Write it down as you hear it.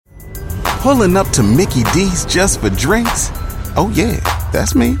Pulling up to Mickey D's just for drinks? Oh yeah,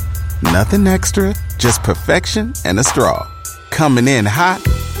 that's me. Nothing extra, just perfection and a straw. Coming in hot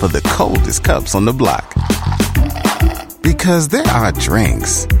for the coldest cups on the block. Because there are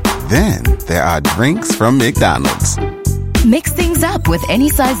drinks. Then there are drinks from McDonald's. Mix things up with any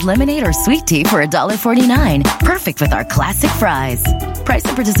size lemonade or sweet tea for $1.49. Perfect with our classic fries. Price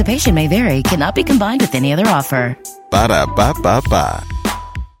and participation may vary. Cannot be combined with any other offer. Ba-da-ba-ba-ba.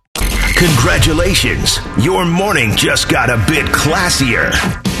 Congratulations. Your morning just got a bit classier.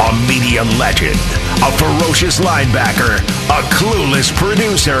 A media legend, a ferocious linebacker, a clueless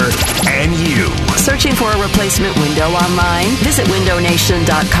producer, and you. Searching for a replacement window online? Visit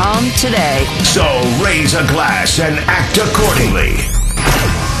windownation.com today. So raise a glass and act accordingly.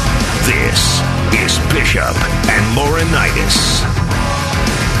 This is Bishop and Laurinaitis.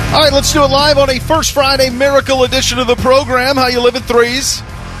 All right, let's do it live on a First Friday Miracle edition of the program. How you living, Threes?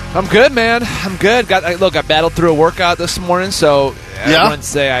 I'm good, man. I'm good. I battled through a workout this morning, so I wouldn't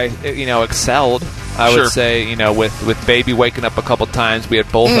say I, excelled. I would say, with baby waking up a couple times, we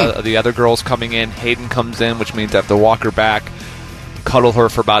had both of the other girls coming in. Hayden comes in, which means I have to walk her back, cuddle her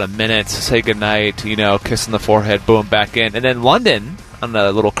for about a minute, say goodnight, kiss on the forehead, boom, back in. And then London, on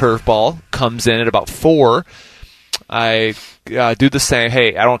a little curveball, comes in at about 4. I do the same.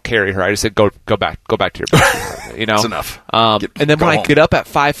 Hey, I don't carry her. I just said go back to your bed. That's enough. And then when I get up at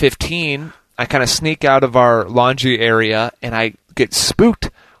 5:15, I kind of sneak out of our laundry area and I get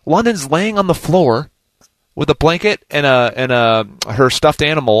spooked. London's laying on the floor with a blanket and her stuffed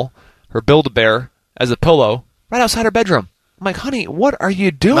animal, her Build-A-Bear, as a pillow right outside her bedroom. I'm like, honey, what are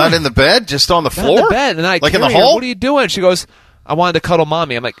you doing? Not in the bed, just on the floor. Not in the bed, and I like in the her, hall. What are you doing? She goes, I wanted to cuddle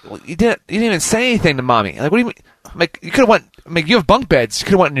mommy. I'm like, well, you didn't even say anything to mommy. Like, what do you mean? I'm like, you could have went. I'm like, you have bunk beds. You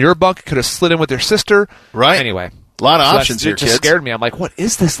could have went in your bunk. Could have slid in with your sister. Right. Anyway, a lot of options here, kids. It just scared me. I'm like, what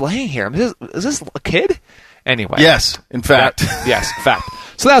is this laying here? Is this a kid? Anyway. Yes, in fact. Yes, in fact.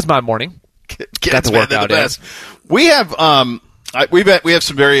 So that was my morning. Got to work out. The best. We have we have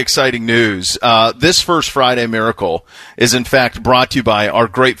some very exciting news. This First Friday Miracle is in fact brought to you by our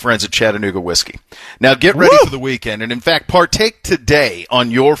great friends at Chattanooga Whiskey. Now get ready for the weekend, and in fact partake today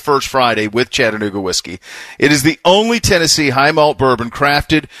on your First Friday with Chattanooga Whiskey. It is the only Tennessee high malt bourbon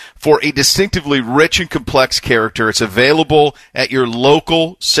crafted for a distinctively rich and complex character. It's available at your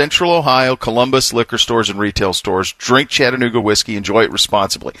local Central Ohio, Columbus liquor stores and retail stores. Drink Chattanooga Whiskey. Enjoy it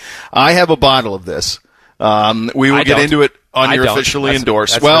responsibly. I have a bottle of this. We will get into it on your officially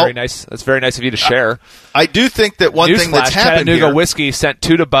endorsed. That's very nice. That's very nice of you to share. I do think that one thing that's happened Chattanooga here, Whiskey sent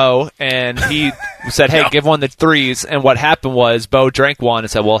 2 to Bo, and he said, "Hey, give one the 3s." And what happened was Bo drank one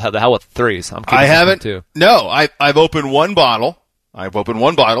and said, "Well, the hell with 3s." I haven't. No, I've opened one bottle.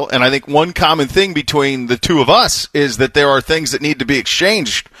 And I think one common thing between the two of us is that there are things that need to be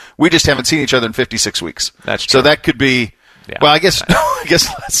exchanged. We just haven't seen each other in 56 weeks. That's true. So that could be. Yeah. Well, I guess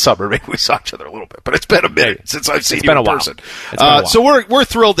last summer maybe we saw each other a little bit, but it's been a minute since I've seen you in person. So we're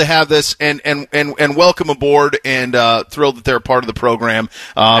thrilled to have this and welcome aboard, and thrilled that they're a part of the program.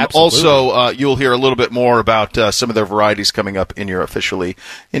 Also, you'll hear a little bit more about some of their varieties coming up in your officially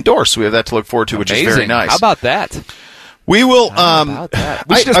endorsed. We have that to look forward to, which is very nice. How about that? We will.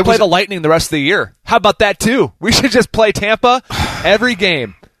 We should just play the Lightning the rest of the year. How about that too? We should just play Tampa every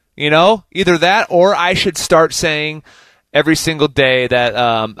game. Either that, or I should start saying every single day that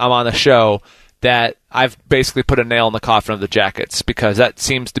I'm on the show that I've basically put a nail in the coffin of the Jackets, because that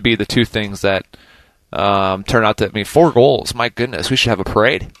seems to be the two things that turn out to 4 goals. My goodness, we should have a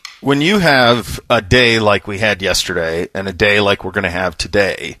parade. When you have a day like we had yesterday and a day like we're going to have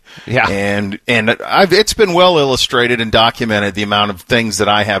today, and it's been well illustrated and documented the amount of things that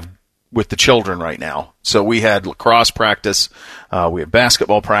I have with the children right now. So we had lacrosse practice, we have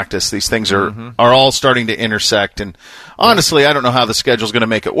basketball practice. These things are all starting to intersect, and honestly, I don't know how the schedule is going to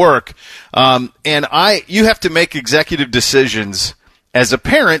make it work. You have to make executive decisions as a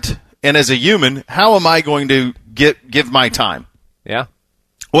parent and as a human. How am I going to give my time? Yeah.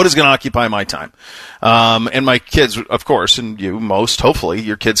 What is going to occupy my time? And my kids, of course, and hopefully,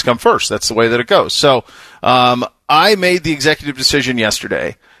 your kids come first. That's the way that it goes. So I made the executive decision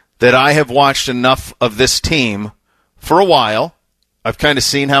yesterday that I have watched enough of this team for a while. I've kind of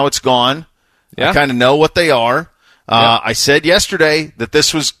seen how it's gone. Yeah. I kind of know what they are. I said yesterday that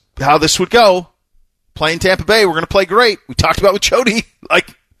this was how this would go. Playing Tampa Bay, we're going to play great. We talked about with Chody.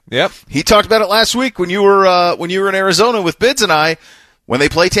 He talked about it last week when you were in Arizona with Bids and I. When they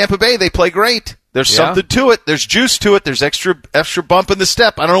play Tampa Bay, they play great. There's something to it. There's juice to it. There's extra bump in the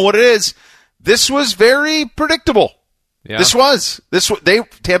step. I don't know what it is. This was very predictable. Yeah.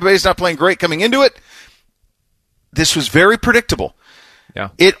 Tampa Bay's not playing great coming into it. This was very predictable. Yeah.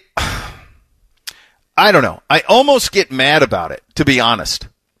 I don't know. I almost get mad about it, to be honest.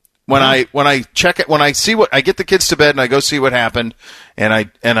 When I check it, when I see what I get the kids to bed and I go see what happened, and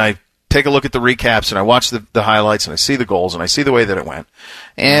I take a look at the recaps and I watch the highlights and I see the goals and I see the way that it went,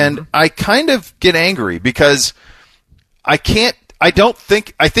 and I kind of get angry because I think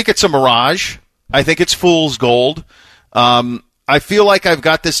it's a mirage. I think it's fool's gold. I feel like I've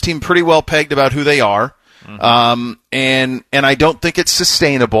got this team pretty well pegged about who they are, and I don't think it's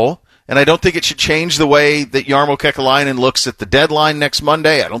sustainable. And I don't think it should change the way that Jarmo Kekalainen looks at the deadline next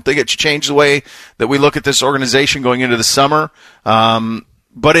Monday. I don't think it should change the way that we look at this organization going into the summer.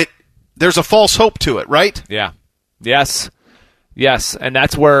 But there's a false hope to it, right? Yeah. Yes. And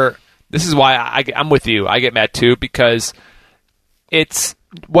that's where this is why I'm with you. I get mad too, because it's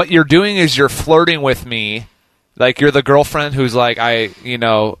what you're doing is you're flirting with me. Like you're the girlfriend who's like,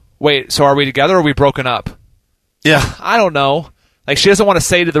 wait, so are we together or are we broken up? Yeah. I don't know. Like, she doesn't want to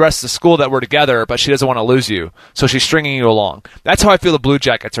say to the rest of the school that we're together, but she doesn't want to lose you. So she's stringing you along. That's how I feel the Blue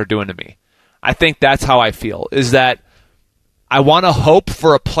Jackets are doing to me. I think that's how I feel, is that I want to hope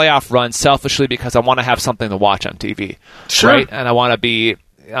for a playoff run selfishly because I want to have something to watch on TV. Sure. Right? And I want to be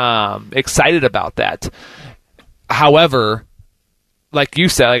excited about that. However, like you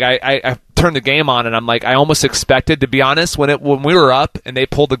said, like I turned the game on and I'm like, I almost expected, to be honest, when we were up and they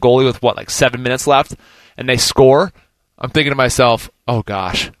pulled the goalie with 7 minutes left and they score, I'm thinking to myself, oh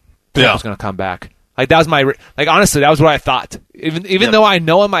gosh, Tampa's going to come back. Like that was honestly, that was what I thought. Even though I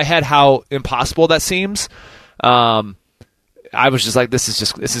know in my head how impossible that seems, I was just like, this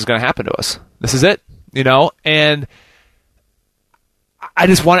is going to happen to us. This is it, and I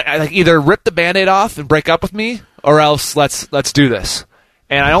just want to either rip the Band-Aid off and break up with me, or else let's do this.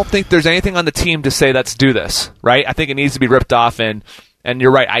 And I don't think there's anything on the team to say let's do this, right? I think it needs to be ripped off, and you're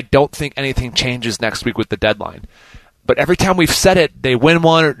right. I don't think anything changes next week with the deadline. But every time we've said it, they win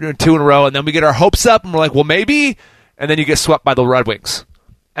one or two in a row, and then we get our hopes up, and we're like, well, maybe, and then you get swept by the Red Wings.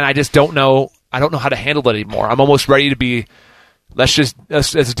 And I just don't know. I don't know how to handle it anymore. I'm almost ready to be, let's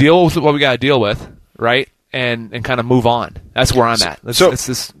deal with what we got to deal with, right? And kind of move on. That's where I'm at. Let's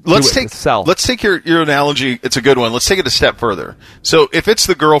take your analogy. It's a good one. Let's take it a step further. So if it's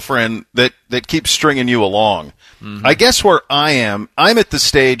the girlfriend that keeps stringing you along, I guess where I'm at the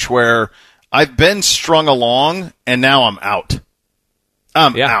stage where I've been strung along, and now I'm out.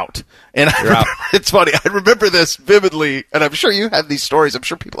 I'm out. And it's funny. I remember this vividly, and I'm sure you have these stories. I'm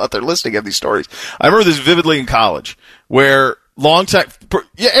sure people out there listening have these stories. I remember this vividly in college, where long time,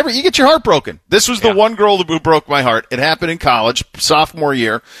 you get your heart broken. This was the one girl who broke my heart. It happened in college, sophomore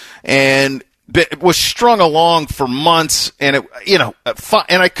year, and it was strung along for months, and and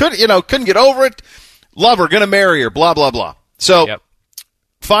I couldn't get over it. Love her, gonna marry her, blah blah blah. So.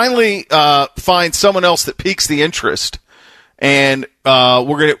 Finally, find someone else that piques the interest, and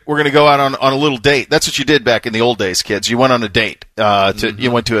we're gonna go out on a little date. That's what you did back in the old days, kids. You went on a date.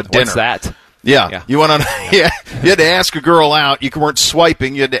 You went to a dinner. What's that? Yeah. You went on. You had to ask a girl out. You weren't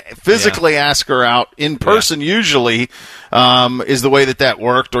swiping. You had to physically ask her out in person. Usually, is the way that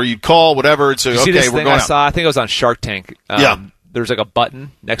worked. Or you'd call, whatever, and say, okay, we're going out. I think it was on Shark Tank. There's like a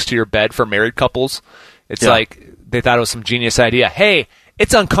button next to your bed for married couples. It's like they thought it was some genius idea. Hey.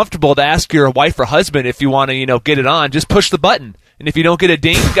 It's uncomfortable to ask your wife or husband if you want to, get it on. Just push the button. And if you don't get a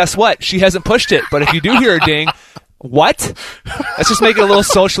ding, guess what? She hasn't pushed it. But if you do hear a ding, what? Let's just make it a little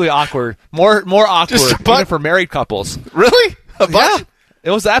socially awkward. More awkward, even for married couples. Really? A button? Yeah.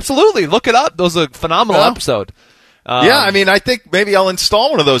 It was absolutely. Look it up. It was a phenomenal episode. I think maybe I'll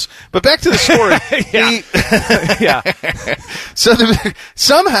install one of those. But back to the story. So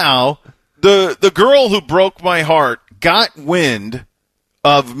somehow the girl who broke my heart got wind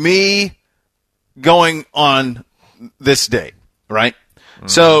of me going on this date, right?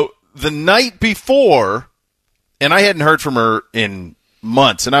 So the night before, and I hadn't heard from her in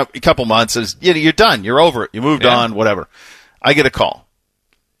months, and a couple months, is you're done, you're over it, you moved on, whatever. I get a call.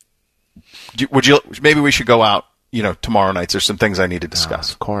 Maybe we should go out, tomorrow night. There's some things I need to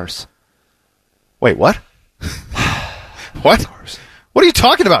discuss. Of course. Wait, what? What? What are you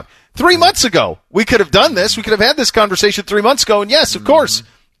talking about? 3 months ago, we could have done this. We could have had this conversation 3 months ago, and yes, of course.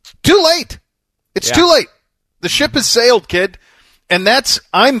 Too late. It's too late. The ship has sailed, kid. And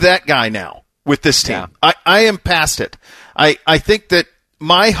I'm that guy now with this team. Yeah. I am past it. I think that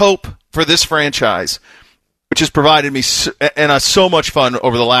my hope for this franchise, which has provided me so much fun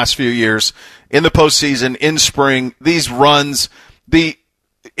over the last few years in the postseason, in spring, these runs, the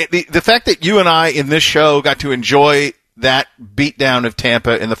fact that you and I in this show got to enjoy that beatdown of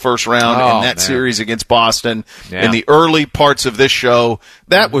Tampa in the first round and that series against Boston in the early parts of this show,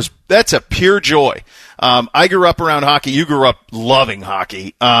 that's a pure joy. I grew up around hockey. You grew up loving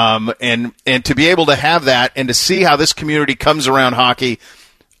hockey. And to be able to have that and to see how this community comes around hockey,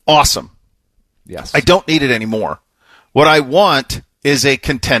 awesome. Yes. I don't need it anymore. What I want is a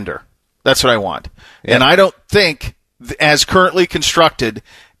contender. That's what I want. Yeah. And I don't think, as currently constructed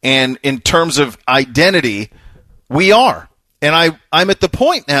and in terms of identity, we are. And I'm at the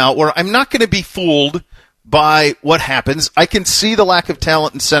point now where I'm not going to be fooled by what happens. I can see the lack of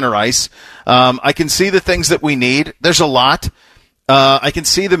talent in center ice. I can see the things that we need. There's a lot. I can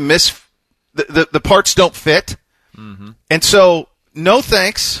see the parts don't fit. Mm-hmm. And so, no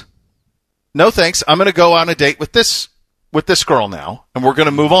thanks. No thanks. I'm going to go on a date with this girl now, and we're going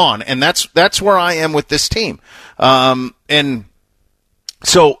to move on. And that's where I am with this team. And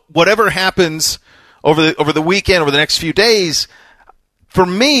so whatever happens over the weekend, over the next few days, for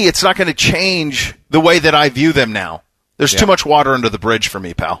me, it's not going to change the way that I view them now. There's too much water under the bridge for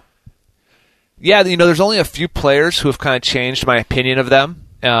me, pal. Yeah, there's only a few players who have kind of changed my opinion of them.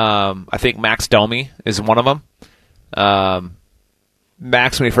 I think Max Domi is one of them.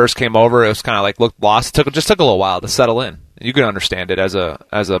 Max, when he first came over, it was kind of like looked lost. It just took a little while to settle in. You can understand it as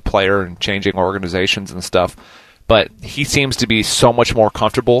a player and changing organizations and stuff. But he seems to be so much more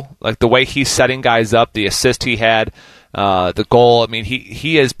comfortable. Like the way he's setting guys up, the assist he had, the goal. I mean,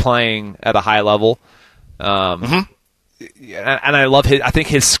 he is playing at a high level. And I love I think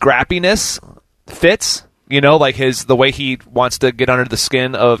his scrappiness fits. Like the way he wants to get under the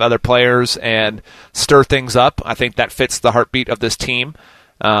skin of other players and stir things up. I think that fits the heartbeat of this team.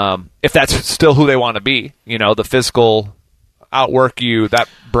 If that's still who they want to be, the physical outwork you, that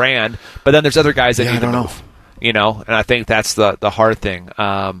brand. But then there's other guys that need to move, and I think that's the hard thing.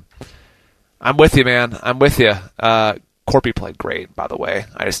 I'm with you, man. I'm with you. Corpy played great, by the way.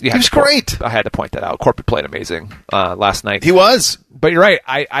 He was great. I had to point that out. Corpy played amazing last night. He was. But you're right.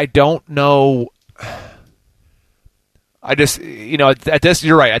 I don't know. I just, at this,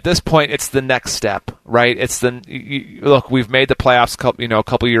 you're right. At this point, it's the next step, right? It's look, we've made the playoffs, a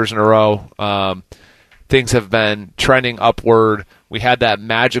couple years in a row. Things have been trending upward. We had that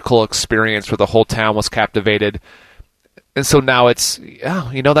magical experience where the whole town was captivated. And so now it's,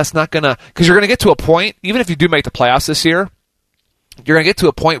 that's not going to, because you're going to get to a point, even if you do make the playoffs this year, you're going to get to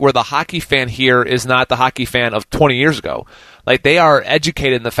a point where the hockey fan here is not the hockey fan of 20 years ago. Like, they are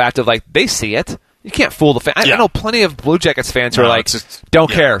educated in the fact of, like, they see it. You can't fool the fan. I know plenty of Blue Jackets fans who are like, don't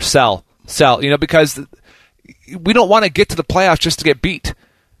care, sell, because we don't want to get to the playoffs just to get beat.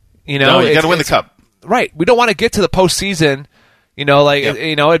 You got to win the cup. Right. We don't want to get to the postseason.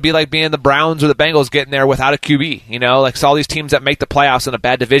 It'd be like being the Browns or the Bengals getting there without a QB. Like, so all these teams that make the playoffs in a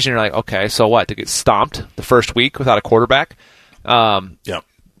bad division are like, okay, so what? To get stomped the first week without a quarterback?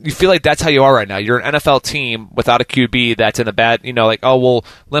 You feel like that's how you are right now. You're an NFL team without a QB that's in a bad, we'll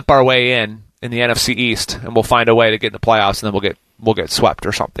limp our way in the NFC East, and we'll find a way to get in the playoffs, and then we'll get swept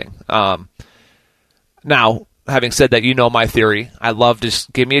or something. Now, having said that, my theory. I love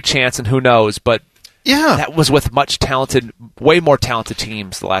just give me a chance, and who knows, but that was with way more talented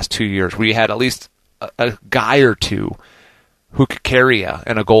teams the last 2 years, where you had at least a guy or two who could carry you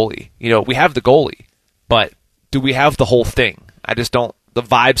and a goalie. We have the goalie, but do we have the whole thing? I just don't. The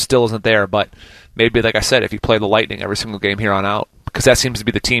vibe still isn't there, but maybe, like I said, if you play the Lightning every single game here on out, because that seems to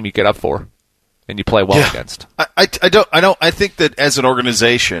be the team you get up for and you play well against. I think that as an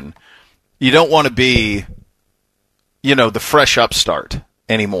organization, you don't want to be, the fresh upstart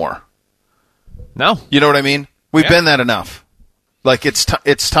anymore. No. You know what I mean? We've been that enough. Like, it's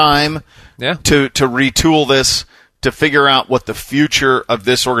time to retool this, to figure out what the future of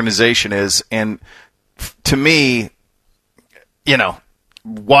this organization is. And to me,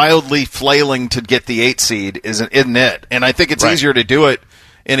 wildly flailing to get the 8 seed isn't it? And I think it's easier to do it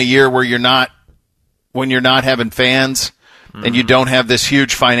in a year where you're not having fans and you don't have this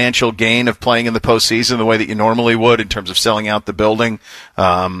huge financial gain of playing in the postseason the way that you normally would in terms of selling out the building.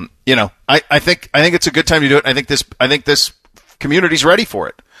 I think it's a good time to do it. I think this community's ready for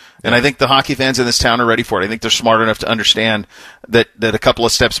it. And I think the hockey fans in this town are ready for it. I think they're smart enough to understand that a couple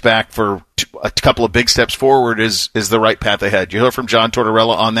of steps back for a couple of big steps forward is the right path ahead. You heard from John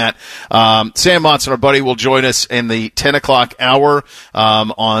Tortorella on that. Sam Monson, our buddy, will join us in the 10 o'clock hour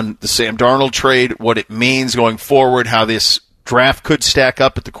on the Sam Darnold trade, what it means going forward, how this draft could stack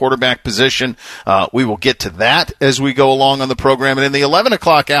up at the quarterback position. We will get to that as we go along on the program. And in the 11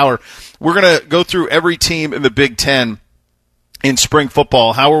 o'clock hour, we're going to go through every team in the Big Ten in spring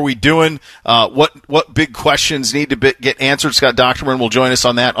football. How are we doing? What big questions need to get answered? Scott Dochterman will join us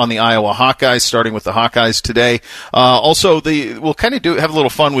on that on the Iowa Hawkeyes, starting with the Hawkeyes today. Also, we'll kind of have a little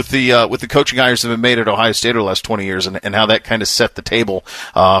fun with the coaching hires that have been made at Ohio State over the last 20 years and how that kind of set the table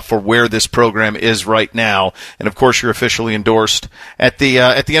for where this program is right now. And of course, you're officially endorsed at the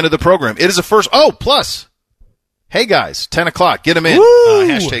end of the program. It is a first. Oh, plus. Hey guys, 10 o'clock, get them in.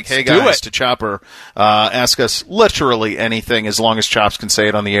 Hashtag Hey Guys to Chopper. Ask us literally anything as long as Chops can say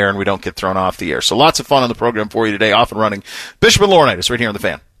it on the air and we don't get thrown off the air. So lots of fun on the program for you today, off and running. Bishop and Laurinaitis right here on The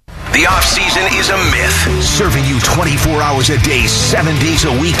Fan. The off-season is a myth, serving you 24 hours a day, 7 days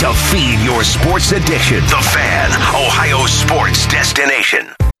a week to feed your sports addiction. The Fan, Ohio's sports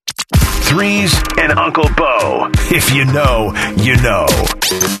destination. Threes and Uncle Bo. If you know, you know.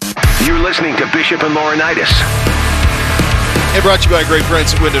 You're listening to Bishop and Laurinaitis. Hey, brought to you by great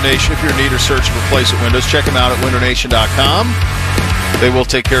friends at Window Nation. If you're in need or searching for a place at Windows, check them out at windownation.com. They will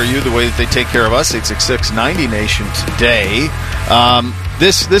take care of you the way that they take care of us. 866-90-NATION today.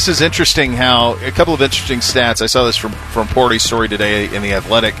 This is interesting how a couple of interesting stats. I saw this from Porty's story today in The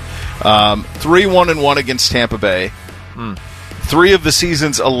Athletic. 3-1-1 against Tampa Bay. 3 of the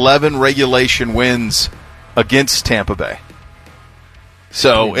season's 11 regulation wins against Tampa Bay.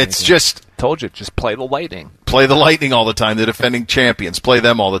 So it's just... Told you, just play the Lightning. Play the Lightning all the time. The defending champions. Play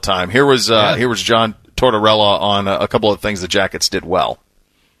them all the time. Here was John Tortorella on a couple of things the Jackets did well.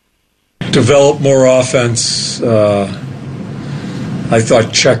 Develop more offense. I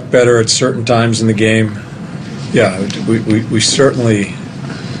thought check better at certain times in the game. Yeah, we certainly,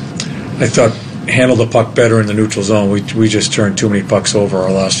 I thought, handled the puck better in the neutral zone. We just turned too many pucks over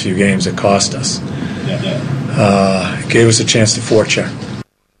our last few games. It cost us. It gave us a chance to forecheck.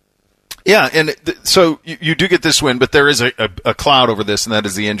 Yeah, and so you do get this win, but there is a cloud over this, and that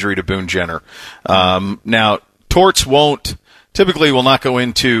is the injury to Boone Jenner. Now, Torts typically will not go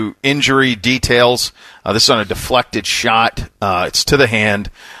into injury details. This is on a deflected shot. It's to the hand.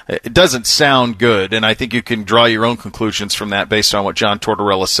 It doesn't sound good, and I think you can draw your own conclusions from that based on what John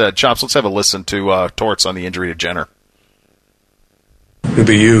Tortorella said. Chops, let's have a listen to Torts on the injury to Jenner. It would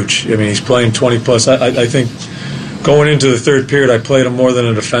be huge. I mean, he's playing 20-plus. I think going into the third period, I played him more than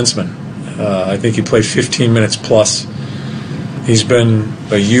a defenseman. I think he played 15 minutes plus. He's been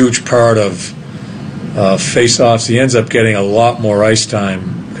a huge part of face-offs. He ends up getting a lot more ice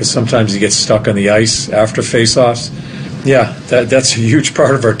time because sometimes he gets stuck on the ice after face-offs. Yeah, that's a huge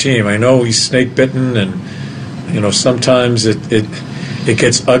part of our team. I know he's snake-bitten, and sometimes it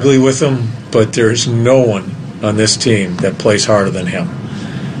gets ugly with him, but there's no one on this team that plays harder than him.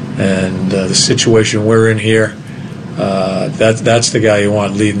 And the situation we're in here, that's the guy you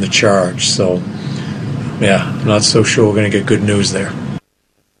want leading the charge. So, yeah, I'm not so sure we're going to get good news there.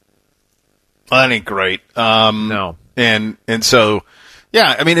 That ain't great. No. And so,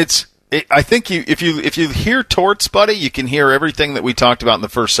 yeah, I mean, I think if you hear Torts, buddy, you can hear everything that we talked about in the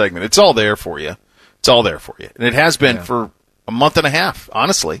first segment. It's all there for you. It's all there for you. And it has been for a month and a half,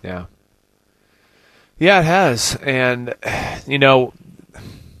 honestly. Yeah. Yeah, it has. And,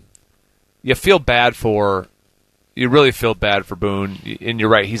 you really feel bad for Boone. And you're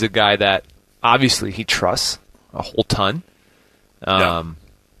right, he's a guy that obviously he trusts a whole ton.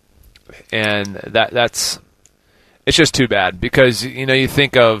 And that's it's just too bad because, you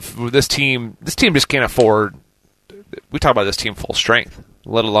think of this team just can't afford, we talk about this team full strength,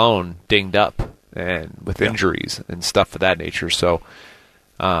 let alone dinged up and with injuries and stuff of that nature. So,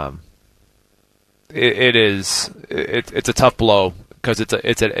 it's a tough blow because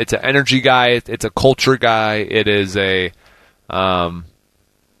it's an energy guy, it's a culture guy, it is it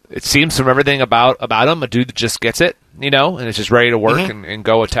seems from everything about him a dude that just gets it, and is just ready to work and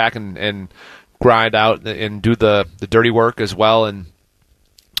go attack and grind out and do the dirty work as well. And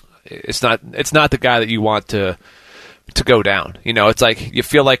it's not the guy that you want to go down. It's like you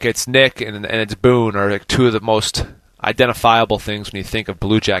feel like it's Nick and it's Boone are like two of the most identifiable things when you think of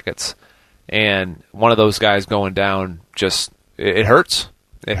Blue Jackets. And one of those guys going down just it hurts.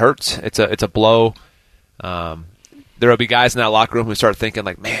 It hurts. It's a blow. There will be guys in that locker room who start thinking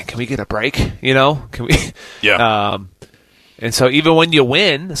like, man, can we get a break? Can we? Yeah. And so even when you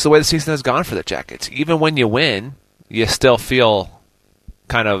win, that's the way the season has gone for the Jackets. Even when you win, you still feel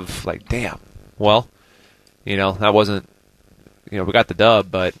kind of like, damn, well, that wasn't, we got the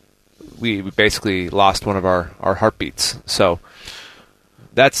dub, but we basically lost one of our heartbeats. So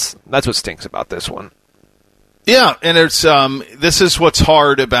that's what stinks about this one. Yeah, and it's this is what's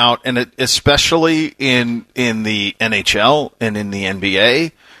hard about, and especially in the NHL and in the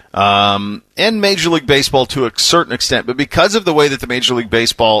NBA. And Major League Baseball to a certain extent, but because of the way that the Major League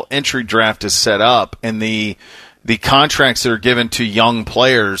Baseball entry draft is set up and the the contracts that are given to young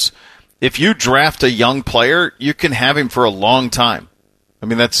players, if you draft a young player, you can have him for a long time. I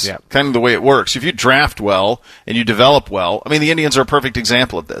mean, that's kind of the way it works. If you draft well and you develop well, I mean, the Indians are a perfect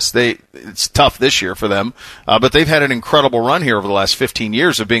example of this. It's tough this year for them, but they've had an incredible run here over the last 15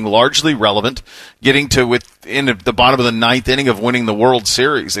 years of being largely relevant, getting to within the bottom of the ninth inning of winning the World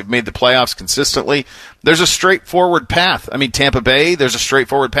Series. They've made the playoffs consistently. There's a straightforward path. I mean, Tampa Bay, there's a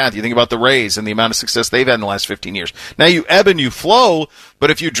straightforward path. You think about the Rays and the amount of success they've had in the last 15 years. Now you ebb and you flow,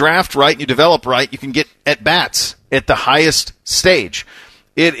 but if you draft right and you develop right, you can get at-bats at the highest stage.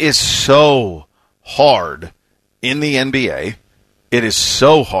 It is so hard in the NBA. It is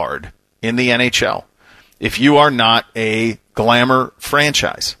so hard in the NHL. If you are not a glamour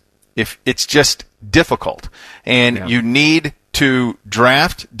franchise, if it's just difficult, and you need to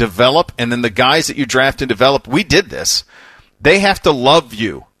draft, develop, and then the guys that you draft and develop, we did this. They have to love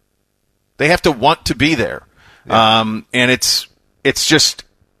you. They have to want to be there. And it's just,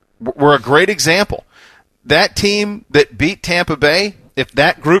 we're a great example. That team that beat Tampa Bay, if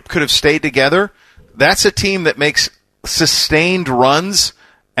that group could have stayed together, that's a team that makes sustained runs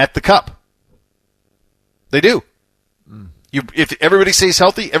at the Cup. They do. If everybody stays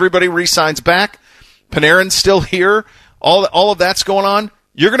healthy, everybody re-signs back, Panarin's still here, all of that's going on,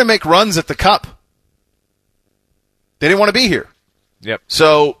 you're going to make runs at the Cup. They didn't want to be here. Yep.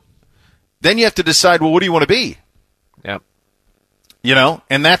 So then you have to decide, well, what do you want to be? Yep. You know,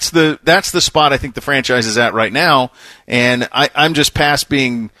 and that's the spot I think the franchise is at right now, and I'm just past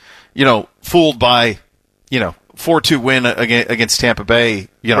being, fooled by, 4-2 win against Tampa Bay,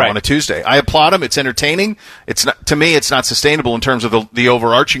 on a Tuesday. I applaud them. It's entertaining. It's not, to me, it's not sustainable in terms of the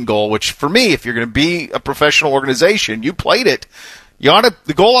overarching goal, which for me, if you're going to be a professional organization, you played it,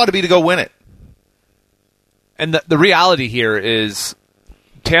 the goal ought to be to go win it. And the reality here is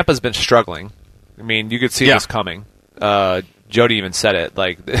Tampa's been struggling. I mean, you could see this coming. Jody even said it.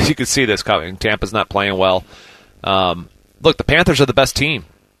 Like, you could see this coming. Tampa's not playing well. Look, the Panthers are the best team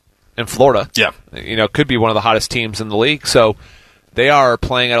in Florida. Yeah. Could be one of the hottest teams in the league. So they are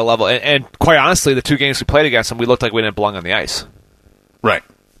playing at a level. And quite honestly, the two games we played against them, we looked like we didn't belong on the ice. Right.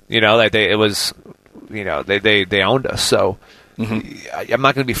 They owned us. So I'm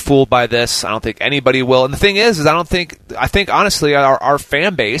not going to be fooled by this. I don't think anybody will. And the thing is I think honestly our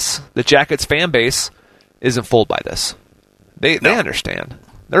fan base, the Jackets fan base, isn't fooled by this. They understand.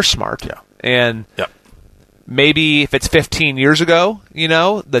 They're smart. Yeah. And maybe if it's 15 years ago,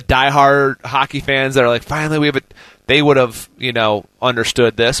 the diehard hockey fans that are like, finally we have it, they would have,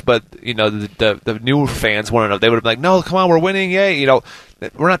 understood this. But, the new fans want to know. They would have been like, no, come on, we're winning. Yay.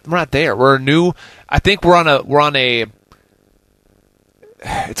 We're not there. I think we're on a,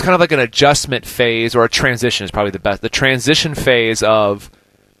 it's kind of like an adjustment phase, or a transition is probably the best. The transition phase of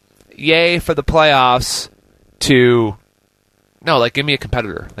yay for the playoffs to, no, like, give me a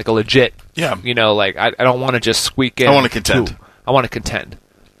competitor, like a legit. Yeah. I don't want to just squeak in. I want to contend. I want to contend.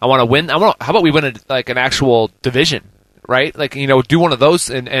 I want to win. How about we win an actual division, right? Like, do one of those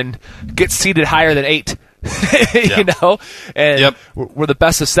and get seeded higher than 8. And we're the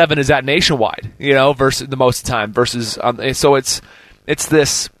best of 7 is that nationwide, versus the most of the time versus, so it's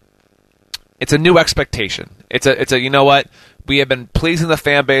a new expectation. It's a, we have been pleasing the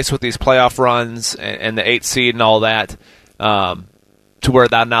fan base with these playoff runs and the 8 seed and all that, to where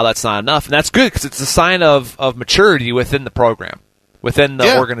now that's not enough. And that's good because it's a sign of maturity within the program, within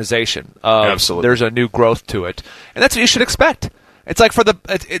the organization. Absolutely. There's a new growth to it. And that's what you should expect. It's like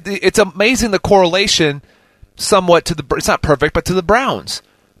it's amazing the correlation somewhat to it's not perfect, but to the Browns.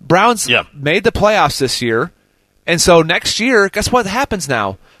 Browns made the playoffs this year. And so next year, guess what happens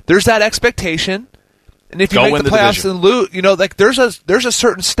now? There's that expectation. And if you make the playoffs and lose, there's a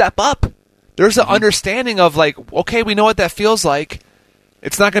certain step up. There's an understanding of okay, we know what that feels like.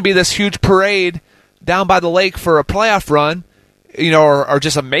 It's not going to be this huge parade down by the lake for a playoff run, or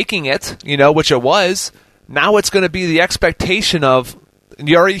just a making it, which it was. Now it's going to be the expectation of, and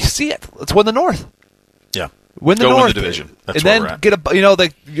you already see it. Let's win the North. Yeah, win the North. North Win the division. That's and then get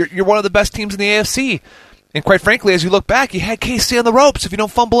you're one of the best teams in the AFC. And quite frankly, as you look back, you had KC on the ropes. If you don't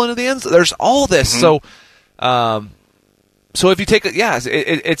fumble into the end zone, there's all this. So if you take it,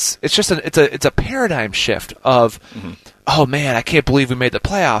 it's just it's a paradigm shift of, oh man, I can't believe we made the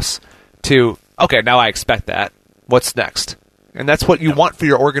playoffs. To okay, now I expect that. What's next? And that's what you want for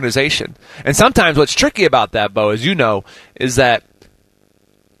your organization. And sometimes what's tricky about that, Bo, as you know, is that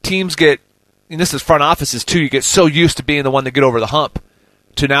teams get, and this is front offices too, you get so used to being the one to get over the hump,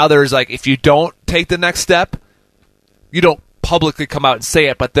 to now there's if you don't take the next step, you don't publicly come out and say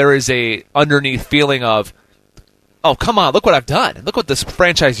it, but there is a underneath feeling of, oh, come on, look what I've done. Look what this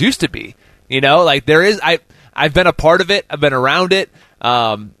franchise used to be. There is, I've been a part of it. I've been around it.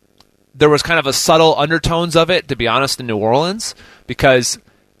 There was kind of a subtle undertones of it, to be honest, in New Orleans, because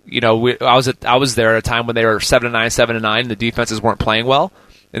I was there at a time when they were 7-9, 7-9, and the defenses weren't playing well,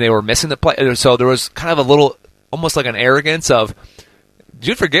 and they were missing the play. So there was kind of a little, almost like an arrogance of, did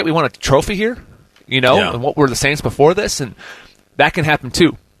you forget we won a trophy here? And what were the Saints before this? And that can happen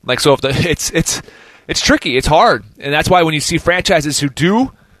too. Like, so if it's tricky, it's hard, and that's why when you see franchises who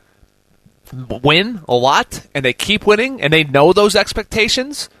do win a lot and they keep winning and they know those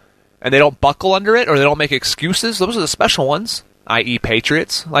expectations and they don't buckle under it or they don't make excuses, those are the special ones, i.e.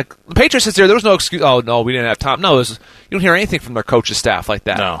 Patriots. Like, the Patriots is there was no excuse, oh, no, we didn't have time. No, you don't hear anything from their coach's staff like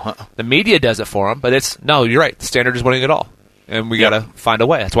that. No. The media does it for them, but no, you're right. The standard is winning it all, and we got to find a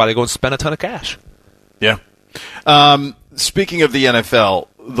way. That's why they go and spend a ton of cash. Yeah. Speaking of the NFL,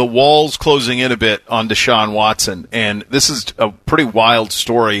 the wall's closing in a bit on Deshaun Watson, and this is a pretty wild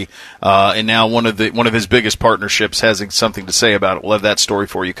story. And now one of his biggest partnerships has something to say about it. We'll have that story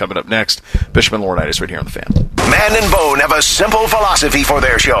for you coming up next. Bishop and Laurinaitis right here on The Fan. Man and Bone have a simple philosophy for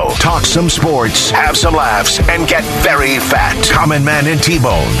their show: talk some sports, have some laughs, and get very fat. Common Man and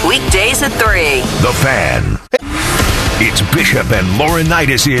T-Bone. Weekdays at 3. The Fan. It's Bishop and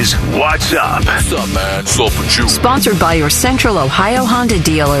Laurinaitis' What's Up? What's up, man? What's up with you? Sponsored by your Central Ohio Honda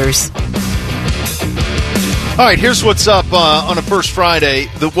dealers. All right, here's what's up on a first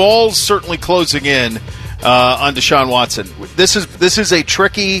Friday. The wall's certainly closing in on Deshaun Watson. This is a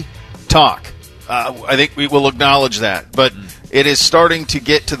tricky talk. I think we will acknowledge that, but it is starting to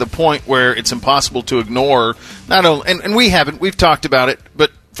get to the point where it's impossible to ignore. Not only, and we've talked about it,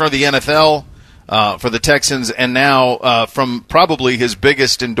 but for the NFL. For the Texans, and now from probably his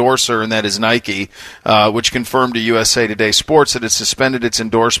biggest endorser, and that is Nike, which confirmed to USA Today Sports that it suspended its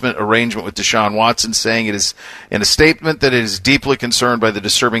endorsement arrangement with Deshaun Watson, saying it is in a statement that it is deeply concerned by the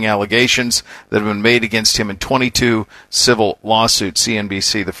disturbing allegations that have been made against him in 22 civil lawsuits.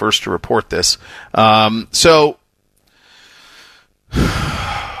 CNBC, the first to report this.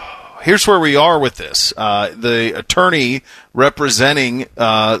 Here's where we are with this. The attorney representing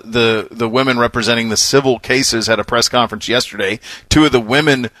the women representing the civil cases had a press conference yesterday. 2 of the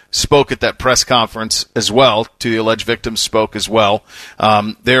women spoke at that press conference as well. 2 of the alleged victims spoke as well.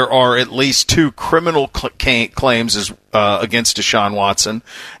 There are at least 2 criminal claims against Deshaun Watson,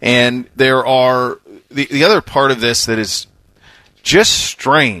 and there are the other part of this that is just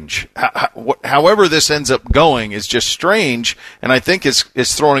strange. However this ends up going is just strange, and I think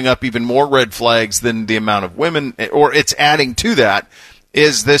is throwing up even more red flags than the amount of women, or it's adding to that,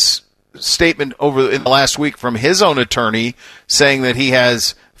 is this statement in the last week from his own attorney saying that he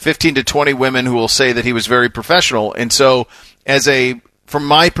has 15 to 20 women who will say that he was very professional. And so from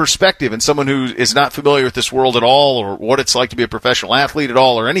my perspective, and someone who is not familiar with this world at all, or what it's like to be a professional athlete at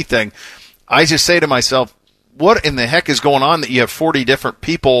all, or anything, I just say to myself, what in the heck is going on that you have 40 different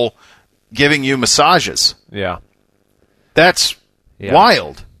people giving you massages? Yeah. That's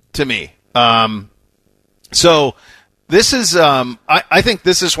wild to me. So this is, I think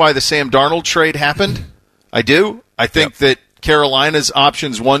this is why the Sam Darnold trade happened. I do. I think that Carolina's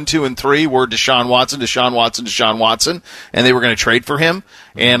options 1, 2, and 3 were Deshaun Watson, and they were going to trade for him.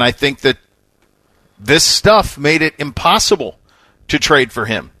 And I think that this stuff made it impossible to trade for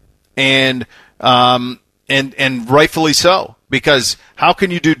him. And rightfully so, because how can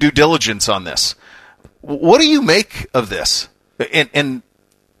you do due diligence on this? What do you make of this? And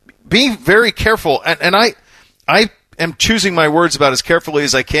be very careful. And I am choosing my words about as carefully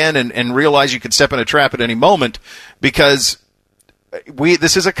as I can, and realize you could step in a trap at any moment, because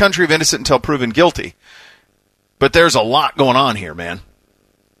this is a country of innocent until proven guilty. But there's a lot going on here, man.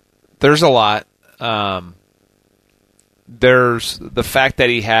 There's a lot. There's the fact that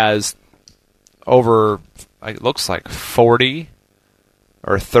he has over, it looks like 40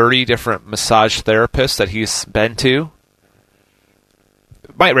 or 30 different massage therapists that he's been to.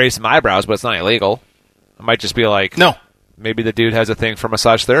 It might raise some eyebrows, but it's not illegal. It might just be like, no, maybe the dude has a thing for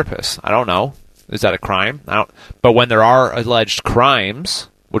massage therapists. I don't know. Is that a crime? But when there are alleged crimes,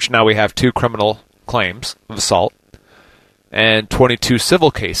 which now we have 2 criminal claims of assault and 22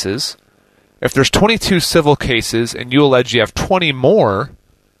 civil cases, if there's 22 civil cases and you allege you have 20 more,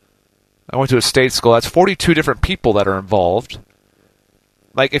 I went to a state school, that's 42 different people that are involved.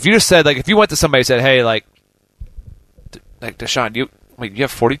 Like, if you just said, like, if you went to somebody and said, hey, like Deshaun, you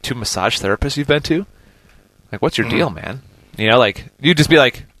have 42 massage therapists you've been to? Like, what's your deal, man? Like, you'd just be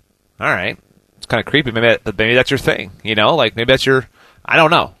like, all right, it's kind of creepy. Maybe that's your thing. Like, maybe that's your, I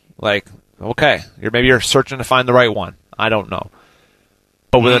don't know. Like, okay, maybe you're searching to find the right one. I don't know.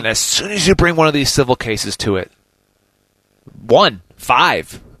 But then as soon as you bring one of these civil cases to it,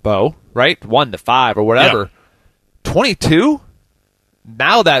 5, Bo, right? 1 to 5 or whatever. 22?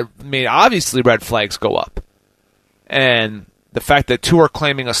 Now that, obviously red flags go up. And the fact that 2 are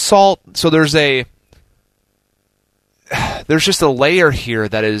claiming assault, so there's just a layer here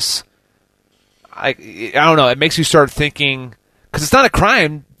that is, I don't know, it makes you start thinking, because it's not a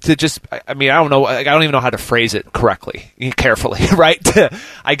crime to just, I don't know, I don't even know how to phrase it correctly, carefully, right? To,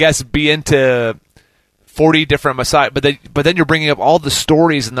 I guess, be into 40 different Messiah, but then you're bringing up all the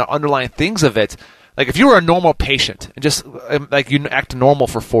stories and the underlying things of it. Like, if you were a normal patient and just, like, you act normal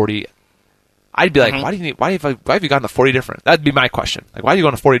for 40, I'd be like, why have you gotten to 40 different? That'd be my question. Like, why are you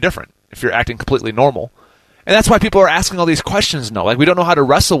going to 40 different if you're acting completely normal? And that's why people are asking all these questions. No, like, we don't know how to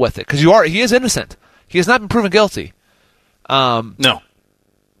wrestle with it because he is innocent. He has not been proven guilty. No,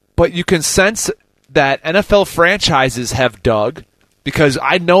 but you can sense that NFL franchises have dug because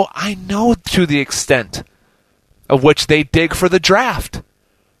I know to the extent of which they dig for the draft.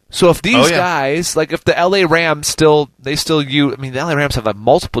 So if these guys, like if the LA Rams the LA Rams have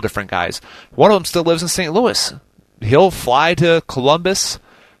multiple different guys. One of them still lives in St. Louis. He'll fly to Columbus.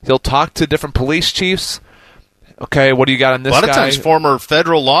 He'll talk to different police chiefs. Okay, what do you got on this guy? A lot of times former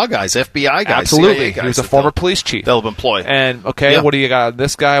federal law guys, FBI guys, absolutely. CIA guys. He was a former police chief. They'll employ. And, what do you got on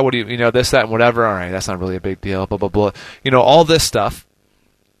this guy? What do you, this, that, and whatever. All right, that's not really a big deal, blah, blah, blah. All this stuff.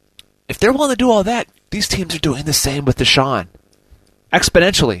 If they're willing to do all that, these teams are doing the same with Deshaun.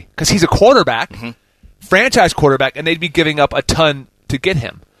 Exponentially. Because he's a quarterback, franchise quarterback, and they'd be giving up a ton to get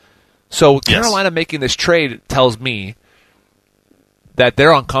him. So Carolina making this trade tells me that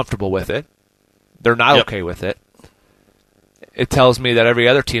they're uncomfortable with it. They're not okay with it. It tells me that every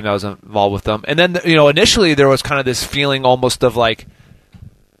other team that was involved with them. And then, initially there was kind of this feeling almost of like,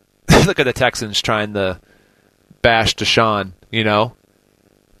 look at the Texans trying to bash Deshaun,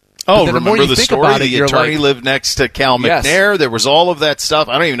 Oh, remember the story? The attorney lived next to Cal McNair. There was all of that stuff.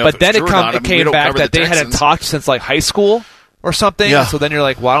 I don't even know if it's true or not. But then it came back that they hadn't talked since like high school or something. Yeah. So then you're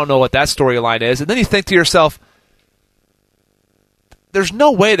like, well, I don't know what that storyline is. And then you think to yourself, there's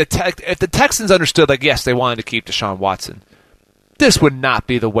no way if the Texans understood, like, yes, they wanted to keep Deshaun Watson, this would not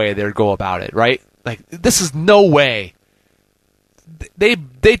be the way they'd go about it, right? Like, this is no way. They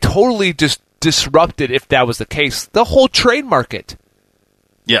totally just disrupted, if that was the case, the whole trade market.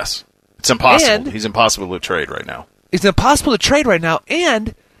 Yes. It's impossible. He's impossible to trade right now. It's impossible to trade right now,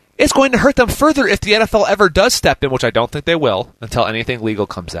 and it's going to hurt them further if the NFL ever does step in, which I don't think they will until anything legal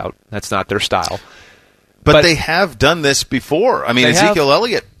comes out. That's not their style. But they have done this before. I mean, Ezekiel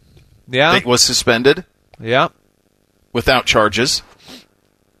Elliott was suspended. Yeah. Without charges.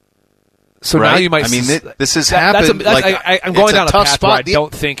 So now you might... I mean, this has happened. I'm going down a path where I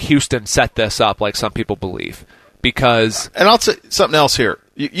don't think Houston set this up like some people believe. Because... And I'll say something else here.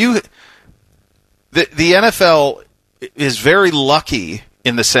 The NFL is very lucky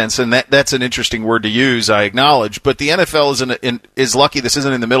in the sense, and that's an interesting word to use, I acknowledge, but the NFL is lucky this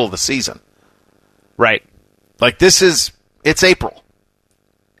isn't in the middle of the season. Right. Like, it's April.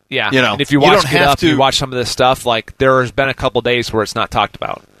 Yeah. And if you watch it up, you watch some of this stuff, like, there has been a couple days where it's not talked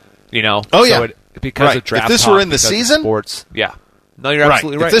about. Oh, yeah. So because of draft if this talk, were in the season... Sports, yeah. No, you're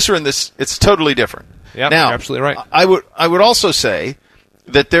absolutely right. If this were in this, it's totally different. Yeah, now, you're absolutely right. I would also say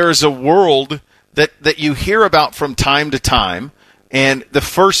that there is a world that you hear about from time to time, and the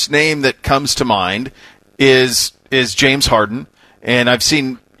first name that comes to mind is James Harden, and I've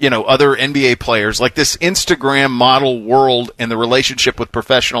seen other NBA players. Like, this Instagram model world and the relationship with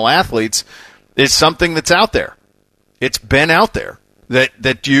professional athletes is something that's out there. It's been out there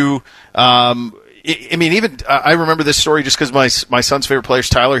that you. I remember this story just because my son's favorite player is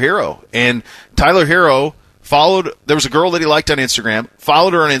Tyler Hero. And Tyler Hero there was a girl that he liked on Instagram,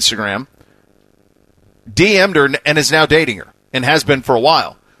 followed her on Instagram, DM'd her, and is now dating her, and has been for a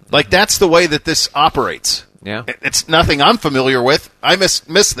while. Like, that's the way that this operates. Yeah. It's nothing I'm familiar with. I miss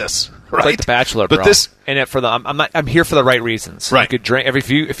this, right? It's like The Bachelor, but bro. This, and I'm here for the right reasons. Right. You could drink,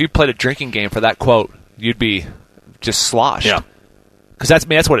 if you played a drinking game for that quote, you'd be just sloshed. Yeah. Because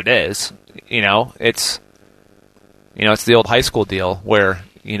that's what it is. It's the old high school deal where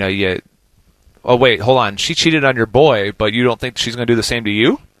oh wait, hold on, she cheated on your boy, but you don't think she's going to do the same to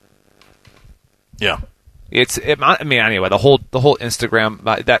you? Yeah. Anyway, the whole Instagram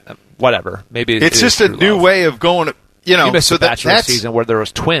that whatever. Maybe it's just a new way of going. You missed the Bachelor season where there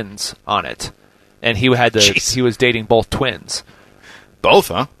was twins on it, and he was dating both twins. Both,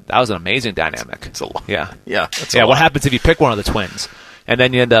 huh? That was an amazing dynamic. It's a lot. Yeah. Yeah. What happens if you pick one of the twins, and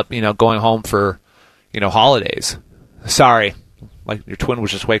then you end up, going home for, holidays? Sorry, like your twin was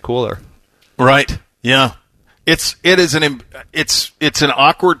just way cooler. Right. Yeah. It's an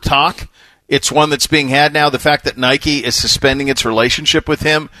awkward talk. It's one that's being had now. The fact that Nike is suspending its relationship with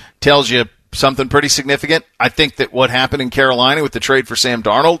him tells you something pretty significant. I think that what happened in Carolina with the trade for Sam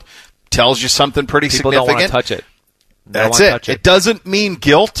Darnold tells you something pretty People significant. Don't want to touch it. That's it. It doesn't mean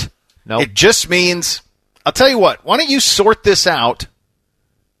guilt. Nope. It just means, I'll tell you what, why don't you sort this out,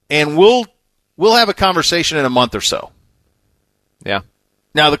 and we'll have a conversation in a month or so. Yeah.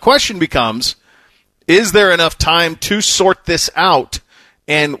 Now, the question becomes, is there enough time to sort this out,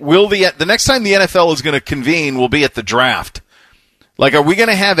 and will the next time the NFL is going to convene will be at the draft? Like, are we going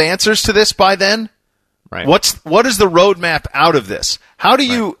to have answers to this by then? Right. What is the roadmap out of this? How do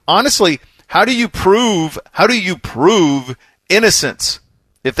you, honestly, how do you prove innocence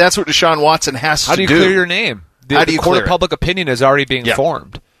if that's what Deshaun Watson has to do? How do you clear your name? The court of public opinion is already being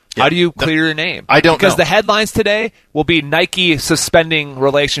formed. Yeah. How do you clear your name? I don't know. Because the headlines today will be Nike suspending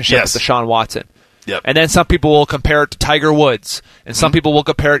relationship with Deshaun Watson. Yep. And then some people will compare it to Tiger Woods. And some people will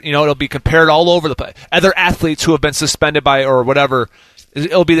compare it, it'll be compared all over the place. Other athletes who have been suspended by or whatever.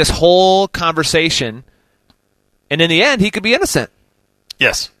 It'll be this whole conversation. And in the end, he could be innocent.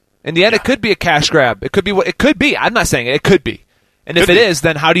 Yes. In the end, it could be a cash grab. It could be what it could be. I'm not saying it could be. And if it is,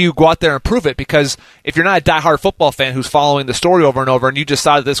 then how do you go out there and prove it? Because if you're not a diehard football fan who's following the story over and over, and you just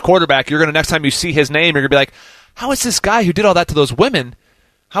saw this quarterback, you're going to, next time you see his name, you're going to be like, how is this guy who did all that to those women,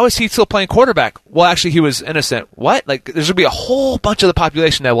 how is he still playing quarterback? Well, actually, he was innocent. What? Like, there's going to be a whole bunch of the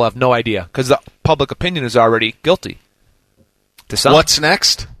population that will have no idea because the public opinion is already guilty. What's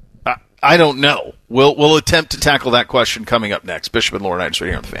next? I don't know. We'll attempt to tackle that question coming up next. Bishop and Laurinaitis right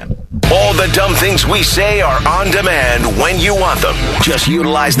here on The Fan. All the dumb things we say are on demand when you want them. Just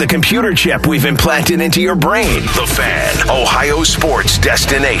utilize the computer chip we've implanted into your brain. The Fan, Ohio sports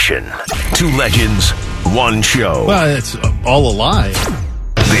destination. Two legends, one show. Well, it's all a lie.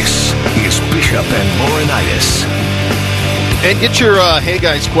 This is Bishop and Laurinaitis. And get your Hey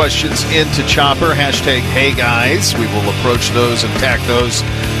Guys questions into Chopper. Hashtag Hey Guys. We will approach those and tack those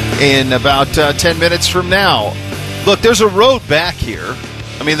in about 10 minutes from now. Look, there's a road back here.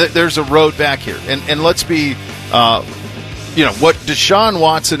 I mean, there's a road back here. And let's be, what Deshaun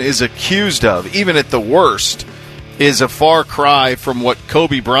Watson is accused of, even at the worst, is a far cry from what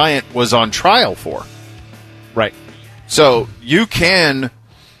Kobe Bryant was on trial for. Right. So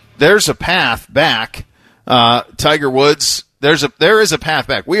there's a path back. Tiger Woods, there is a path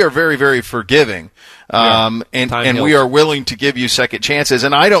back. We are very, very forgiving. And we are willing to give you second chances.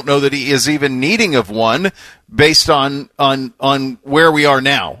 And I don't know that he is even needing of one based on where we are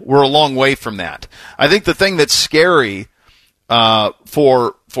now. We're a long way from that. I think the thing that's scary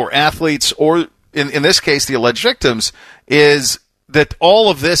for athletes, or in this case the alleged victims, is that all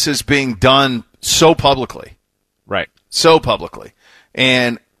of this is being done so publicly. Right. So publicly.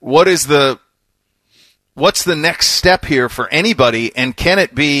 And what's the next step here for anybody, and can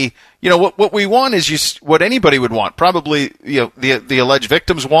it be, what we want is what anybody would want. Probably, the alleged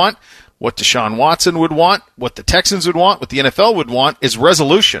victims want, what Deshaun Watson would want, what the Texans would want, what the NFL would want is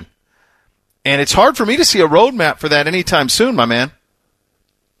resolution. And it's hard for me to see a roadmap for that anytime soon, my man.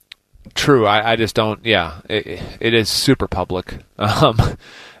 True. I just don't, it is super public,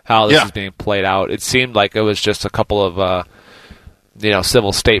 how this is being played out. It seemed like it was just a couple of,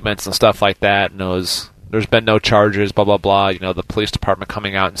 civil statements and stuff like that, and there's been no charges, blah, blah, blah. The police department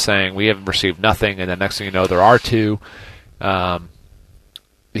coming out and saying, we haven't received nothing, and the next thing you know, there are two.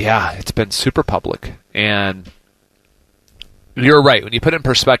 It's been super public. And you're right. When you put it in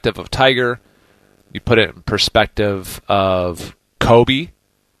perspective of Tiger, you put it in perspective of Kobe,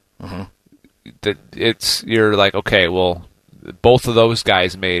 you're like, okay, well, both of those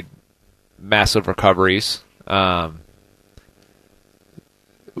guys made massive recoveries.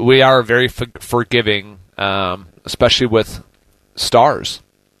 We are very forgiving, especially with stars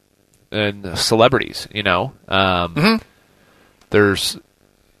and celebrities. There's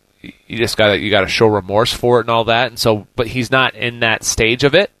you got to show remorse for it and all that, and so, but he's not in that stage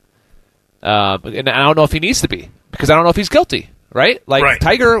of it, and I don't know if he needs to be, because I don't know if he's guilty. Right?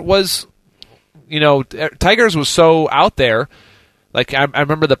 Tiger was, Tiger's was so out there. Like I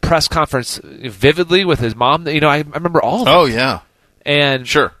remember the press conference vividly with his mom. I remember all of it. Oh yeah. And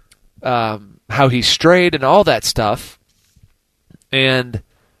sure, how he strayed and all that stuff, and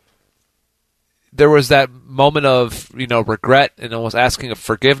there was that moment of regret and almost asking of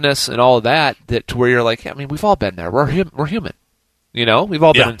forgiveness and all of that to where you're like, we've all been there. We're human, We've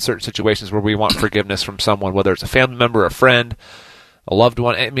all been in certain situations where we want forgiveness from someone, whether it's a family member, a friend, a loved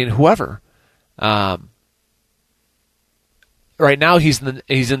one. Whoever. Right now, he's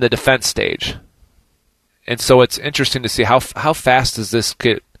in the defense stage. And so it's interesting to see how fast does this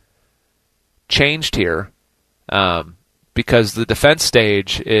get changed here, because the defense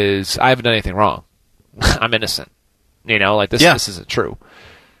stage is, I haven't done anything wrong. I'm innocent. This isn't true.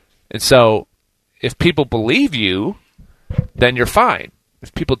 And so if people believe you, then you're fine.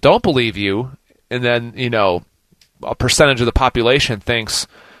 If people don't believe you, and then, a percentage of the population thinks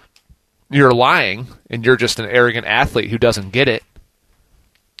you're lying and you're just an arrogant athlete who doesn't get it,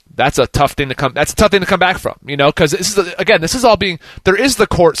 that's a tough thing to come back from, because this is all being, there is the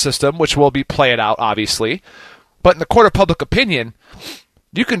court system, which will be played out, obviously, but in the court of public opinion,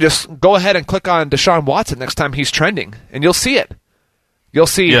 you can just go ahead and click on Deshaun Watson next time he's trending, and you'll see it. You'll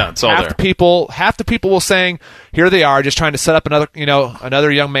see it's all half there. the people will saying, here they are, just trying to set up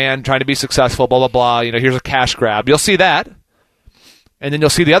another young man trying to be successful, blah, blah, blah, here's a cash grab. You'll see that. And then you'll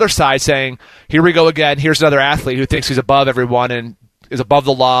see the other side saying, here we go again, here's another athlete who thinks he's above everyone and is above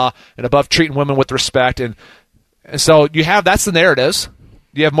the law and above treating women with respect. And so that's the narratives.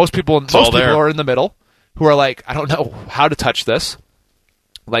 You have most people are in the middle who are like, I don't know how to touch this.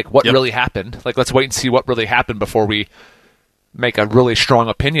 Like, what really happened? Like, let's wait and see what really happened before we make a really strong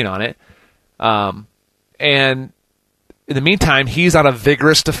opinion on it. And in the meantime, he's on a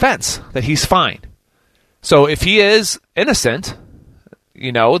vigorous defense that he's fine. So if he is innocent,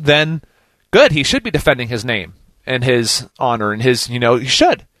 then good. He should be defending his name and his honor and his, he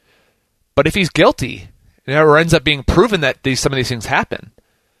should. But if he's guilty, or ends up being proven that some of these things happen,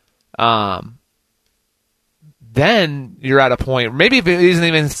 then you're at a point. Maybe if it isn't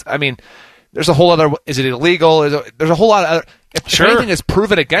even. There's a whole other. Is it illegal? There's a whole lot of other. If anything is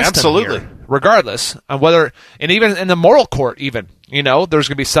proven against him here, regardless of whether, and even in the moral court, there's going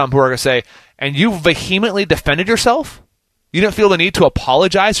to be some who are going to say, and you vehemently defended yourself. You didn't feel the need to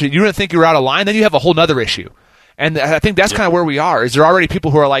apologize, or you didn't think you were out of line. Then you have a whole other issue. And I think that's kind of where we are. Is there already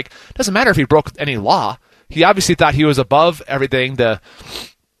people who are like, doesn't matter if he broke any law. He obviously thought he was above everything.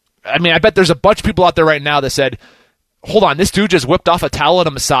 I bet there's a bunch of people out there right now that said, hold on, this dude just whipped off a towel at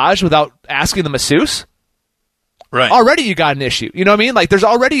a massage without asking the masseuse? Right. Already you got an issue. You know what I mean? Like, there's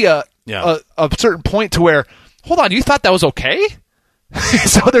already a certain point to where, hold on, you thought that was okay?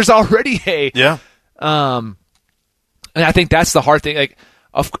 So there's already and I think that's the hard thing. Like,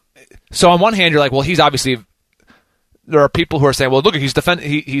 so on one hand, you're like, well, he's obviously. There are people who are saying, well, look,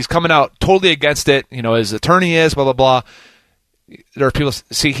 he's coming out totally against it. His attorney is blah blah blah. There are people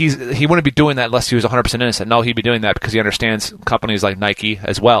see he wouldn't be doing that unless he was 100% innocent. No, he'd be doing that because he understands companies like Nike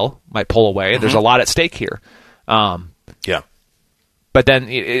as well might pull away. Mm-hmm. There's a lot at stake here. But then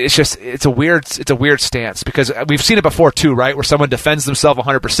it's a weird stance because we've seen it before too, right? Where someone defends themselves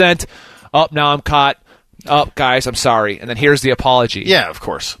 100%. Now I'm caught. Guys, I'm sorry. And then here's the apology. Yeah, of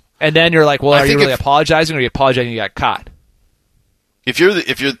course. And then you're like, well, are you really apologizing, or are you apologizing you got caught? If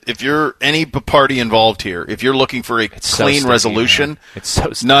you're any party involved here, if you're looking for a clean resolution,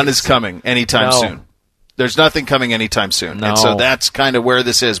 none is coming anytime soon. There's nothing coming anytime soon. No. And so that's kind of where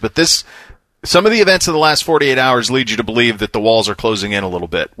this is. But some of the events of the last 48 hours lead you to believe that the walls are closing in a little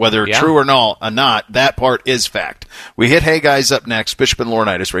bit. Whether true or not, that part is fact. We hit Hey Guys up next. Bishop and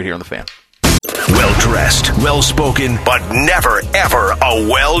Laurinaitis right here on The Fan. Well-dressed, well-spoken, but never, ever a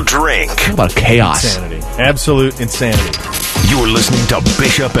well-drink. How about chaos? Insanity. Absolute insanity. You're listening to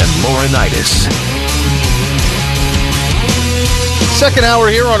Bishop and Laurinaitis. Second hour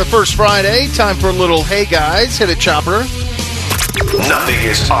here on a First Friday. Time for a little Hey Guys. Hit it, Chopper. Nothing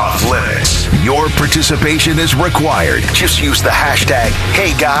is off limits. Your participation is required. Just use the hashtag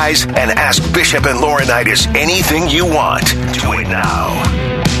HeyGuys and ask Bishop and Laurinaitis anything you want. Do it now.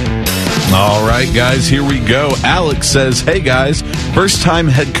 All right, guys, here we go. Alex says, hey, guys, first-time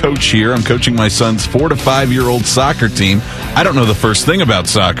head coach here. I'm coaching my son's 4 to 5-year-old soccer team. I don't know the first thing about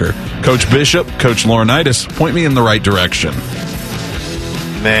soccer. Coach Bishop, Coach Laurinaitis, point me in the right direction.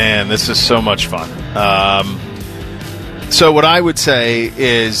 Man, this is so much fun. So what I would say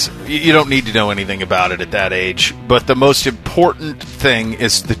is you don't need to know anything about it at that age, but the most important thing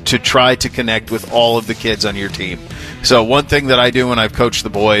is to try to connect with all of the kids on your team. So one thing that I do when I've coached the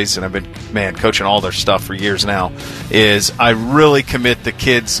boys, and I've been, coaching all their stuff for years now, is I really commit the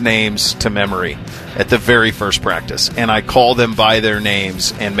kids' names to memory at the very first practice. And I call them by their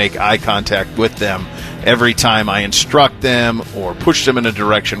names and make eye contact with them every time I instruct them or push them in a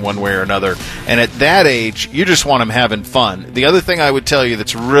direction one way or another. And at that age, you just want them having fun. The other thing I would tell you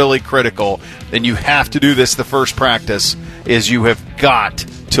that's really critical, and you have to do this the first practice, is you have got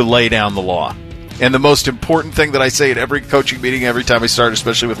to lay down the law. And the most important thing that I say at every coaching meeting, every time I start,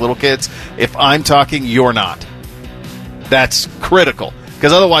 especially with little kids, if I'm talking, you're not. That's critical,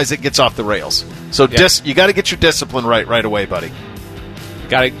 because otherwise it gets off the rails. So you got to get your discipline right away, buddy. You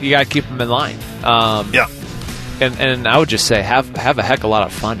got to keep them in line. And I would just say have a heck of a lot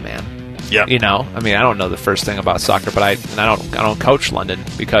of fun, man. Yeah. I don't know the first thing about soccer, but I don't coach London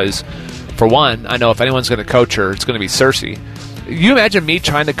because, for one, I know if anyone's going to coach her, it's going to be Cersei. You imagine me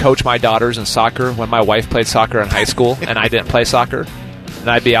trying to coach my daughters in soccer when my wife played soccer in high school and I didn't play soccer? And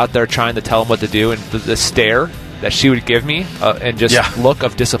I'd be out there trying to tell them what to do, and the stare that she would give me and just look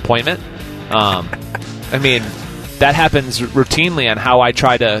of disappointment. I mean, that happens routinely on how I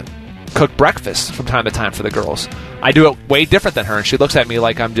try to cook breakfast from time to time for the girls. I do it way different than her, and she looks at me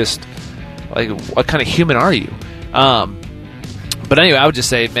like I'm just like, what kind of human are you? But anyway, I would just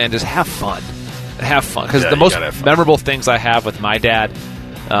say, man, just have fun. Have fun. Because the most memorable things I have with my dad,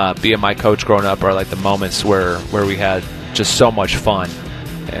 being my coach growing up, are like the moments where we had just so much fun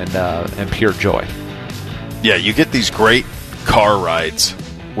and pure joy. Yeah, you get these great car rides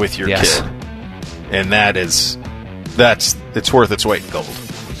with your kid. And it's worth its weight in gold.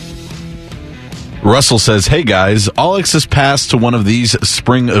 Russell says, hey guys, Alex has passed to one of these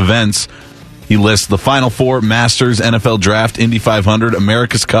spring events. He lists the Final Four, Masters, NFL Draft, Indy 500,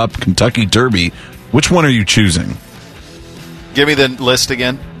 America's Cup, Kentucky Derby. Which one are you choosing? Give me the list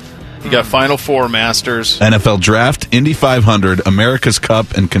again. You got Final Four, Masters, NFL Draft, Indy 500, America's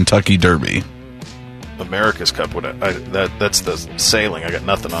Cup, and Kentucky Derby. America's Cup, that's the sailing. I got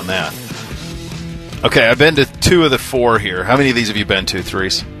nothing on that. Okay, I've been to 2 of the 4 here. How many of these have you been to,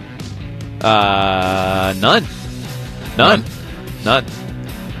 Threes? None.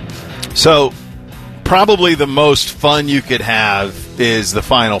 So, probably the most fun you could have is the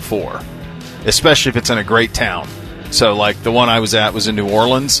Final Four, especially if it's in a great town. So, like, the one I was at was in New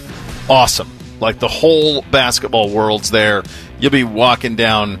Orleans. Awesome. Like, the whole basketball world's there. You'll be walking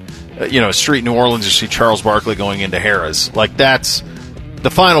down, a street in New Orleans, you see Charles Barkley going into Harrah's. Like,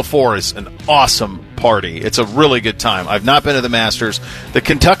 the Final Four is an awesome party. It's a really good time. I've not been to the Masters. The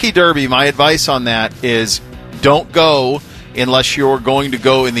Kentucky Derby, my advice on that is don't go unless you're going to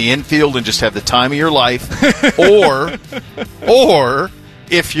go in the infield and just have the time of your life, or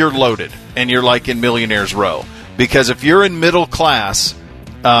if you're loaded and you're like in Millionaire's Row. Because if you're in middle class,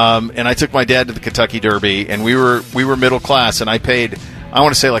 and I took my dad to the Kentucky Derby, and we were middle class, and I paid, I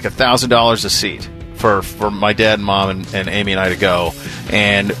want to say like $1,000 a seat for my dad and mom and Amy and I to go,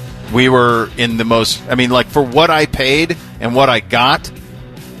 and we were in the most, for what I paid and what I got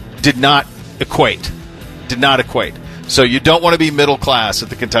did not equate. So you don't want to be middle class at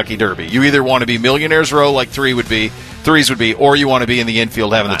the Kentucky Derby. You either want to be Millionaire's Row like Threes would be, or you want to be in the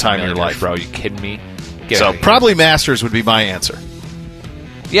infield having the time of your life. Bro, you kidding me? So probably Masters would be my answer.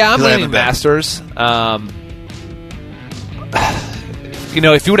 Yeah, I'm leaning Masters.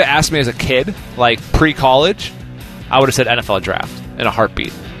 If you would have asked me as a kid, like pre-college, I would have said NFL Draft in a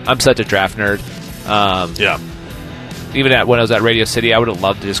heartbeat. I'm such a draft nerd. Even when I was at Radio City, I would have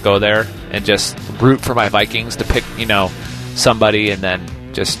loved to just go there and just root for my Vikings to pick, somebody, and then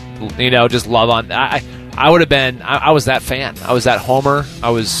just love on. I would have been. I was that fan. I was that homer.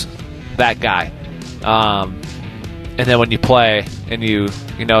 I was that guy. And then when you play and you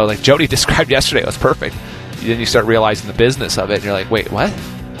like Jody described yesterday, it was perfect. Then you start realizing the business of it, and you're like, wait, what?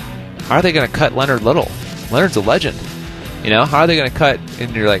 How are they going to cut Leonard Little? Leonard's a legend. How are they going to cut?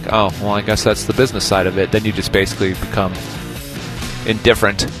 And you're like, oh, well, I guess that's the business side of it. Then you just basically become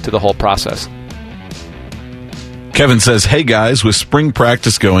indifferent to the whole process. Kevin says, hey guys, with spring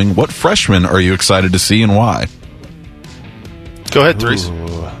practice going, what freshmen are you excited to see and why? Go ahead, Threes.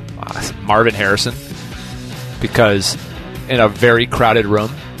 Marvin Harrison, because in a very crowded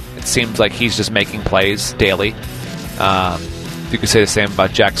room, it seems like he's just making plays daily. You could say the same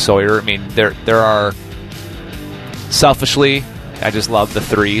about Jack Sawyer. There are... Selfishly, I just love the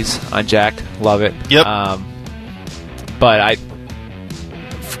threes on Jack. Love it. Yep. But I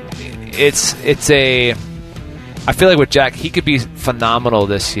feel like with Jack, he could be phenomenal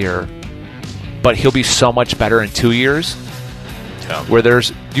this year, but he'll be so much better in 2 years. Yeah. Where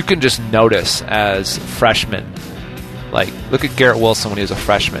you can just notice as freshmen, like look at Garrett Wilson when he was a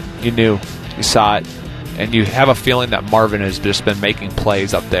freshman. You knew, you saw it, and you have a feeling that Marvin has just been making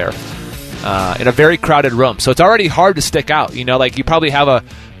plays up there. In a very crowded room. So it's already hard to stick out. Like you probably have a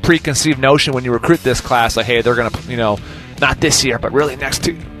preconceived notion when you recruit this class, like, hey, they're going to, not this year, but really next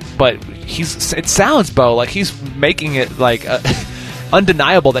year. But it sounds, Bo, like he's making it like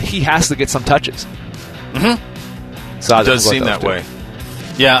undeniable that he has to get some touches. Mm-hmm. So it does seem that way.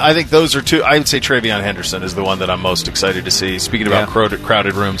 Yeah, I think those are two. I would say Travion Henderson is the one that I'm most excited to see. Speaking about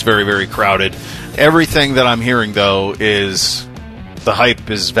crowded rooms, very, very crowded. Everything that I'm hearing, though, is the hype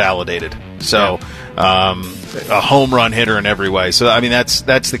is validated. So, a home run hitter in every way. So, that's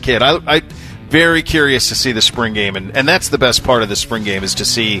the kid. I'm very curious to see the spring game, and that's the best part of the spring game is to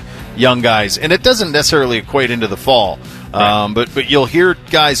see young guys. And it doesn't necessarily equate into the fall, but you'll hear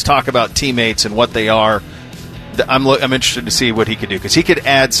guys talk about teammates and what they are. I'm interested to see what he could do, because he could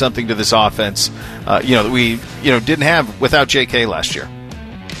add something to this offense, that we didn't have without J.K. last year.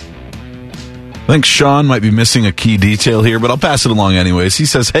 I think Sean might be missing a key detail here, but I'll pass it along anyways. He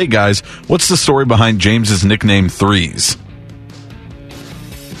says, "Hey guys, what's the story behind James's nickname Threes?"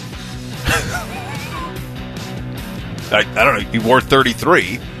 I don't know. He wore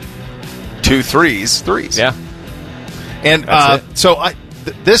 33, 2 threes. Yeah, and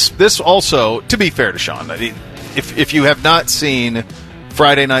this also, to be fair to Sean, if you have not seen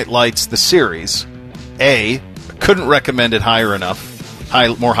Friday Night Lights the series, couldn't recommend it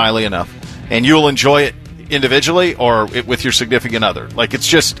more highly enough, and you'll enjoy it individually or with your significant other. Like, it's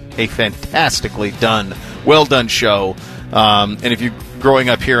just a fantastically done, well done show. And if you're growing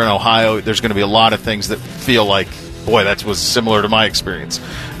up here in Ohio, there's going to be a lot of things that feel like, boy, that was similar to my experience.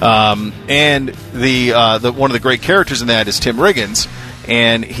 And the one of the great characters in that is Tim Riggins,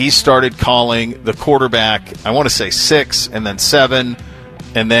 and he started calling the quarterback, I want to say 6 and then 7,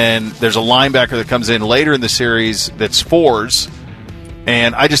 and then there's a linebacker that comes in later in the series that's 4s,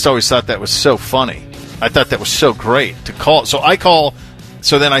 and I just always thought that was so funny. I thought that was so great to call. So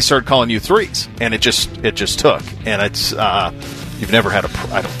then I started calling you 3s, and it just took, and it's. You've never had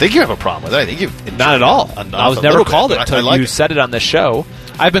I don't think you have a problem with it. I think you've not at all. I was never called it until you said it on the show.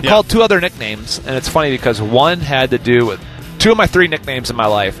 I've been called 2 other nicknames, and it's funny because one had to do with 2 of my 3 nicknames in my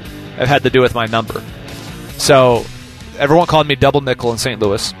life have had to do with my number. So everyone called me Double Nickel in St.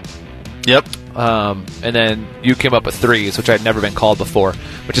 Louis. Yep. And then you came up with 3s, which I'd never been called before.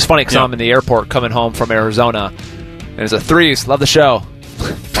 Which is funny because I'm in the airport coming home from Arizona, and it's a 3s. Love the show.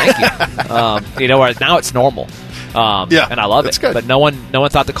 Thank you. Now it's normal. And I love it. Good. But no one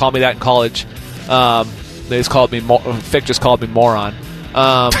thought to call me that in college. They just called me Fick just called me moron.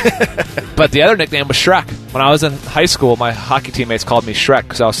 But the other nickname was Shrek. When I was in high school, my hockey teammates called me Shrek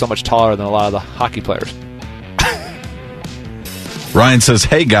because I was so much taller than a lot of the hockey players. Ryan says,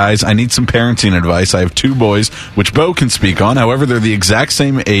 "Hey guys, I need some parenting advice. I have 2 boys, which Bo can speak on. However, they're the exact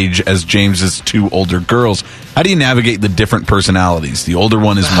same age as James's 2 older girls. How do you navigate the different personalities? The older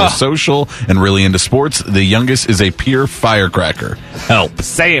one is more social and really into sports. The youngest is a pure firecracker. Help."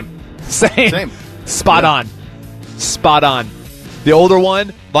 Same. Spot on. The older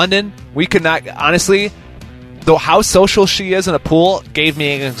one, London, we could not, honestly, though how social she is in a pool gave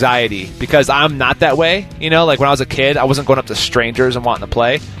me anxiety because I'm not that way. Like when I was a kid, I wasn't going up to strangers and wanting to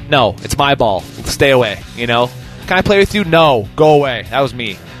play. No, it's my ball. Stay away. Can I play with you? No, go away. That was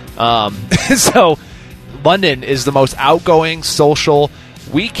me. So London is the most outgoing, social.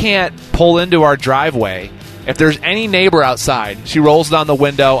 We can't pull into our driveway. If there's any neighbor outside, she rolls down the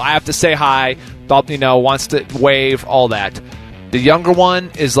window. I have to say hi. Wants to wave, all that. The younger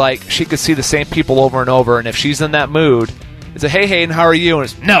one is like, she could see the same people over and over, and if she's in that mood, it's a, "Hey, Hayden, how are you?" And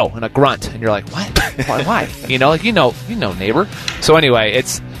it's, "No," and a grunt. And you're like, what? Why? Neighbor. So anyway,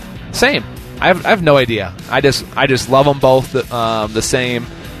 it's same. I have no idea. I just love them both the same.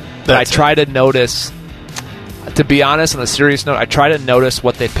 But I try to notice, to be honest, on a serious note, I try to notice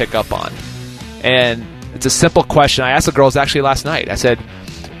what they pick up on. And it's a simple question. I asked the girls actually last night. I said,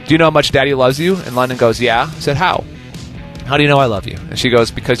 "Do you know how much Daddy loves you?" And London goes, "Yeah." I said, "How? How do you know I love you?" And she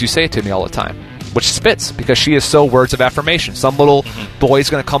goes, "Because you say it to me all the time." Which spits, because she is so words of affirmation. Some little boy's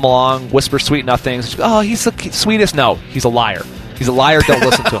going to come along, whisper sweet nothings. "Oh, he's the sweetest." No, he's a liar. He's a liar. Don't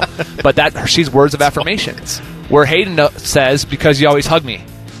listen to him. But she's words of affirmation. Where Hayden says, "Because you always hug me."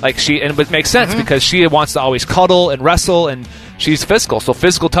 And it makes sense because she wants to always cuddle and wrestle, and she's physical. So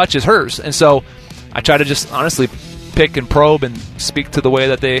physical touch is hers. And so I try to just honestly pick and probe and speak to the way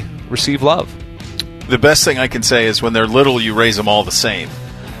that they receive love. The best thing I can say is when they're little, you raise them all the same.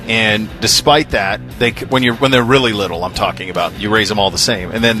 And despite that, when they're really little, I'm talking about, you raise them all the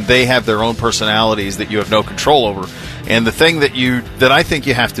same. And then they have their own personalities that you have no control over. And the thing that I think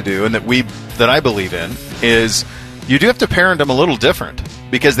you have to do, and that I believe in, is you do have to parent them a little different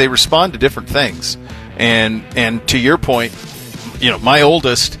because they respond to different things. And to your point, my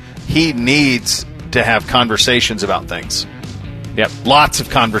oldest, he needs to have conversations about things. Yep. Lots of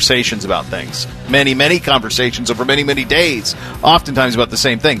conversations about things. Many, many conversations over many, many days. Oftentimes about the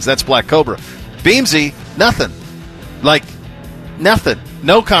same things. That's Black Cobra. Beamsy, nothing. Nothing.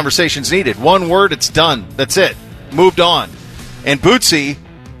 No conversations needed. One word, it's done. That's it. Moved on. And Bootsy,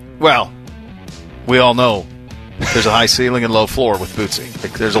 well, we all know there's a high ceiling and low floor with Bootsy.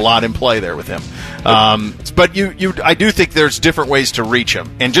 There's a lot in play there with him. But I do think there's different ways to reach him.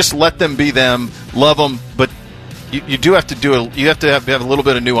 And just let them be them, love them, but you do have to have a little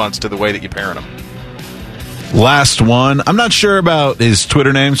bit of nuance to the way that you parent them. Last one. I'm not sure about his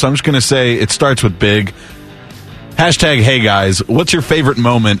Twitter name, so I'm just going to say it starts with big. # "Hey guys, what's your favorite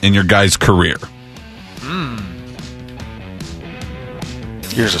moment in your guys' career?"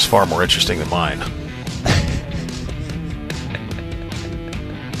 Yours is far more interesting than mine.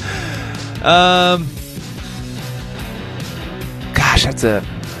 Gosh, that's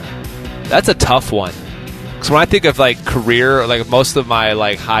a tough one. Because when I think of like career, like most of my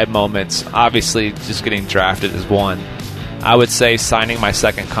like high moments, obviously just getting drafted is one. I would say signing my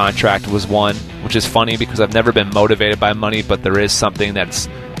second contract was one, which is funny because I've never been motivated by money, but there is something that's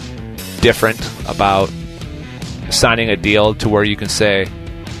different about signing a deal to where you can say,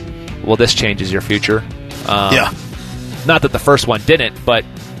 well, this changes your future. Yeah. Not that the first one didn't, but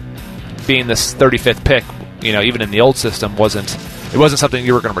being this 35th pick, even in the old system, wasn't something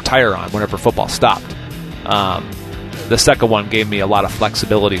you were going to retire on whenever football stopped. The second one gave me a lot of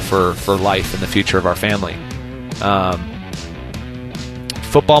flexibility for life and the future of our family.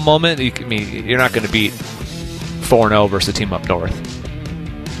 Football moment, you're not going to beat 4-0 versus a team up north.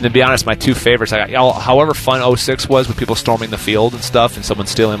 And to be honest, my two favorites, however fun 06 was with people storming the field and stuff and someone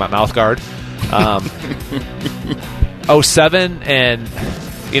stealing my mouth guard. 07 and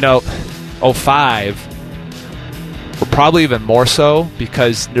 05 were probably even more so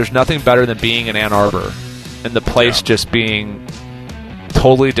because there's nothing better than being in Ann Arbor and the place just being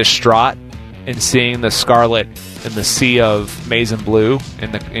totally distraught and seeing the scarlet and the sea of maize and blue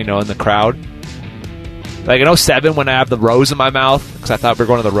in the in the crowd. Like in 07 when I have the rose in my mouth because I thought we were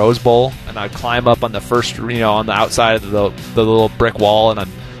going to the Rose Bowl, and I'd climb up on the first on the outside of the little brick wall, and I'm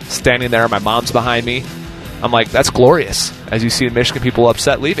standing there and my mom's behind me. I'm like, that's glorious as you see the Michigan people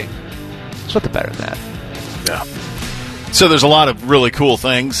upset leaving. There's nothing better than that. Yeah. So there's a lot of really cool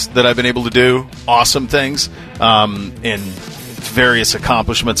things that I've been able to do, awesome things, and various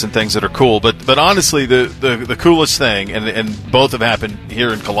accomplishments and things that are cool. But honestly, the coolest thing, and both have happened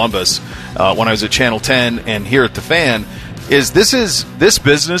here in Columbus when I was at Channel 10 and here at The Fan, is this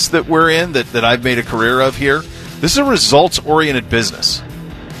business that we're in, that I've made a career of here, this is a results-oriented business.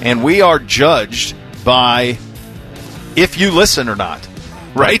 And we are judged by if you listen or not,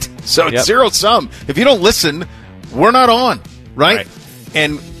 right? So it's zero sum. If you don't listen, we're not on, right?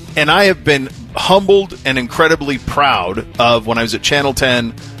 And I have been humbled and incredibly proud of when I was at Channel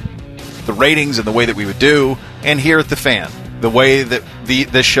 10, the ratings and the way that we would do, and here at The Fan, the way that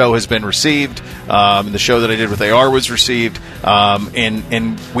this show has been received, the show that I did with AR was received,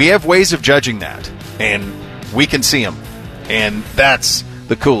 and we have ways of judging that, and we can see them, and that's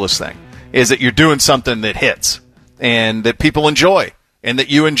the coolest thing, is that you're doing something that hits, and that people enjoy, and that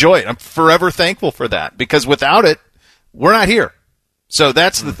you enjoy it. I'm forever thankful for that, because without it, we're not here. So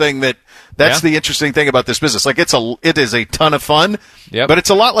that's the thing that's the interesting thing about this business. Like it is a ton of fun, but it's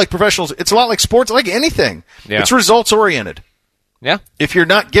a lot like professionals. It's a lot like sports, like anything. Yeah. It's results oriented. Yeah. If you're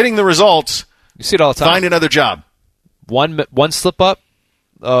not getting the results, you see it all the time. Find another job. One slip up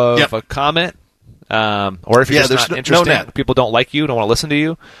of a comment, or if you're just not interested, people don't like you, don't want to listen to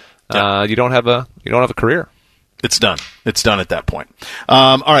you. You don't have a career. It's done. It's done at that point.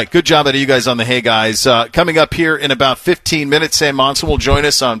 All right, good job out of you guys on the Hey Guys. Coming up here in about 15 minutes, Sam Monson will join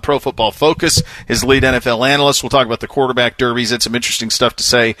us on Pro Football Focus, his lead NFL analyst. We'll talk about the quarterback derbies. Had some interesting stuff to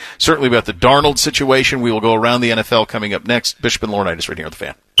say, certainly about the Darnold situation. We will go around the NFL coming up next. Bishop and Laurinaitis right here on The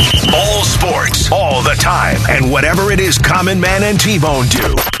Fan. All sports, all the time, and whatever it is Common Man and T-Bone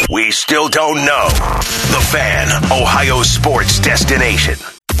do, we still don't know. The Fan, Ohio sports destination.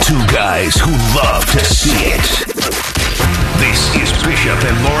 Two guys who love to see it. This is Bishop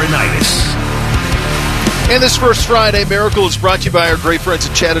and Laurinaitis. And this first Friday Miracle is brought to you by our great friends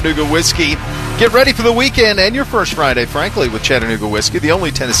at Chattanooga Whiskey. Get ready for the weekend and your first Friday, frankly, with Chattanooga Whiskey, the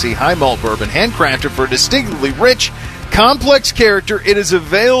only Tennessee high malt bourbon handcrafted for a distinctively rich, complex character. It is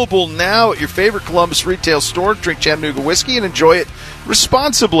available now at your favorite Columbus retail store. Drink Chattanooga Whiskey and enjoy it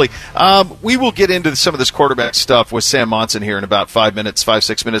responsibly. We will get into some of this quarterback stuff with Sam Monson here in about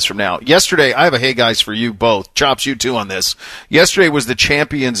 6 minutes from now. Yesterday, I have a Hey Guys for you both. Chops, you too on this. Yesterday was the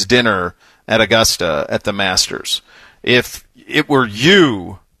Champions Dinner at Augusta at the Masters. If it were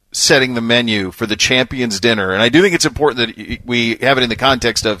you setting the menu for the Champions Dinner, and I do think it's important that we have it in the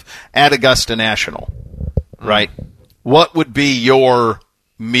context of at Augusta National, right? What would be your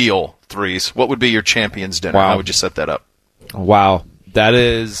meal, Threes? What would be your Champions Dinner? Wow. How would you set that up? Wow. That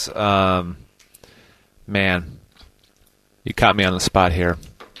is, man, you caught me on the spot here.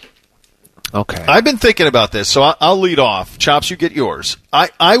 Okay. I've been thinking about this, so I'll lead off. Chops, you get yours.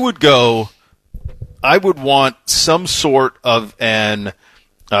 I would want some sort of an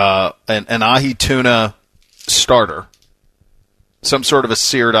ahi tuna starter. Some sort of a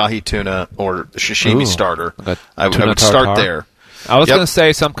seared ahi tuna or sashimi starter. I would start there. I was going to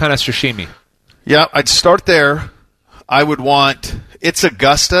say some kind of sashimi. Yeah, I'd start there. I would want, it's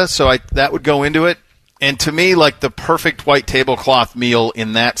Augusta, so that would go into it. And to me, like the perfect white tablecloth meal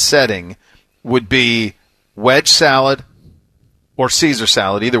in that setting would be wedge salad or Caesar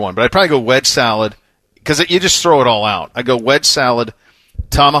salad, either one. But I'd probably go wedge salad because you just throw it all out. I go wedge salad,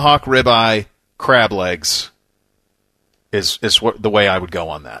 tomahawk ribeye, crab legs is the way I would go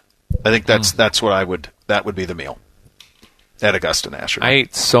on that. I think that's what that would be the meal at Augusta National. I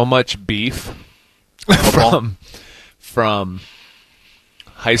ate so much beef from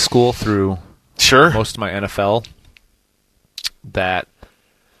high school through most of my NFL that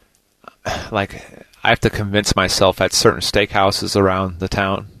like I have to convince myself at certain steakhouses around the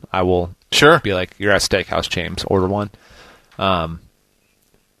town I will be like, you're at Steakhouse James, order one.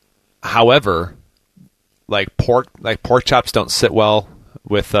 However, like pork chops don't sit well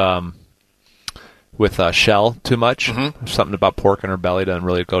with shell too much. Mm-hmm. Something about pork and her belly doesn't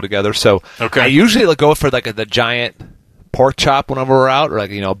really go together. So I usually go for like the giant pork chop whenever we're out, or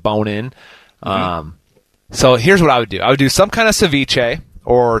like bone in. Mm-hmm. So here's what I would do. I would do some kind of ceviche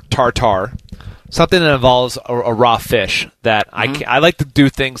or tartare, something that involves a raw fish that I like to do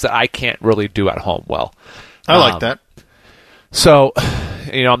things that I can't really do at home well. I like that. So,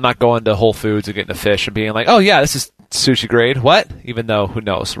 I'm not going to Whole Foods and getting a fish and being like, oh yeah, this is sushi grade. What? Even though, who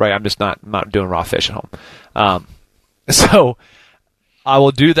knows, right? I'm just not doing raw fish at home. So I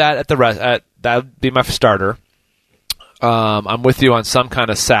will do that at the rest. That would be my starter. I'm with you on some kind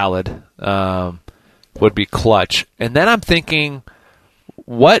of salad. Would be clutch. And then I'm thinking,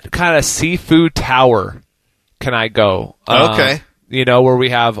 what kind of seafood tower can I go? Okay. Where we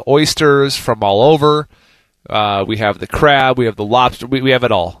have oysters from all over. We have the crab. We have the lobster. We have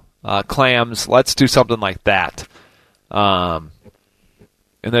it all. Clams. Let's do something like that. And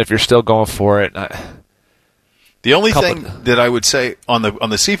then if you're still going for it, the only thing that I would say on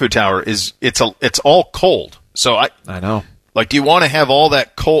the seafood tower is it's all cold. So I know. Like, do you want to have all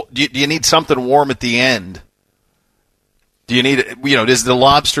that cold? Do you need something warm at the end? Do you need does the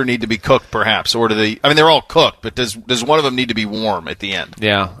lobster need to be cooked perhaps, or they're all cooked, but does one of them need to be warm at the end?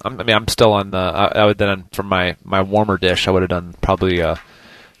 Yeah, I'm still on the. I would then for my warmer dish, I would have done probably. I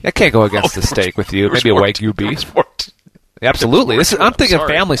can't go against the steak with you. Maybe a Wagyu beef. Absolutely. I'm thinking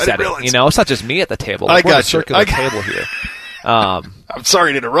family setting. It's not just me at the table. I got a circular table here. I'm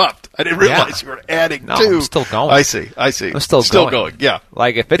sorry to interrupt. I didn't realize you were adding to. I'm still going. I see. I'm still going. Yeah.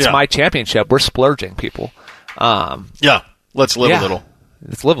 Like if it's my championship, we're splurging, people. Yeah. Let's live a little.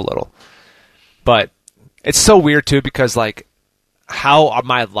 Let's live a little. But it's so weird too because like how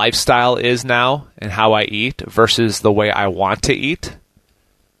my lifestyle is now and how I eat versus the way I want to eat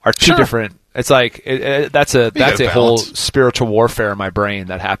are two different. It's like that's a whole spiritual warfare in my brain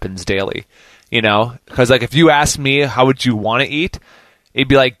that happens daily. Because like if you ask me how would you want to eat, it'd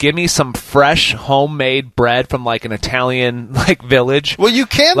be like, give me some fresh homemade bread from like an Italian like village. Well, you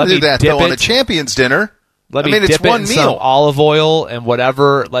can do that though on a Champions dinner. Let me dip it in some olive oil and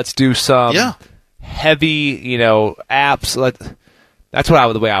whatever. Let's do some heavy, apps. That's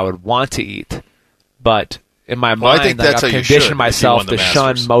the way I would want to eat. But in my mind, I think that's I've conditioned myself to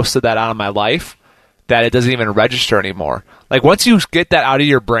shun most of that out of my life that it doesn't even register anymore. Like once you get that out of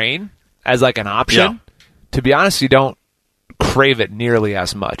your brain as like an option, to be honest, you don't crave it nearly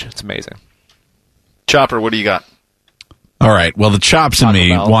as much. It's amazing. Chopper, what do you got? All right. Well, the chops in me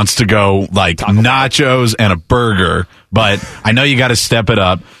wants to go like nachos and a burger, but I know you got to step it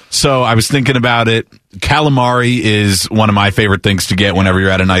up. So I was thinking about it. Calamari is one of my favorite things to get whenever you're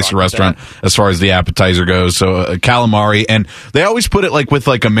at a nice restaurant as far as the appetizer goes. So calamari, and they always put it like with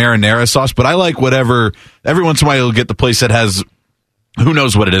like a marinara sauce, but I like whatever. Every once in a while you'll get the place that has, who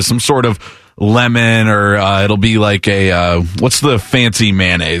knows what it is, some sort of lemon, or it'll be like a what's the fancy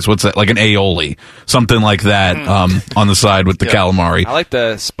mayonnaise? What's that? Like an aioli, something like that on the side with the calamari. I like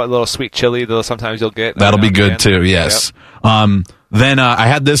the little sweet chili that sometimes you'll get. That'll be good too. Yes. Yep. Then I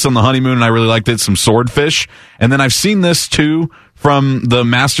had this on the honeymoon, and I really liked it. Some swordfish, and then I've seen this too from the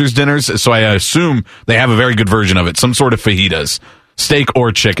Masters dinners. So I assume they have a very good version of it. Some sort of fajitas. Steak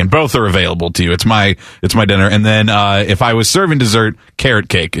or chicken, both are available to you. It's my dinner. And then if I was serving dessert, carrot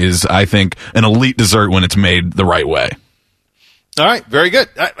cake is, I think, an elite dessert when it's made the right way. All right, very good.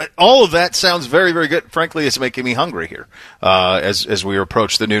 All of that sounds very, very good. Frankly, it's making me hungry here as we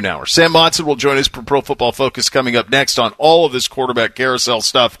approach the noon hour. Sam Monson will join us for Pro Football Focus coming up next on all of this quarterback carousel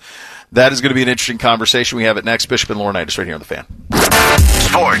stuff. That is going to be an interesting conversation. We have it next. Bishop and Laurinaitis right here on The Fan.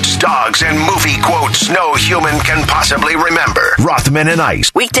 Sports, dogs, and movie quotes no human can possibly remember. Rothman and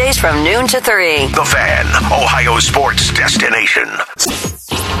Ice. Weekdays from noon to 3. The Fan, Ohio sports destination.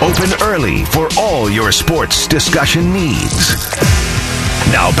 Open early for all your sports discussion needs.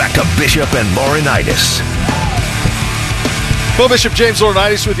 Now back to Bishop and Laurinaitis. Bo Bishop, James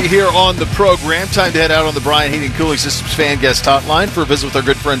Laurinaitis with you here on the program. Time to head out on the Brian Heating Cooling Systems fan guest hotline for a visit with our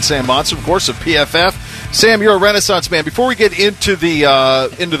good friend Sam Monson, of course, of PFF. Sam, you're a Renaissance man. Before we get into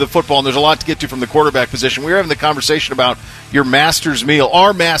the football, and there's a lot to get to from the quarterback position, we were having the conversation about your master's meal,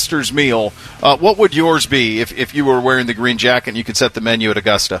 our master's meal. What would yours be if you were wearing the green jacket and you could set the menu at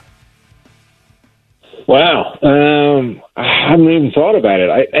Augusta? Wow. I haven't even thought about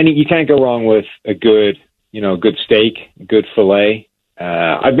it. I mean, you can't go wrong with a good steak, good filet.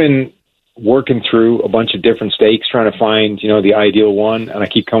 I've been working through a bunch of different steaks, trying to find, the ideal one, and I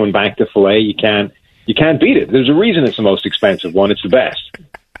keep coming back to filet. You can't beat it. There's a reason it's the most expensive one. It's the best.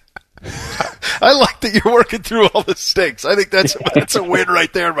 I like that you're working through all the steaks. I think that's a win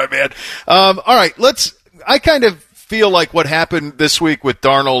right there, my man. All right, I kind of feel like what happened this week with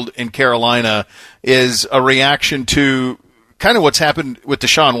Darnold in Carolina is a reaction to kind of what's happened with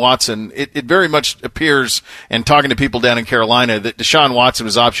Deshaun Watson. It very much appears, and talking to people down in Carolina, that Deshaun Watson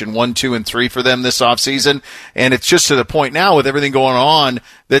was option 1, 2, and 3 for them this offseason. And it's just to the point now with everything going on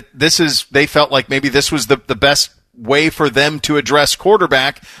that they felt like maybe this was the best way for them to address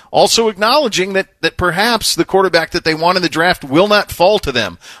quarterback, also acknowledging that perhaps the quarterback that they want in the draft will not fall to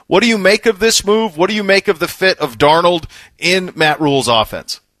them. What do you make of this move? What do you make of the fit of Darnold in Matt Rule's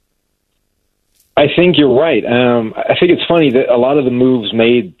offense? I think you're right. I think it's funny that a lot of the moves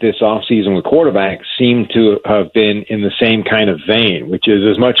made this offseason with quarterbacks seem to have been in the same kind of vein, which is,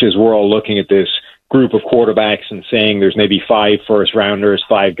 as much as we're all looking at this group of quarterbacks and saying there's maybe 5 first-rounders,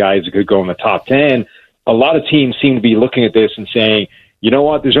 5 guys that could go in the top 10, a lot of teams seem to be looking at this and saying, you know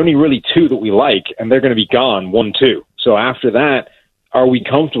what, there's only really 2 that we like, and they're going to be gone 1, 2. So after that, are we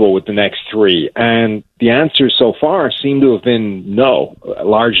comfortable with the next 3? And the answers so far seem to have been no,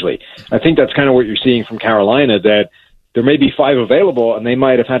 largely. I think that's kind of what you're seeing from Carolina, that there may be 5 available, and they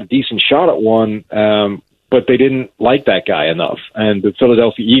might have had a decent shot at one, but they didn't like that guy enough. And the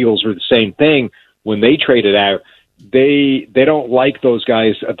Philadelphia Eagles were the same thing when they traded out. They don't like those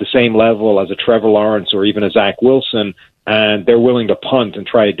guys at the same level as a Trevor Lawrence or even a Zach Wilson, and they're willing to punt and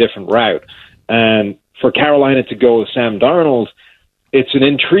try a different route. And for Carolina to go with Sam Darnold, it's an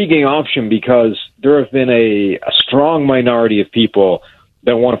intriguing option because there have been a strong minority of people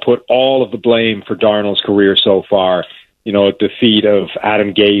that want to put all of the blame for Darnold's career so far, at the feet of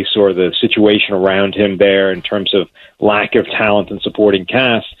Adam Gase or the situation around him there in terms of lack of talent and supporting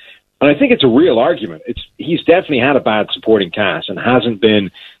cast. And I think it's a real argument. He's definitely had a bad supporting cast and hasn't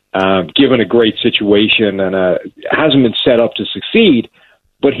been given a great situation and hasn't been set up to succeed,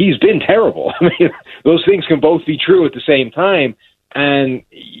 but he's been terrible. I mean, those things can both be true at the same time. And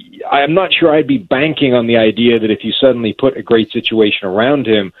I'm not sure I'd be banking on the idea that if you suddenly put a great situation around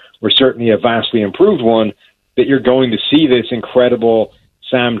him, or certainly a vastly improved one, that you're going to see this incredible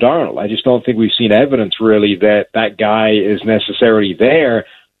Sam Darnold. I just don't think we've seen evidence really that guy is necessarily there.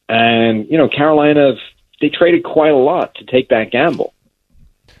 And, Carolina, they traded quite a lot to take that gamble.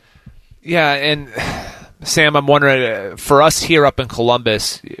 Yeah, and Sam, I'm wondering, for us here up in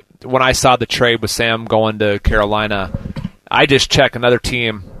Columbus, when I saw the trade with Sam going to Carolina, I just check another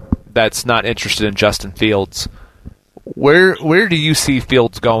team that's not interested in Justin Fields. Where do you see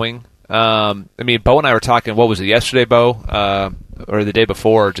Fields going? Bo and I were talking, what was it, yesterday, Bo? Or the day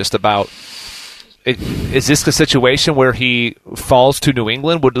before, just about, is this the situation where he falls to New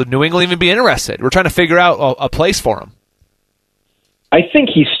England? Would New England even be interested? We're trying to figure out a place for him. I think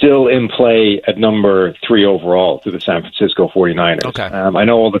he's still in play at number 3 overall to the San Francisco 49ers. Okay. I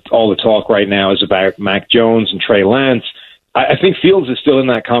know all the talk right now is about Mac Jones and Trey Lance. I think Fields is still in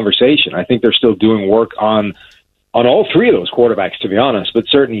that conversation. I think they're still doing work on all 3 of those quarterbacks, to be honest, but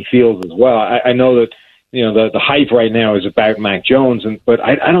certainly Fields as well. I know that the hype right now is about Mac Jones, but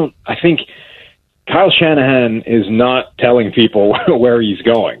I think Kyle Shanahan is not telling people where he's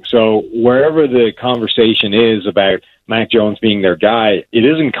going. So wherever the conversation is about Mac Jones being their guy, it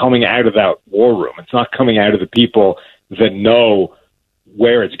isn't coming out of that war room. It's not coming out of the people that know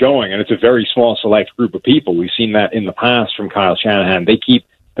where it's going, and it's a very small select group of people. We've seen that in the past from Kyle Shanahan. They keep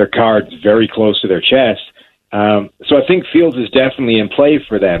their cards very close to their chest. So I think Fields is definitely in play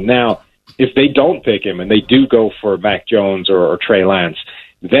for them. Now, if they don't pick him and they do go for Mac Jones or Trey Lance,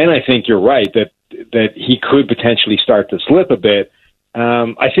 then I think you're right that he could potentially start to slip a bit.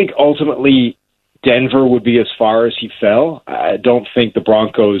 I think ultimately Denver would be as far as he fell. I don't think the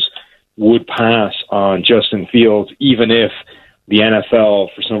Broncos would pass on Justin Fields, even if the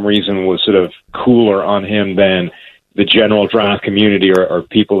NFL, for some reason, was sort of cooler on him than the general draft community or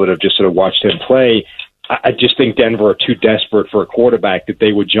people that have just sort of watched him play. I just think Denver are too desperate for a quarterback that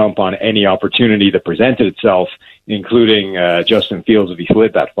they would jump on any opportunity that presented itself, including Justin Fields if he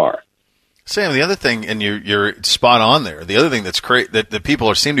slid that far. Sam, the other thing, and you're spot on there. The other thing that's that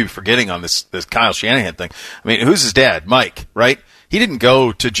people seem to be forgetting on this Kyle Shanahan thing. I mean, who's his dad? Mike, right? He didn't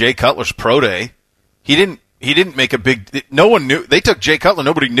go to Jay Cutler's pro day. He didn't make a big. No one knew. They took Jay Cutler.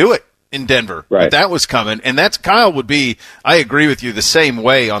 Nobody knew it in Denver. Right. That was coming, and Kyle would be. I agree with you the same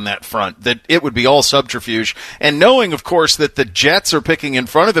way on that front. That it would be all subterfuge, and knowing, of course, that the Jets are picking in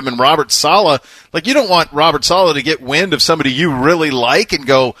front of him and Robert Saleh. Like, you don't want Robert Saleh to get wind of somebody you really like and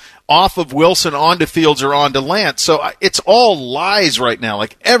go off of Wilson onto Fields or onto Lance. So it's all lies right now.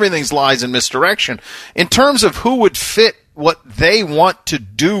 Like, everything's lies and misdirection. In terms of who would fit what they want to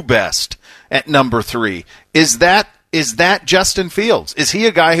do best at number 3, is that Justin Fields? Is he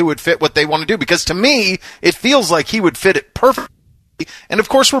a guy who would fit what they want to do? Because to me, it feels like he would fit it perfectly. And of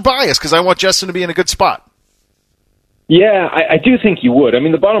course, we're biased because I want Justin to be in a good spot. Yeah, I do think you would. I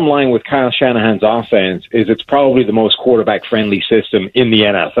mean, the bottom line with Kyle Shanahan's offense is it's probably the most quarterback-friendly system in the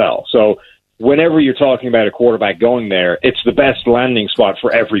NFL. So whenever you're talking about a quarterback going there, it's the best landing spot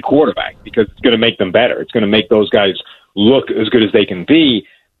for every quarterback because it's going to make them better. It's going to make those guys look as good as they can be.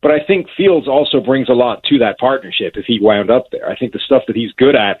 But I think Fields also brings a lot to that partnership if he wound up there. I think the stuff that he's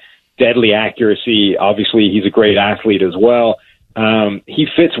good at, deadly accuracy, obviously he's a great athlete as well. He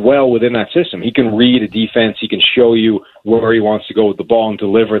fits well within that system. He can read a defense. He can show you where he wants to go with the ball and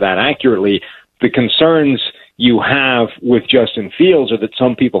deliver that accurately. The concerns you have with Justin Fields, or that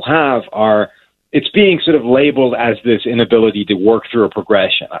some people have, are it's being sort of labeled as this inability to work through a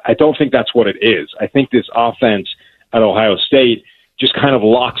progression. I don't think that's what it is. I think this offense at Ohio State just kind of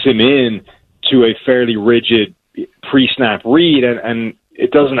locks him in to a fairly rigid pre-snap read, and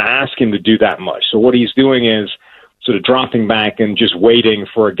it doesn't ask him to do that much. So what he's doing is sort of dropping back and just waiting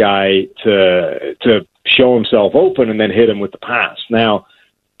for a guy to show himself open and then hit him with the pass. Now,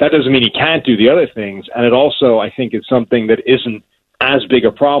 that doesn't mean he can't do the other things, and it also, I think, is something that isn't as big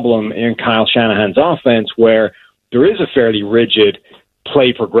a problem in Kyle Shanahan's offense, where there is a fairly rigid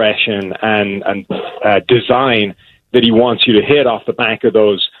play progression and design that he wants you to hit off the back of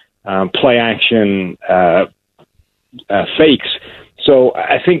those play action fakes. So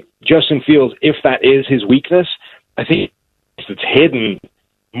I think Justin Fields, if that is his weakness, I think it's hidden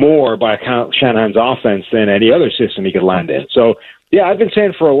more by Kyle Shanahan's offense than any other system he could land in. So, yeah, I've been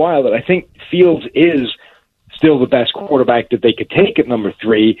saying for a while that I think Fields is still the best quarterback that they could take at number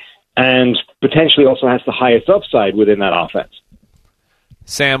 3, and potentially also has the highest upside within that offense.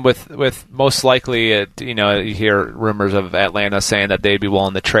 Sam, with most likely, you hear rumors of Atlanta saying that they'd be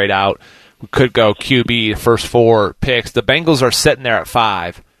willing to trade out. We could go QB first 4 picks. The Bengals are sitting there at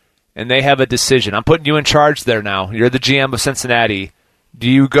 5, and they have a decision. I'm putting you in charge there now. You're the GM of Cincinnati. Do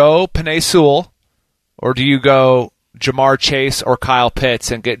you go Penei Sewell, or do you go Jamar Chase or Kyle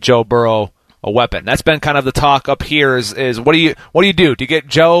Pitts and get Joe Burrow a weapon? That's been kind of the talk up here. Is what do you do? Do you get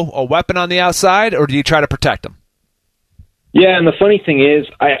Joe a weapon on the outside, or do you try to protect him? Yeah, and the funny thing is,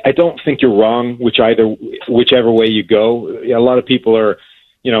 I don't think you're wrong, whichever way you go. A lot of people are,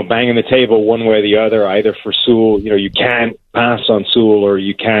 banging the table one way or the other, either for Sewell. You can't pass on Sewell, or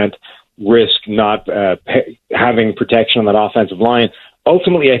you can't risk not having protection on that offensive line.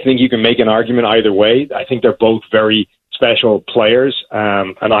 Ultimately, I think you can make an argument either way. I think they're both very special players,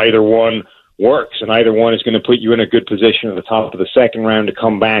 and either one works, and either one is going to put you in a good position at the top of the second round to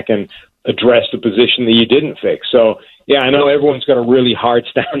come back and address the position that you didn't fix. So, yeah, I know everyone's got a really hard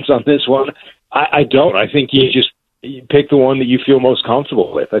stance on this one. I don't. I think you pick the one that you feel most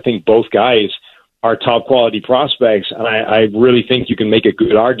comfortable with. I think both guys are top quality prospects, and I really think you can make a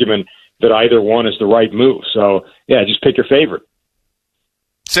good argument that either one is the right move. So, yeah, just pick your favorite.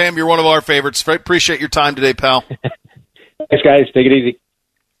 Sam, you're one of our favorites. Appreciate your time today, pal. Thanks, guys. Take it easy.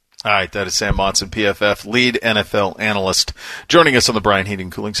 All right, that is Sam Monson, PFF, lead NFL analyst, joining us on the Bryan Heating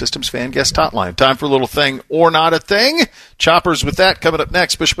Cooling Systems Fan Guest Hotline. Time for a little thing or not a thing. Choppers with that coming up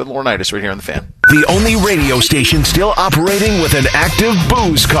next. Bishop and Laurinaitis right here on The Fan. The only radio station still operating with an active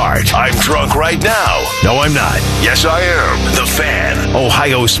booze card. I'm drunk right now. No, I'm not. Yes, I am. The Fan,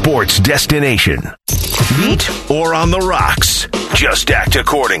 Ohio sports destination. Neat or on the rocks? Just act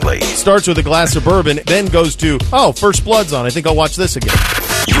accordingly. Starts with a glass of bourbon, then goes to, First Blood's on. I think I'll watch this again.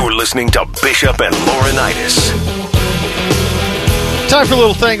 You're listening to Bishop and Laurinaitis. Time for a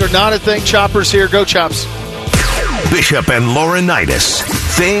little thing or not a thing. Choppers here. Go, Chops. Bishop and Laurinaitis.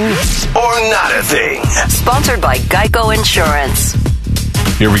 Thing or not a thing? Sponsored by Geico Insurance.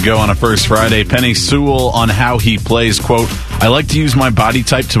 Here we go on a First Friday. Penei Sewell on how he plays, quote, I like to use my body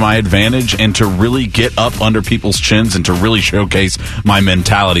type to my advantage and to really get up under people's chins and to really showcase my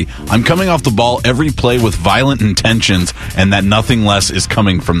mentality. I'm coming off the ball every play with violent intentions, and that nothing less is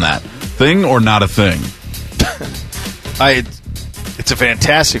coming from that. Thing or not a thing? It's a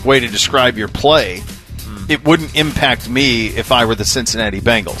fantastic way to describe your play. It wouldn't impact me if I were the Cincinnati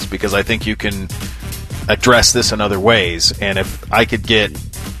Bengals, because I think you can address this in other ways. And if I could get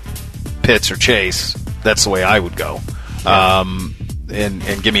Pitts or Chase, that's the way I would go. And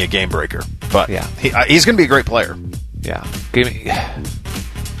give me a game breaker. But he's going to be a great player. Yeah.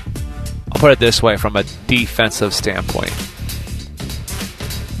 I'll put it this way from a defensive standpoint.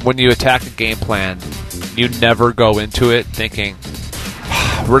 When you attack a game plan, you never go into it thinking,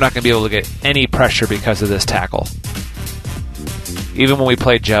 we're not going to be able to get any pressure because of this tackle. Even when we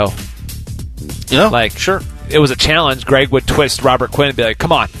played Joe. Sure. It was a challenge. Greg would twist Robert Quinn and be like,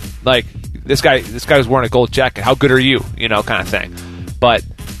 come on. Like, this guy was wearing a gold jacket. How good are you? Kind of thing. But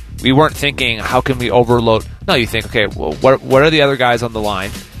we weren't thinking, how can we overload? No, you think, okay, well, what are the other guys on the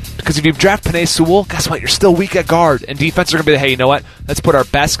line? Because if you draft Penei Sewell, guess what? You're still weak at guard. And defense are going to be, hey, you know what? Let's put our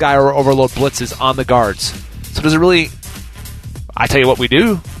best guy or overload blitzes on the guards. So does it really... I tell you what we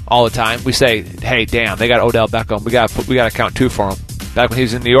do all the time. We say, hey, damn, they got Odell Beckham. We got to count 2 for him. Back when he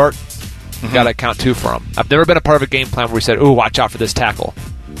was in New York, we got to count 2 for him. I've never been a part of a game plan where we said, ooh, watch out for this tackle.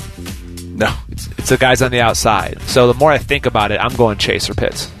 No. It's the guys on the outside. So the more I think about it, I'm going Chase or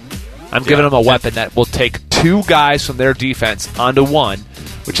Pitts. I'm giving them a weapon that will take 2 guys from their defense onto 1,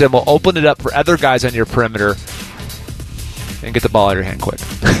 which then will open it up for other guys on your perimeter and get the ball out of your hand quick.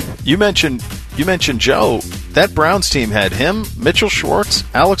 You mentioned Joe. That Browns team had him, Mitchell Schwartz,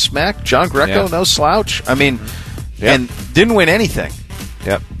 Alex Mack, John Greco, no slouch. I mean, and didn't win anything.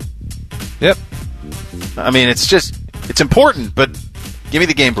 Yep. I mean, it's important, but give me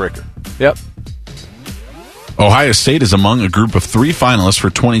the game breaker. Yep. Ohio State is among a group of 3 finalists for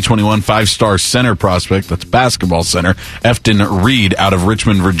 2021 5-star center prospect, that's basketball center, Efton Reed out of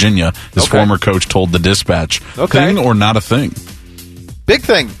Richmond, Virginia. His former coach told the Dispatch. Thing or not a thing? Big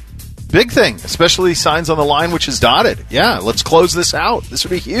thing. Big thing, especially signs on the line, which is dotted. Yeah, let's close this out. This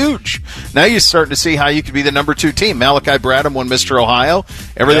would be huge. Now you're starting to see how you could be the number 2 team. Malachi Bradham won Mr. Ohio.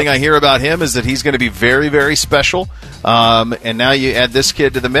 Everything I hear about him is that he's going to be very, very special. And now you add this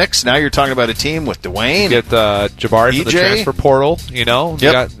kid to the mix. Now you're talking about a team with Dwayne. Get Jabari for the transfer portal.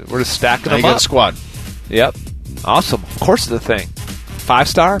 We're just stacking them up. Squad. Yep. Awesome. Of course it's a thing.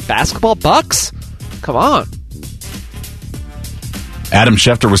 5-star basketball Bucks? Come on. Adam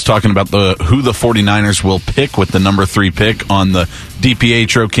Schefter was talking about who the 49ers will pick with the number 3 pick on the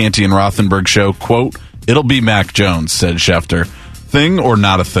DiPietro, Canty, and Rothenberg show. Quote, it'll be Mac Jones, said Schefter. Thing or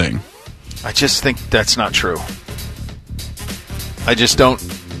not a thing? I just think that's not true. I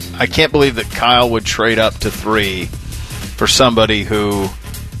can't believe that Kyle would trade up to 3 for somebody who,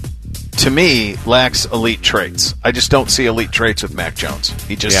 to me, lacks elite traits. I just don't see elite traits with Mac Jones.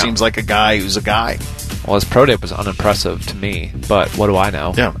 He just seems like a guy who's a guy. Well, his pro day was unimpressive to me, but what do I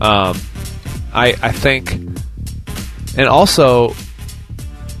know? Yeah. I think, and also,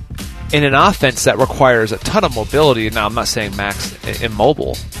 in an offense that requires a ton of mobility, now I'm not saying Mac's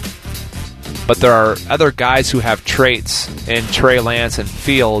immobile, but there are other guys who have traits in Trey Lance and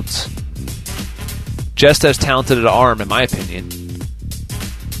Fields, just as talented at arm, in my opinion,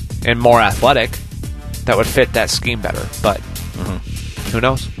 and more athletic, that would fit that scheme better. But who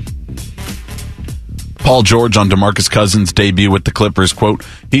knows? Paul George on DeMarcus Cousins' debut with the Clippers, quote,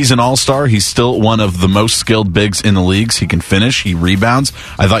 he's an all-star. He's still one of the most skilled bigs in the leagues. He can finish. He rebounds.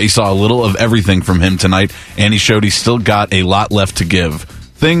 I thought you saw a little of everything from him tonight, and he showed he's still got a lot left to give.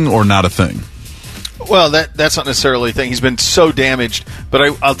 Thing or not a thing? Well, that's not necessarily a thing. He's been so damaged.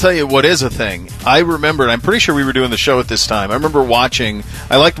 But I'll tell you what is a thing. I remembered, I'm pretty sure we were doing the show at this time. I remember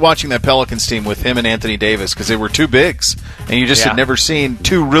I liked watching that Pelicans team with him and Anthony Davis because they were 2 bigs. And you just had never seen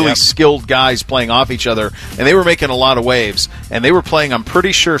 2 really skilled guys playing off each other. And they were making a lot of waves. And they were playing, I'm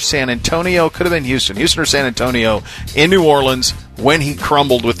pretty sure, San Antonio, could have been Houston or San Antonio, in New Orleans when he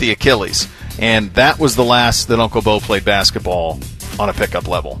crumbled with the Achilles. And that was the last that Uncle Bo played basketball on a pickup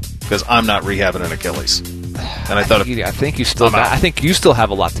level. Because I'm not rehabbing an Achilles, and I think you still have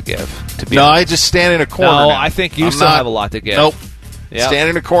a lot to give. I just stand in a corner. No, I think you still have a lot to give. Nope. Yep.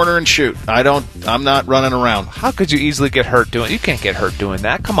 Stand in a corner and shoot. I'm not running around. How could you easily get hurt doing? You can't get hurt doing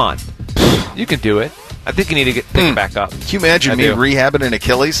that. Come on, you can do it. I think you need to pick it back up. Can you imagine me rehabbing an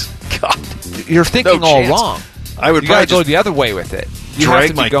Achilles? God, you're thinking all wrong. I would probably go the other way with it. You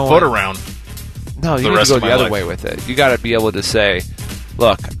drag my foot around. No, you need to go the other way with it. You got to be able to say,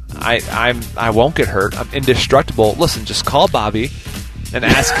 look, I won't get hurt. I'm indestructible. Listen, just call Bobby and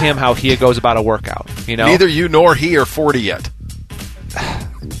ask him how he goes about a workout. Neither you nor he are 40 yet.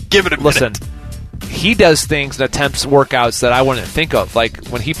 Give it a minute. Listen, he does things and attempts workouts that I wouldn't think of. Like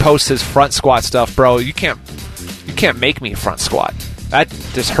when he posts his front squat stuff, bro. You can't make me front squat. That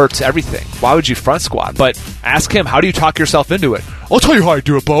just hurts everything. Why would you front squat? But ask him, how do you talk yourself into it? I'll tell you how I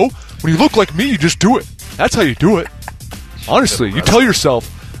do it, Bo. When you look like me, you just do it. That's how you do it. Honestly, you tell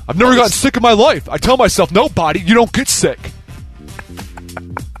yourself, I've never gotten sick in my life. I tell myself, no, body, you don't get sick.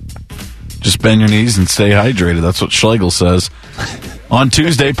 Just bend your knees and stay hydrated. That's what Schlegel says. On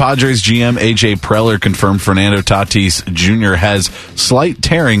Tuesday, Padres GM A.J. Preller confirmed Fernando Tatis Jr. has slight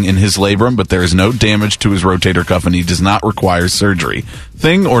tearing in his labrum, but there is no damage to his rotator cuff, and he does not require surgery.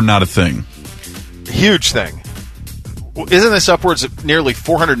 Thing or not a thing? Huge thing. Isn't this upwards of nearly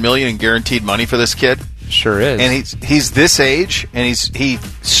 $400 million in guaranteed money for this kid? Sure is. And he's this age, and he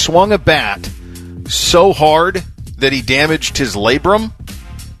swung a bat so hard that he damaged his labrum.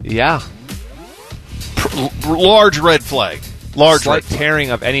 Yeah. Large red flag. Slight tearing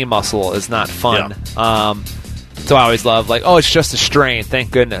of any muscle is not fun. Yeah. So I always love, like, oh, it's just a strain.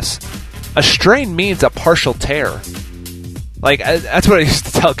 Thank goodness. A strain means a partial tear. Like, that's what I used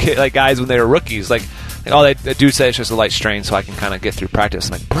to tell guys when they were rookies. Like, oh, they do say it's just a light strain, so I can kind of get through practice.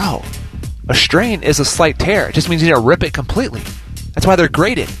 I'm like, bro, a strain is a slight tear. It just means you need to rip it completely. That's why they're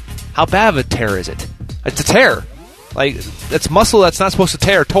graded. How bad of a tear is it? It's a tear. Like, it's muscle that's not supposed to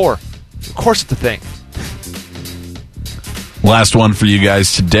tear. Tore. Of course it's a thing. Last one for you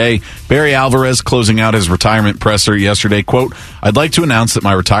guys today. Barry Alvarez closing out his retirement presser yesterday. Quote, I'd like to announce that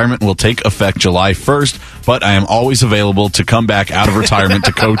my retirement will take effect July 1st, but I am always available to come back out of retirement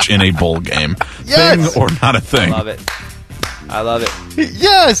to coach in a bowl game. Yes! Thing or not a thing? I love it.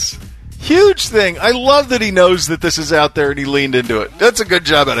 Yes! Huge thing. I love that he knows that this is out there and he leaned into it. That's a good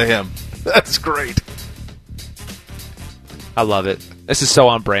job out of him. That's great. I love it. This is so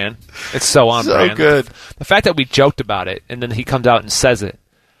on brand. It's so on brand. So good. The fact that we joked about it and then he comes out and says it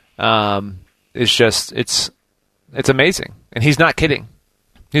is just, it's amazing. And he's not kidding.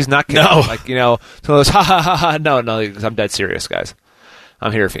 He's not kidding. No. Like, so those ha ha ha ha. No, I'm dead serious, guys.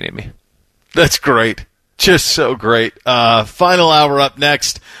 I'm here if you need me. That's great. Just so great. Final hour up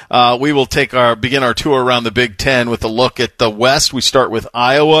next. We will begin our tour around the Big Ten with a look at the West. We start with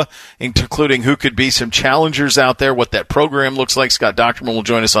Iowa, including who could be some challengers out there, what that program looks like. Scott Docterman will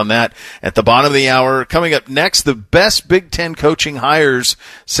join us on that at the bottom of the hour. Coming up next, the best Big Ten coaching hires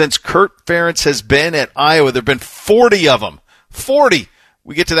since Kurt Ferentz has been at Iowa. There have been 40 of them. 40.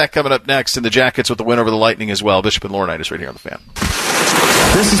 We get to that coming up next, and the Jackets with the win over the Lightning as well. Bishop and Laurinaitis right here on the Fan.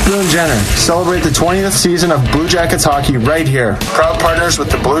 This is Boone Jenner. Celebrate the 20th season of Blue Jackets hockey right here. Proud partners with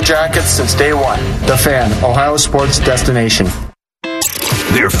the Blue Jackets since day one. The Fan, Ohio sports destination.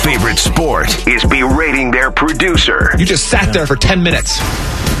 Their favorite sport is berating their producer. You just sat there for 10 minutes.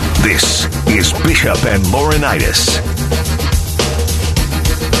 This is Bishop and Laurinaitis.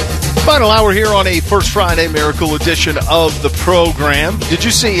 Final hour here on a First Friday Miracle edition of the program. Did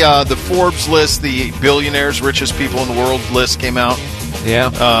you see the Forbes list, the billionaires, richest people in the world list came out?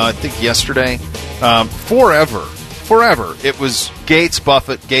 Yeah. I think yesterday. Forever. It was Gates,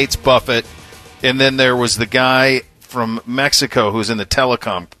 Buffett, and then there was the guy from Mexico who's in the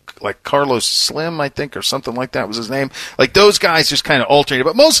telecom, like Carlos Slim, I think, or something like that was his name. Like those guys just kind of alternated,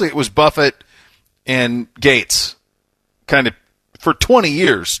 but mostly it was Buffett and Gates, kind of for 20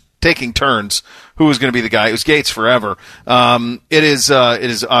 years. Taking turns, who was going to be the guy? It was Gates forever. It is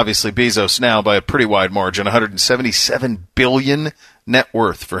obviously Bezos now by a pretty wide margin, $177 billion net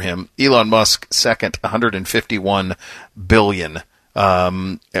worth for him. Elon Musk second, $151 billion.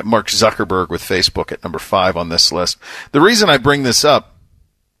 At Mark Zuckerberg with Facebook at number 5 on this list. The reason I bring this up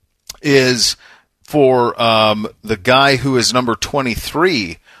is for the guy who is number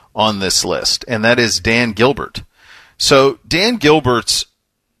 23 on this list, and that is Dan Gilbert. So Dan Gilbert's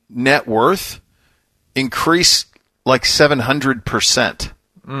net worth increased like 700%.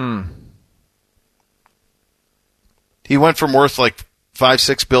 He went from worth like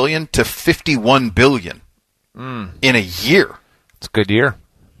 $5-6 billion to $51 billion in a year. It's a good year.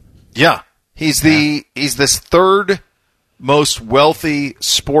 Yeah, he's this third most wealthy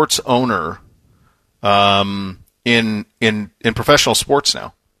sports owner in professional sports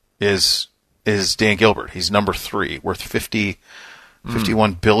now. Is Dan Gilbert? He's number 3, worth $51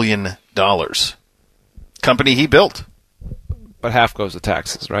 billion. Company he built. But half goes to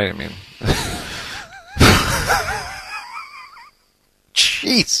taxes, right? I mean,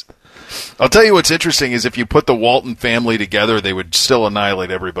 jeez. I'll tell you what's interesting is if you put the Walton family together, they would still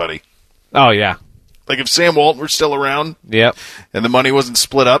annihilate everybody. Oh, yeah. Like if Sam Walton were still around, yep, and the money wasn't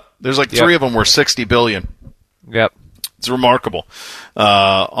split up, there's like 3 of them worth $60 billion. Yep. It's remarkable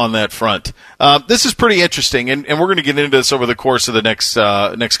on that front. This is pretty interesting, and we're going to get into this over the course of the next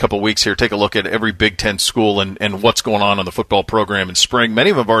couple of weeks here. Take a look at every Big Ten school and what's going on the football program in spring.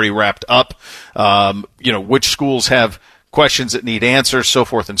 Many of them have already wrapped up. Which schools have questions that need answers, so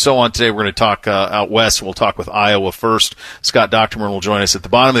forth and so on. Today we're going to talk out west. We'll talk with Iowa first. Scott Docterman will join us at the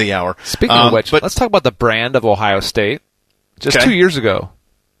bottom of the hour. Speaking of which, let's talk about the brand of Ohio State. Just 2 years ago,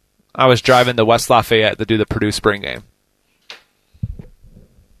 I was driving to West Lafayette to do the Purdue spring game.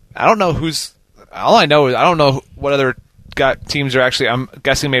 I don't know who's... All I know is I don't know what other teams are actually... I'm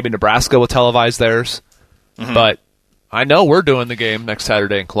guessing maybe Nebraska will televise theirs. Mm-hmm. But I know we're doing the game next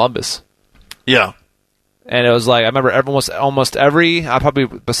Saturday in Columbus. Yeah. And it was like, I remember almost every, probably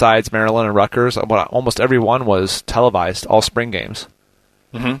besides Maryland and Rutgers, almost every one was televised, all spring games.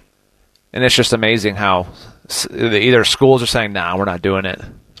 Mm-hmm. And it's just amazing how either schools are saying, nah, we're not doing it,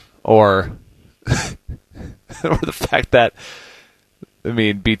 or or the fact that,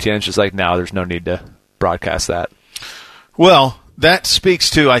 BTN's just like, no, there's no need to broadcast that. Well, that speaks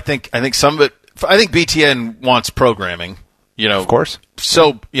to, I think some of it, I think BTN wants programming. Of course.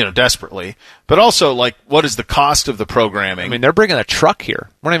 So, desperately. But also, what is the cost of the programming? They're bringing a truck here.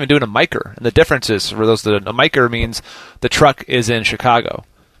 We're not even doing a micer. And the difference is, for those that a micer means the truck is in Chicago.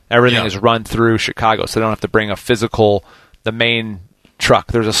 Everything is run through Chicago, so they don't have to bring the main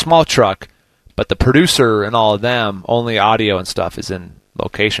truck. There's a small truck, but the producer and all of them, only audio and stuff is in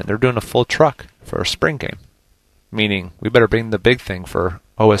location. They're doing a full truck for a spring game, meaning we better bring the big thing for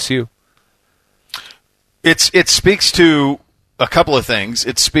OSU. It speaks to a couple of things.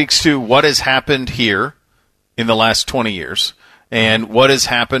 It speaks to what has happened here in the last 20 years and what has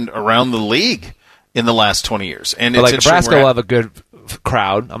happened around the league in the last 20 years. And it's Nebraska will have a good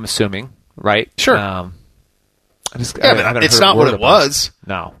crowd, I'm assuming, right? Sure. It's not what it was.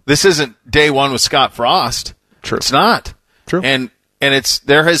 No. This isn't day one with Scott Frost. True. It's not. True. And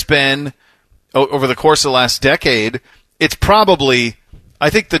there has been, over the course of the last decade, it's probably, I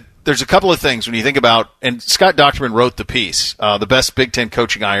think that there's a couple of things when you think about, and Scott Docterman wrote the piece, the best Big Ten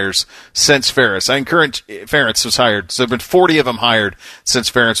coaching hires since Ferentz. Ferentz was hired, so there have been 40 of them hired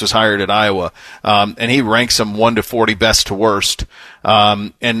since Ferentz was hired at Iowa, and he ranks them 1 to 40 best to worst.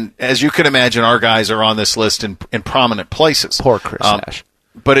 And as you can imagine, our guys are on this list in prominent places. Poor Chris Ash.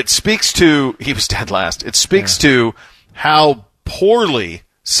 But it speaks to, he was dead last, it speaks to how poorly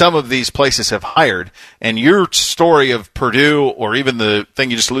some of these places have hired, and your story of Purdue, or even the thing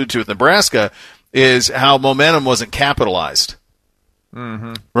you just alluded to with Nebraska, is how momentum wasn't capitalized.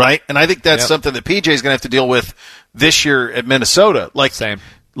 Mm-hmm. Right? And I think that's something that PJ is going to have to deal with this year at Minnesota. Same.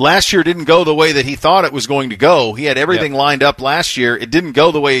 Last year didn't go the way that he thought it was going to go. He had everything lined up last year. It didn't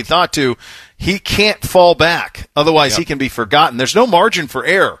go the way he thought to. He can't fall back. Otherwise, he can be forgotten. There's no margin for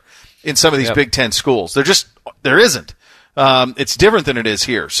error in some of these Big Ten schools. There isn't. It's different than it is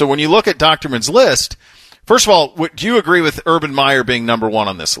here. So when you look at Docterman's list, first of all, do you agree with Urban Meyer being number one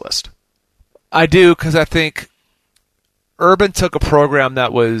on this list? I do, because I think Urban took a program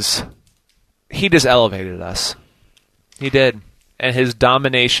that he just elevated us. He did. And his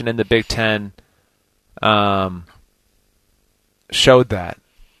domination in the Big Ten showed that.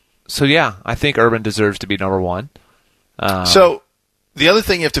 So, yeah, I think Urban deserves to be number one. So the other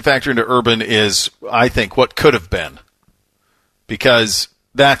thing you have to factor into Urban is, I think, what could have been. Because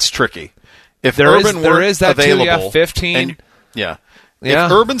that's tricky. If Urban weren't available, 15.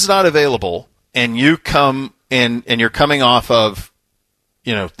 If Urban's not available, and you come in and you're coming off of,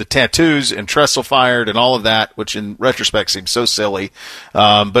 the tattoos and Tressel fired and all of that, which in retrospect seems so silly,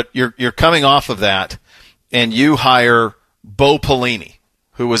 but you're coming off of that, and you hire Bo Pelini,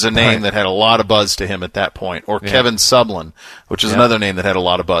 who was a name that had a lot of buzz to him at that point, or Kevin Sublin, which is another name that had a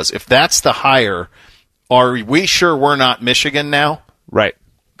lot of buzz. If that's the hire, are we sure we're not Michigan now? Right.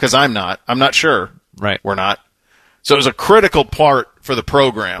 Because I'm not. I'm not sure. Right. We're not. So it was a critical part for the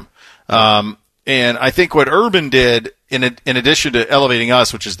program. And I think what Urban did, in addition to elevating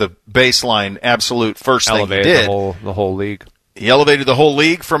us, which is the baseline, absolute first thing he did. The whole league. He elevated the whole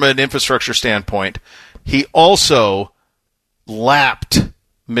league from an infrastructure standpoint. He also lapped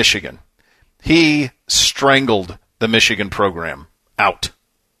Michigan. He strangled the Michigan program out.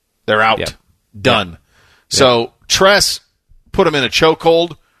 They're out. Yep. Done. Yep. So Tress put them in a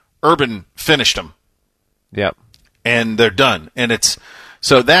chokehold. Urban finished them. Yep. And they're done. And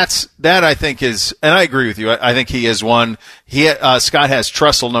that I think is, and I agree with you. I think he is one. Scott has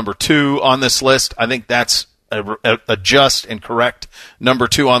Tressel number 2 on this list. I think that's a just and correct number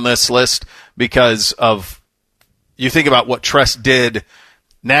 2 on this list, because of, you think about what Tress did,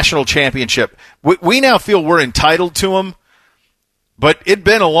 national championship. We now feel we're entitled to him, but it'd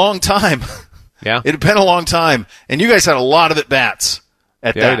been a long time. Yeah. It had been a long time, and you guys had a lot of at-bats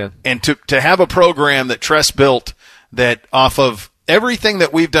at that. And to have a program that Tress built, that off of everything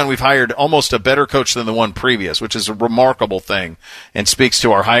that we've done, we've hired almost a better coach than the one previous, which is a remarkable thing and speaks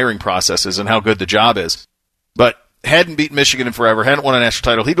to our hiring processes and how good the job is. But hadn't beaten Michigan in forever, hadn't won a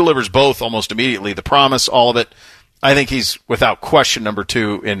national title. He delivers both almost immediately. The promise, all of it. I think he's without question number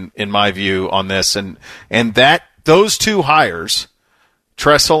 2 in my view on this, and that those 2 hires,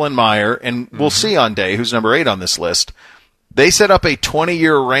 Tressel and Meyer, and we'll see on day who's number 8 on this list. They set up a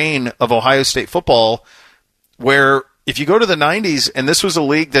 20-year reign of Ohio State football where if you go to the 90s, and this was a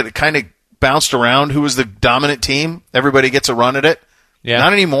league that kind of bounced around, who was the dominant team, everybody gets a run at it. Yeah.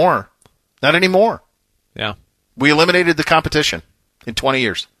 Not anymore. Not anymore. Yeah. We eliminated the competition in 20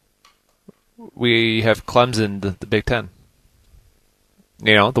 years. We have Clemson, the Big Ten.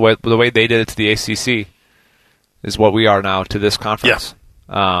 You know, the way they did it to the ACC is what we are now to this conference.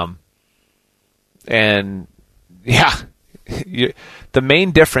 Yeah. And, yeah, the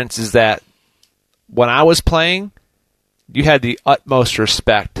main difference is that when I was playing, you had the utmost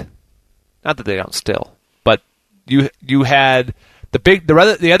respect. Not that they don't still, but you had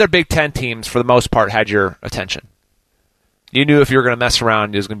the other Big Ten teams for the most part had your attention. You knew if you were going to mess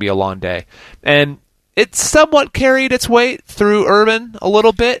around, it was going to be a long day. And it somewhat carried its weight through Urban a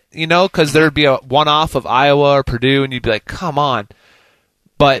little bit, you know, because there would be a one-off of Iowa or Purdue, and you'd be like, come on.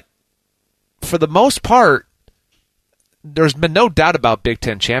 But for the most part, there's been no doubt about Big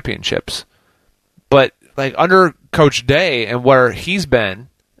Ten championships. But like under Coach Day and where he's been,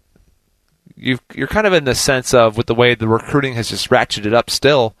 you're kind of in the sense of with the way the recruiting has just ratcheted up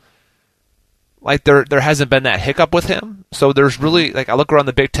still. Like there hasn't been that hiccup with him. So there's really, like, I look around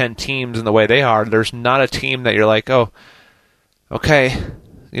the Big Ten teams and the way they are, there's not a team that you're like, oh, okay,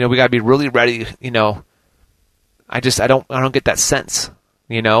 you know, we got to be really ready, you know. I don't get that sense,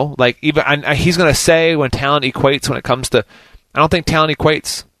 you know. Like even he's going to say when talent equates when it comes to, I don't think talent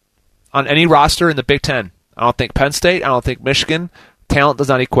equates on any roster in the Big Ten. I don't think Penn State, I don't think Michigan, talent does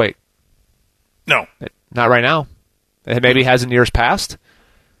not equate. No. Not right now. It maybe has in years past.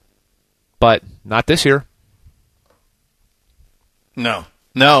 But not this year. No.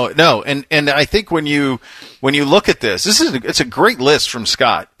 And I think when you look at this it's a great list from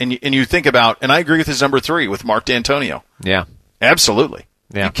Scott, and you think about, and I agree with his number 3 with Mark D'Antonio. Yeah. Absolutely.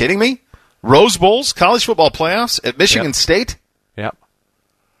 Yeah. Are you kidding me? Rose Bowls, college football playoffs at Michigan State? Yep.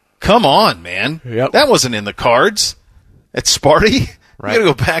 Come on, man. Yep. That wasn't in the cards at Sparty. Right. You got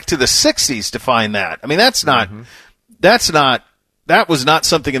to go back to the 60s to find that. I mean, that was not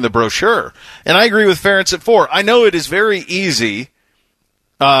something in the brochure. And I agree with Ferentz at 4. I know it is very easy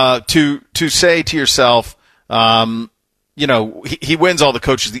to say to yourself, you know, he wins all the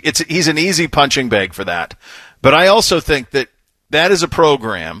coaches. He's an easy punching bag for that. But I also think that is a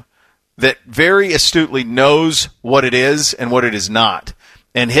program that very astutely knows what it is and what it is not.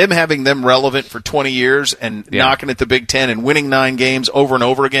 And him having them relevant for 20 years and knocking at the Big Ten and winning 9 games over and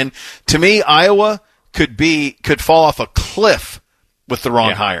over again, to me, Iowa could fall off a cliff with the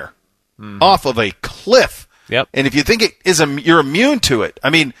wrong hire. Mm-hmm. Off of a cliff. Yep. And if you think you're immune to it, I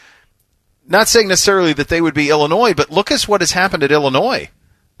mean, not saying necessarily that they would be Illinois, but look at what has happened at Illinois.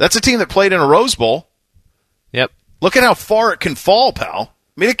 That's a team that played in a Rose Bowl. Yep. Look at how far it can fall, pal.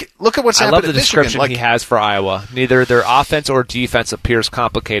 I mean, look at what's happened at Michigan. I love the description he has for Iowa. Neither their offense or defense appears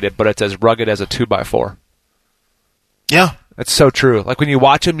complicated, but it's as rugged as a 2x4. Yeah. That's so true. Like when you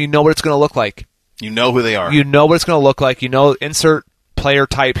watch them, you know what it's going to look like. You know who they are. You know what it's going to look like. You know, insert player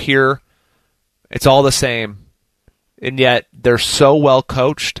type here. It's all the same. And yet they're so well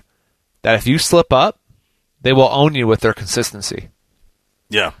coached that if you slip up, they will own you with their consistency.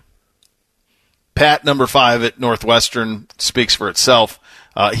 Yeah. Pat, number 5 at Northwestern, speaks for itself.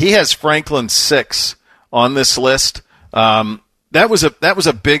 He has Franklin 6 on this list. That was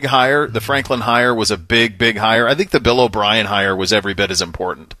a big hire. The Franklin hire was a big hire. I think the Bill O'Brien hire was every bit as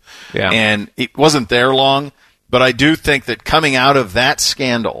important. Yeah. And it wasn't there long, but I do think that coming out of that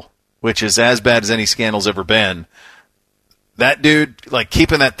scandal, which is as bad as any scandal's ever been, that dude, like,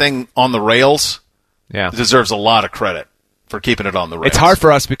 keeping that thing on the rails, deserves a lot of credit for keeping it on the rails. It's hard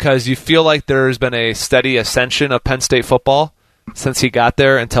for us because you feel like there's been a steady ascension of Penn State football since he got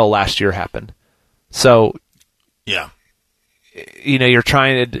there until last year happened. So, yeah, you know, you're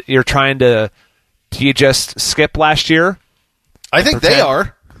trying to. Do you just skip last year? I think they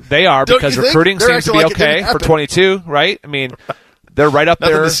are. They are because recruiting seems to be okay for 22, right? I mean, they're right up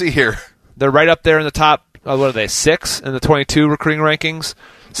there. Nothing to see here. They're right up there in the top. What are they? 6 in the 22 recruiting rankings.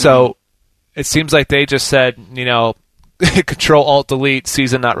 So it seems like they just said, you know, Control Alt Delete,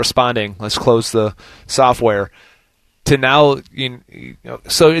 season not responding. Let's close the software. To now, you know,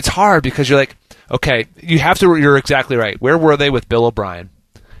 so it's hard because you're like, okay, you have to. You're exactly right. Where were they with Bill O'Brien?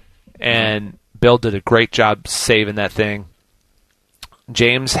 And Bill did a great job saving that thing.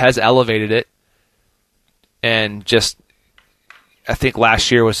 James has elevated it, and just I think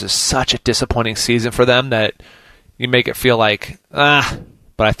last year was just such a disappointing season for them that you make it feel like, but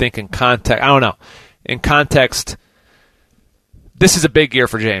I think in context, I don't know. In context, this is a big year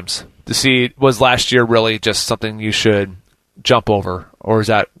for James. To see, was last year really just something you should jump over? Or is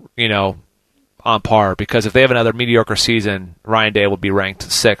that, on par? Because if they have another mediocre season, Ryan Day will be ranked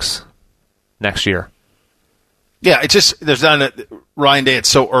 6th next year. Yeah, there's not Ryan Day, it's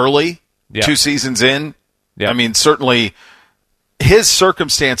so early, 2 seasons in. Yeah. I mean, certainly his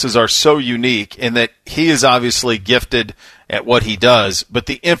circumstances are so unique in that he is obviously gifted at what he does, but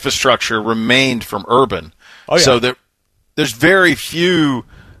the infrastructure remained from Urban. Oh, yeah. So there's very few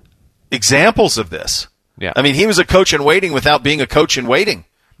examples of this. Yeah. I mean, he was a coach in waiting without being a coach in waiting.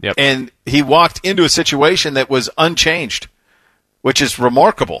 Yep. And he walked into a situation that was unchanged, which is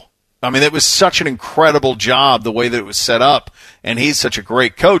remarkable. I mean, it was such an incredible job the way that it was set up, and he's such a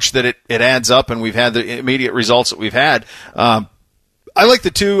great coach that it adds up, and we've had the immediate results that we've had. I like the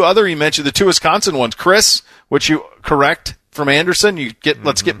 2 other you mentioned, the 2 Wisconsin ones. Chris, which you correct from Anderson,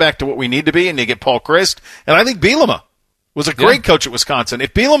 let's get back to what we need to be, and you get Paul Chryst. And I think Bielema was a great coach at Wisconsin.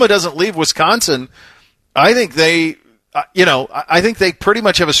 If Bielema doesn't leave Wisconsin, I think they pretty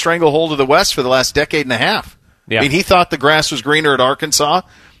much have a stranglehold of the West for the last decade and a half. Yeah. I mean, he thought the grass was greener at Arkansas.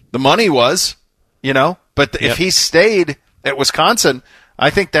 The money was, but if he stayed at Wisconsin, I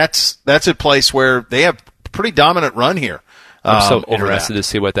think that's a place where they have a pretty dominant run here. I'm so interested to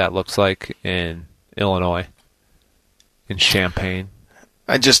see what that looks like in Illinois, in Champaign.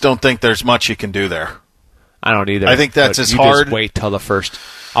 I just don't think there's much you can do there. I don't either. I think that's as hard. Just wait till the first.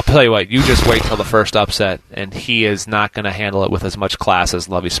 I'll tell you what. You just wait till the first upset, and he is not going to handle it with as much class as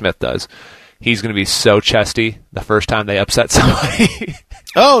Lovie Smith does. He's going to be so chesty the first time they upset somebody.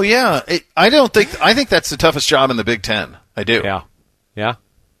 Oh yeah, I think that's the toughest job in the Big Ten. I do. Yeah.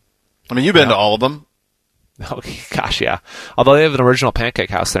 I mean, you've been to all of them. Oh gosh, yeah. Although they have an original pancake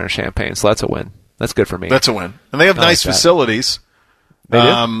house there in Champaign, so that's a win. That's good for me. That's a win, and they have nice facilities. They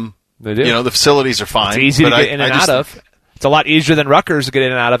do. They do. The facilities are fine. It's easy to get in and out of. It's a lot easier than Rutgers to get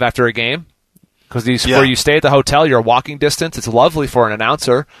in and out of after a game because where you stay at the hotel, you're a walking distance. It's lovely for an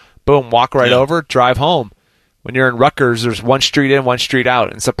announcer. Boom, walk right over, drive home. When you're in Rutgers, there's one street in, one street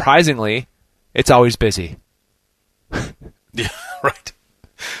out. And surprisingly, it's always busy. Yeah, right.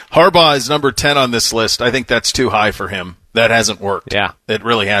 Harbaugh is number 10 on this list. I think that's too high for him. That hasn't worked. Yeah. It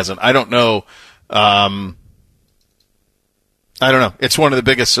really hasn't. I don't know. I don't know. It's one of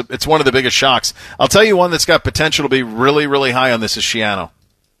the biggest shocks. I'll tell you one that's got potential to be really, really high on this is Schiano.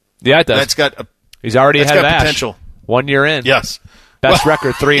 Yeah, it does. He's already ahead of Ash. Potential. 1 year in. Yes. Best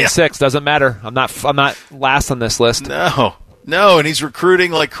record 3-6 doesn't matter. I'm not last on this list. No, and he's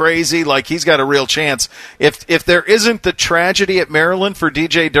recruiting like crazy. Like he's got a real chance. If there isn't the tragedy at Maryland for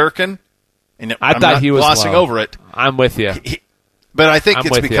DJ Durkin, and I thought he was glossing over it. I'm with you. But I think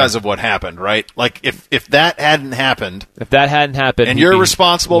it's because of what happened, right? Like if that hadn't happened, and you're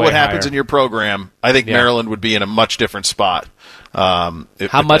responsible what happens in your program, I think Maryland would be in a much different spot. How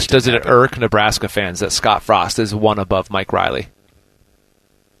much does it irk Nebraska fans that Scott Frost is one above Mike Riley?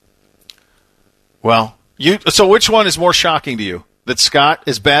 Well, so which one is more shocking to you? That Scott,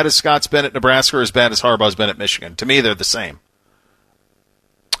 as bad as Scott's been at Nebraska, or as bad as Harbaugh's been at Michigan? To me, they're the same.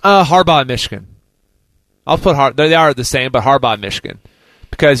 Harbaugh and Michigan. I'll put they are the same, but Harbaugh and Michigan.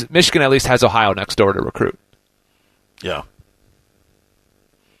 Because Michigan at least has Ohio next door to recruit. Yeah.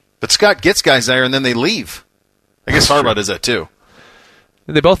 But Scott gets guys there and then they leave. I guess Harbaugh does that too.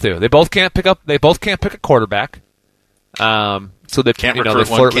 They both do. They both can't pick a quarterback. So they can't recruit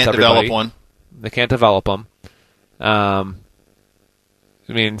they flirt with everybody. Develop one. They can't develop them. I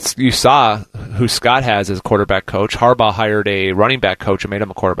mean, you saw who Scott has as a quarterback coach. Harbaugh hired a running back coach and made him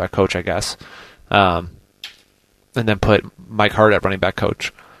a quarterback coach, I guess. And then put Mike Hart at running back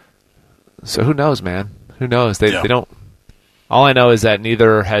coach. So who knows, man? Who knows? They don't. All I know is that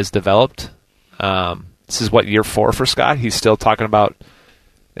neither has developed. This is year 4 for Scott. He's still talking about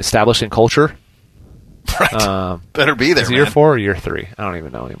establishing culture. Right. Better be there. Is it year 4 or year 3? I don't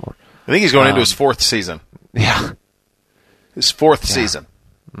even know anymore. I think he's going into his 4th season. Yeah. His 4th season.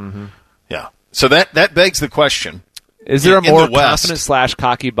 Mm-hmm. Yeah. So that begs the question. Is there a more confident /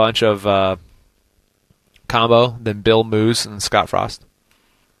 cocky bunch of combo than Bill Moose and Scott Frost?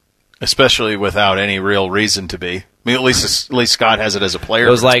 Especially without any real reason to be. I mean, at least Scott has it as a player.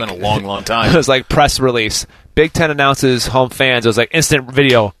 It's been a long, long time. It was like press release. Big Ten announces home fans. It was like instant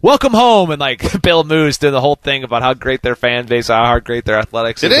video. Welcome home, and like Bill Moose did the whole thing about how great their fan base are, how great their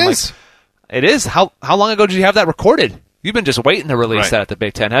athletics is. It is. It is. How long ago did you have that recorded? You've been just waiting to release that at the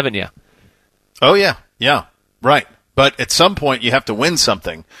Big Ten, haven't you? Oh yeah, right. But at some point, you have to win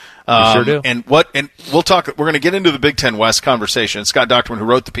something. Sure do. And we'll talk. We're going to get into the Big Ten West conversation. Scott Docterman, who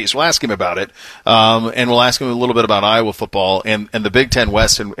wrote the piece, we'll ask him about it, and we'll ask him a little bit about Iowa football and the Big Ten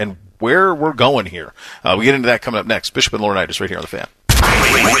West and where we're going here. We get into that coming up next. Bishop and Laurinaitis right here on the Fan.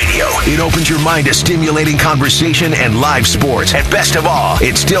 Radio. It opens your mind to stimulating conversation and live sports. And best of all,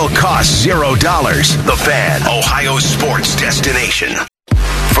 it still costs $0. The Fan, Ohio's sports destination.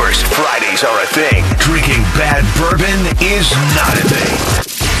 First Fridays are a thing. Drinking bad bourbon is not a thing.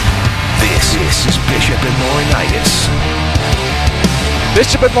 This is Bishop and Laurinaitis.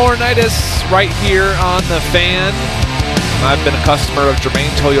 Bishop and Laurinaitis right here on the Fan. I've been a customer of Germain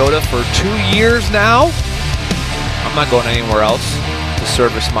Toyota for 2 years now. I'm not going anywhere else to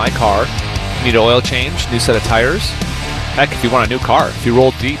service my car. Need an oil change, new set of tires. Heck, if you want a new car, if you roll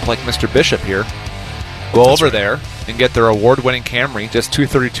deep like Mr. Bishop here, go over there and get their award-winning Camry, just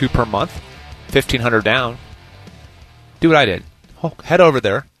 $232 per month, $1,500 down. Do what I did. Head over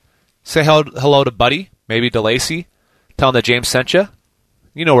there. Say hello to Buddy, maybe to Lacey. Tell him that James sent you.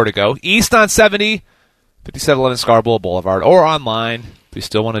 You know where to go. East on 70, 5711 Scarborough Boulevard, or online if you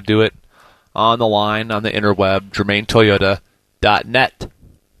still want to do it on the line, on the interweb, GermainToyota.net.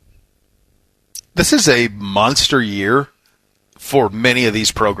 This is a monster year for many of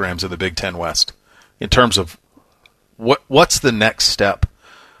these programs in the Big Ten West in terms of what's the next step.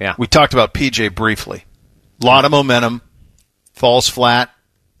 Yeah. We talked about PJ briefly. A lot of momentum, falls flat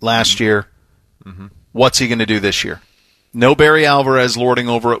last year. Mm-hmm. What's he going to do this year? No Barry Alvarez lording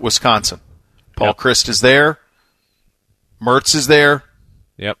over at Wisconsin. Paul Christ is there. Mertz is there.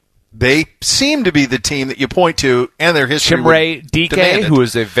 Yep. They seem to be the team that you point to, and their history. Chimray Dike, who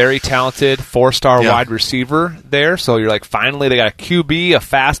is a very talented 4-star wide receiver there. So you're like, finally, they got a QB, a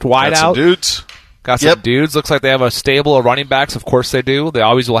fast wideout. Got some dudes. Got some dudes. Looks like they have a stable of running backs. Of course they do. They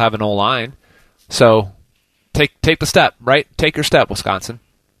always will have an O-line. So take the step, right? Take your step, Wisconsin.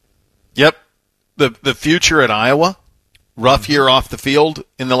 Yep. The future at Iowa. Rough year off the field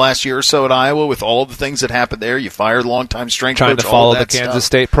in the last year or so at Iowa with all of the things that happened there. You fired longtime strength coach. Trying to follow the Kansas stuff.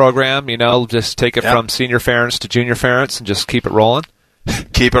 State program, just take it from senior ference to junior ference and just keep it rolling.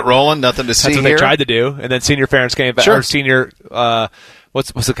 Keep it rolling. Nothing to see That's what here. they tried to do. And then senior ference came back. Sure. Or senior,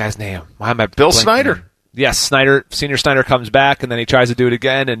 what's the guy's name? Why am I Bill blanking? Snyder. Yes, Snyder. Senior Snyder comes back, and then he tries to do it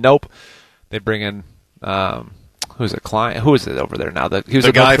again, and nope. They bring in, who's it, Klein? Who is it over there now? He was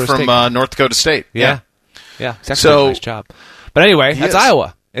the guy from North Dakota State. Yeah. He's actually doing a nice job. But anyway, that's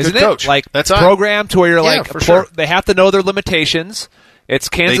Iowa, isn't Good coach. it? Like, that's program to where you're like, for sure. They have to know their limitations. It's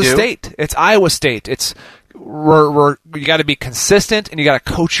Kansas State. It's Iowa State. It's you got to be consistent and you got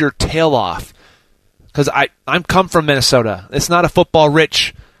to coach your tail off. Because I'm come from Minnesota. It's not a football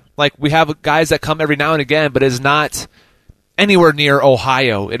rich. Like, we have guys that come every now and again, but it's not anywhere near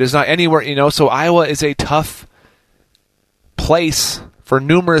Ohio. It is not anywhere, so Iowa is a tough place for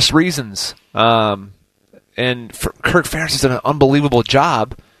numerous reasons. And Kirk Ferentz has done an unbelievable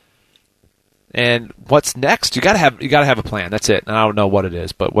job. And what's next? You got to have a plan. That's it. And I don't know what it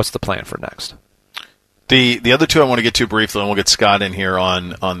is, but what's the plan for next? The other two I want to get to briefly, and we'll get Scott in here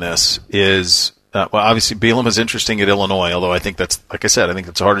on this, is obviously Bielema is interesting at Illinois, although I think that's, like I said, I think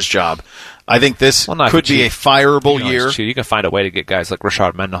that's the hardest job. I think this could be a fireable year. You can find a way to get guys like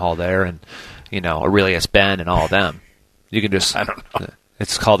Rashard Mendenhall there and, Aurelius Ben and all of them. You can just... I don't know.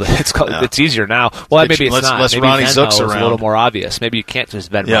 It's easier now. Well, maybe it's not. Less maybe Ronnie Venmo Zook's around. a little more obvious. Maybe you can't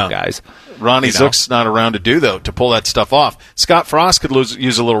just Venmo guys. Ronnie Zook's not around to pull that stuff off. Scott Frost could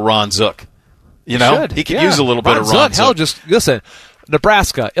use a little Ron Zook. He could use a little bit of Ron Zook. Hell, just listen.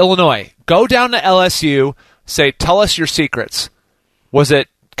 Nebraska, Illinois. Go down to LSU. Say, tell us your secrets. Was it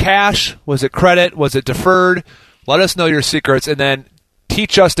cash? Was it credit? Was it deferred? Let us know your secrets, and then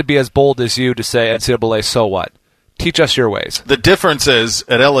teach us to be as bold as you to say, NCAA, so what? Teach us your ways. The difference is,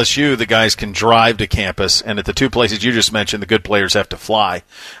 at LSU, the guys can drive to campus, and at the two places you just mentioned, the good players have to fly. Yeah.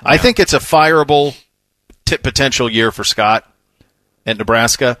 I think it's a fireable potential year for Scott at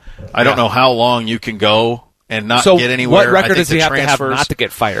Nebraska. I don't know how long you can go and not get anywhere. What record does he have to have not to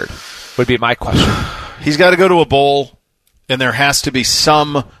get fired, would be my question. He's got to go to a bowl, and there has to be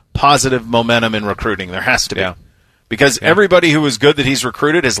some positive momentum in recruiting. There has to be. Because everybody who was good that he's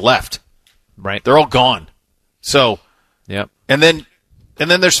recruited has left. Right. They're all gone. So, and then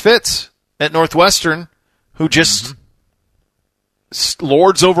there's Fitz at Northwestern, who just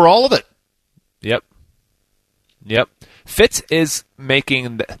lords over all of it. Yep. Fitz is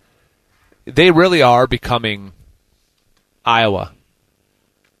making. They really are becoming Iowa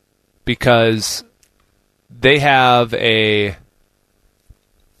because they have a.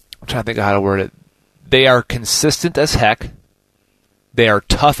 I'm trying to think of how to word it. They are consistent as heck. They are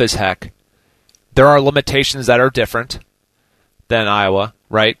tough as heck. There are limitations that are different, than Iowa,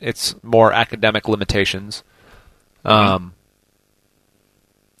 right? It's more academic limitations. But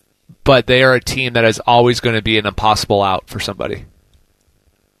they are a team that is always going to be an impossible out for somebody.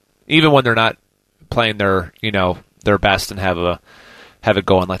 Even when they're not playing their best and have it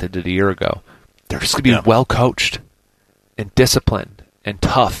going like they did a year ago. They're just going to be well coached and disciplined and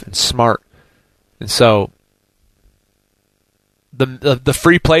tough and smart. And so the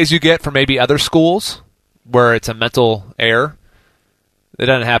free plays you get from maybe other schools where it's a mental error, it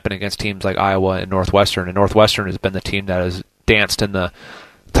doesn't happen against teams like Iowa and Northwestern. And Northwestern has been the team that has danced in the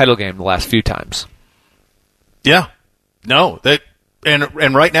title game the last few times. Yeah. No.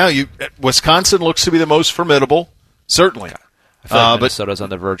 And right now, Wisconsin looks to be the most formidable, certainly. I feel like Minnesota's on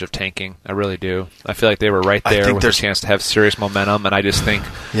the verge of tanking. I really do. I feel like they were right there with a chance to have serious momentum, and I just think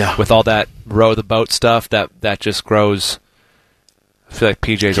with all that row the boat stuff, that just grows. I feel like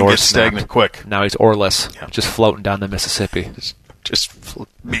PJ's oar stagnant quick. Now he's oarless, just floating down the Mississippi. Just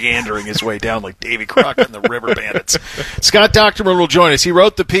meandering his way down like Davy Crockett and the River Bandits. Scott Docterman will join us. He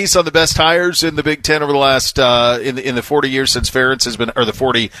wrote the piece on the best hires in the Big Ten over the last in the 40 years since Ferentz has been, or the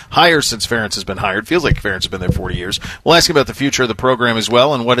 40 hires since Ferentz has been hired. Feels like Ferentz has been there 40 years. We'll ask him about the future of the program as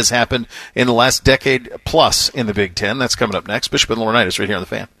well and what has happened in the last decade plus in the Big Ten. That's coming up next. Bishop and Laurinaitis right here on The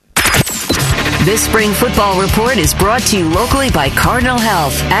Fan. This spring football report is brought to you locally by Cardinal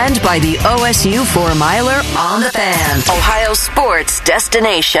Health and by the OSU 4-miler on The Fan, Ohio sports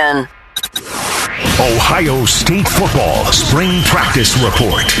destination. Ohio State football spring practice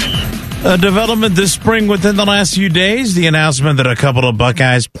report. A development this spring within the last few days, the announcement that a couple of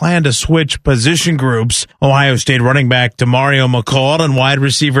Buckeyes plan to switch position groups. Ohio State running back Demario McCall and wide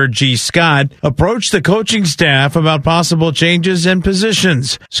receiver G. Scott approached the coaching staff about possible changes in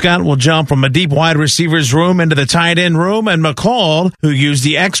positions. Scott will jump from a deep wide receivers room into the tight end room, and McCall, who used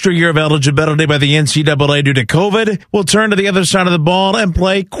the extra year of eligibility by the NCAA due to COVID, will turn to the other side of the ball and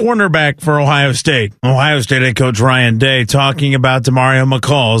play cornerback for Ohio State. Ohio State head coach Ryan Day talking about Demario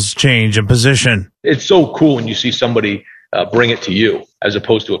McCall's change in position. It's so cool when you see somebody bring it to you as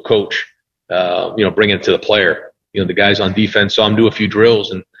opposed to a coach, bring it to the player. The guys on defense saw him do a few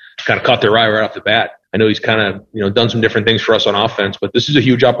drills and kind of caught their eye right off the bat. I know he's kind of, done some different things for us on offense, but this is a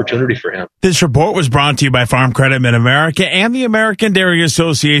huge opportunity for him. This report was brought to you by Farm Credit Mid-America and the American Dairy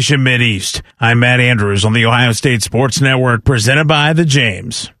Association Mideast. I'm Matt Andrews on the Ohio State Sports Network, presented by The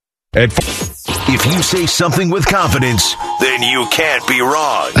James. If you say something with confidence, then you can't be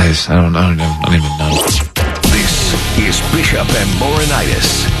wrong. I don't even know. This is Bishop and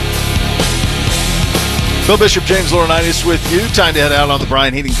Laurinaitis. Phil Bishop, James Laurinaitis with you. Time to head out on the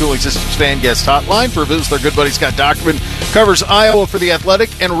Brian Heating Cooling Systems fan guest hotline for a visit with our good buddy Scott Docterman. Covers Iowa for The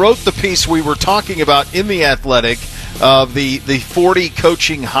Athletic and wrote the piece we were talking about in The Athletic of the 40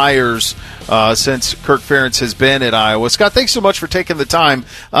 coaching hires since Kirk Ferentz has been at Iowa. Scott, thanks so much for taking the time.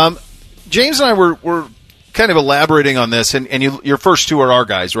 James and I were kind of elaborating on this, and your first two are our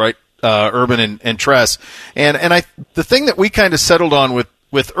guys, right? Urban and Tress. And the thing that we kind of settled on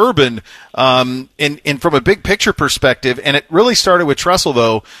with Urban, and from a big picture perspective, and it really started with Tressel,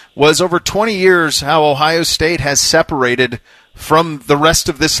 though, was over 20 years how Ohio State has separated from the rest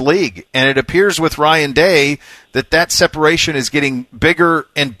of this league. And it appears with Ryan Day that separation is getting bigger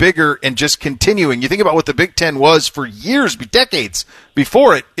and bigger and just continuing. You think about what the Big Ten was for years, decades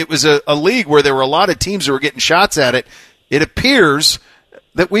before it. It was a league where there were a lot of teams that were getting shots at it. It appears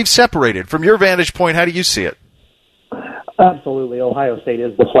that we've separated. From your vantage point, how do you see it? Absolutely. Ohio State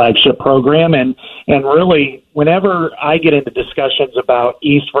is the flagship program. And really, whenever I get into discussions about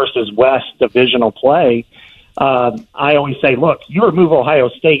East versus West divisional play, I always say, look, you remove Ohio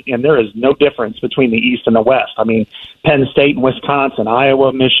State, and there is no difference between the East and the West. I mean, Penn State and Wisconsin,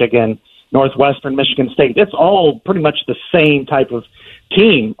 Iowa, Michigan, Northwestern, Michigan State, it's all pretty much the same type of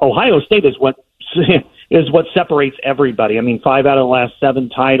team. Ohio State is what separates everybody. I mean, 5 out of the last 7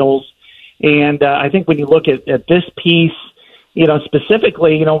 titles. And I think when you look at this piece,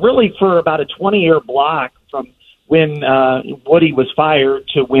 specifically, really for about a 20-year block from when Woody was fired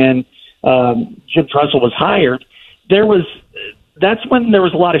to when Jim Tressel was hired, that's when there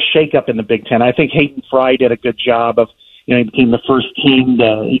was a lot of shakeup in the Big Ten. I think Hayden Fry did a good job of, he became the first team.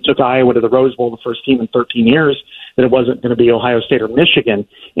 He took Iowa to the Rose Bowl, the first team in 13 years that it wasn't going to be Ohio State or Michigan.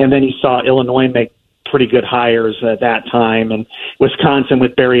 And then he saw Illinois make pretty good hires at that time, and Wisconsin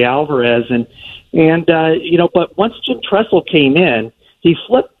with Barry Alvarez. But once Jim Tressel came in, he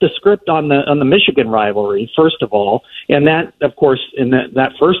flipped the script on the Michigan rivalry, first of all, and that, of course, in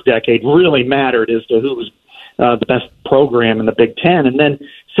that first decade really mattered as to who was the best program in the Big Ten. And then,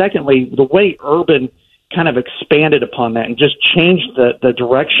 secondly, the way Urban kind of expanded upon that and just changed the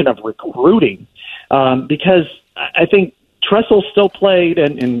direction of recruiting, because I think Tressel still played,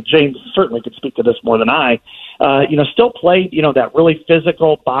 and James certainly could speak to this more than I, still played, that really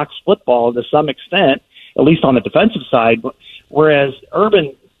physical box football to some extent, at least on the defensive side, whereas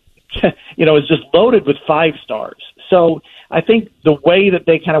Urban, is just loaded with 5 stars. So I think the way that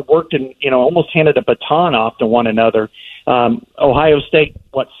they kind of worked and, almost handed a baton off to one another, Ohio State,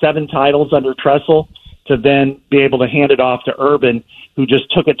 7 titles under Tressel, to then be able to hand it off to Urban, who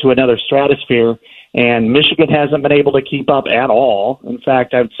just took it to another stratosphere. And Michigan hasn't been able to keep up at all. In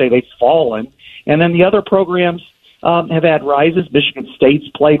fact, I would say they've fallen. And then the other programs have had rises. Michigan State's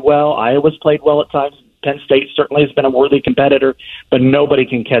played well. Iowa's played well at times. Penn State certainly has been a worthy competitor, but nobody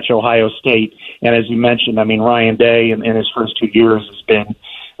can catch Ohio State. And as you mentioned, Ryan Day in his first 2 years has been,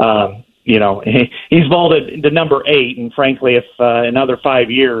 he's vaulted to number 8. And frankly, if another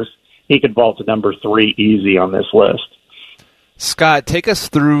 5 years, he could vault to number 3 easy on this list. Scott, take us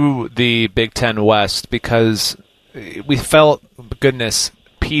through the Big Ten West, because we felt, goodness,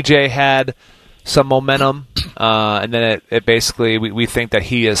 PJ had some momentum, and then it basically, we think that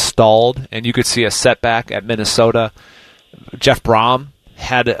he is stalled, and you could see a setback at Minnesota. Jeff Brom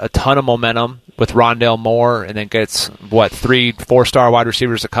had a ton of momentum with Rondale Moore, and then gets, 3 4-star wide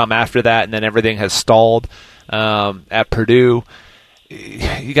receivers to come after that, and then everything has stalled at Purdue.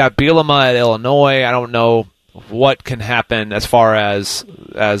 You got Bielema at Illinois. I don't know what can happen as far as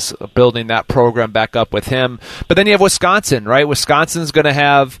building that program back up with him. But then you have Wisconsin, right? Wisconsin's going to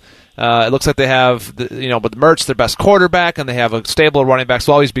have, it looks like they have, with Mertz, their best quarterback, and they have a stable of running backs.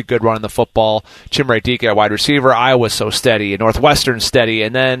 Will always be good running the football. Chimere Dike at wide receiver. Iowa's so steady. Northwestern steady.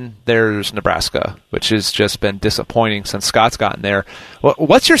 And then there's Nebraska, which has just been disappointing since Scott's gotten there.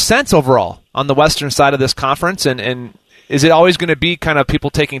 What's your sense overall on the western side of this conference? And is it always going to be kind of people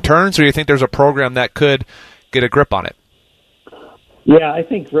taking turns, or do you think there's a program that could get a grip on it? Yeah, I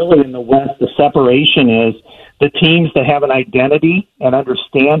think really in the West, the separation is the teams that have an identity and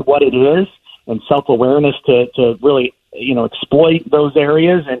understand what it is and self-awareness to really, exploit those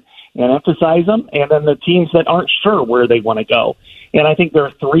areas and emphasize them, and then the teams that aren't sure where they want to go. And I think there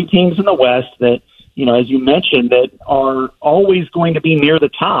are 3 teams in the West that, as you mentioned, that are always going to be near the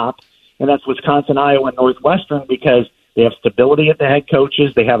top, and that's Wisconsin, Iowa, and Northwestern, because they have stability at the head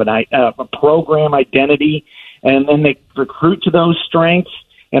coaches. They have a program identity, and then they recruit to those strengths,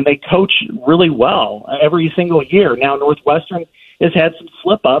 and they coach really well every single year. Now, Northwestern has had some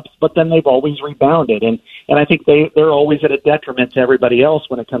slip-ups, but then they've always rebounded, and I think they're always at a detriment to everybody else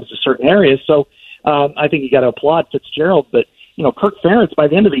when it comes to certain areas. So I think you got to applaud Fitzgerald, but Kirk Ferentz, by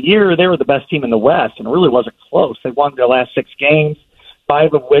the end of the year, they were the best team in the West, and it really wasn't close. They won their last 6 games,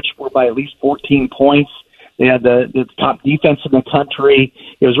 5 of which were by at least 14 points. They had the top defense in the country.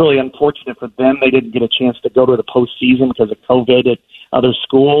 It was really unfortunate for them. They didn't get a chance to go to the postseason because of COVID at other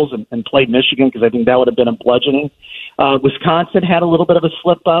schools and played Michigan, because I think that would have been a bludgeoning. Wisconsin had a little bit of a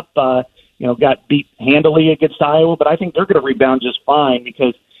slip-up, got beat handily against Iowa, but I think they're going to rebound just fine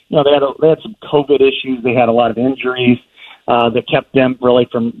because, they had some COVID issues. They had a lot of injuries that kept them really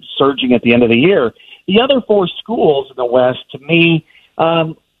from surging at the end of the year. The other 4 schools in the West, to me,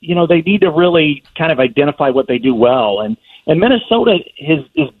 they need to really kind of identify what they do well. And Minnesota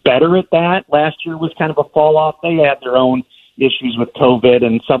is better at that. Last year was kind of a fall off. They had their own issues with COVID.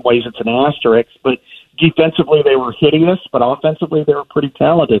 In some ways it's an asterisk, but defensively they were hideous, but offensively they were pretty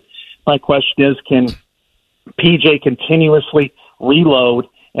talented. My question is, can PJ continuously reload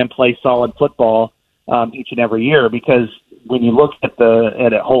and play solid football each and every year? Because when you look at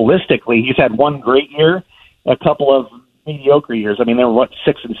it holistically, he's had one great year, a couple of mediocre years. They were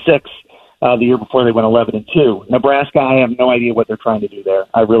 6-6 the year before they went 11-2. Nebraska, I have no idea what they're trying to do there.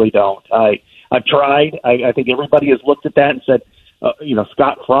 I really don't. I've tried. I think everybody has looked at that and said,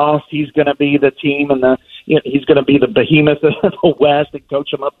 Scott Frost, he's going to be the team, and he's going to be the behemoth of the West and coach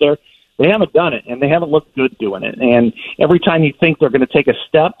them up there. They haven't done it, and they haven't looked good doing it. And every time you think they're going to take a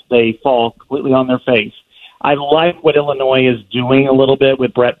step, they fall completely on their face. I like what Illinois is doing a little bit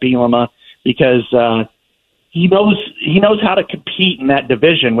with Brett Bielema, because he knows how to compete in that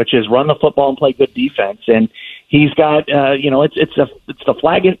division, which is run the football and play good defense. And he's got, it's the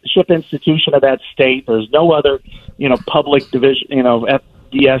flagship institution of that state. There's no other, public division,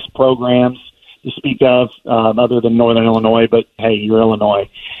 FBS programs to speak of other than Northern Illinois. But hey, you're Illinois.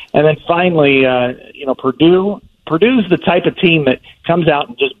 And then finally, Purdue's the type of team that comes out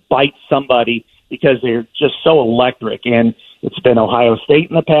and just bites somebody because they're just so electric. And it's been Ohio State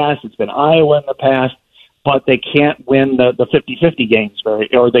in the past. It's been Iowa in the past. But they can't win the 50-50 games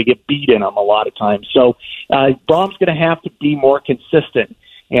or they get beat in them a lot of times. So Brom's going to have to be more consistent.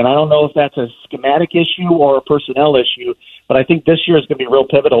 And I don't know if that's a schematic issue or a personnel issue, but I think this year is going to be real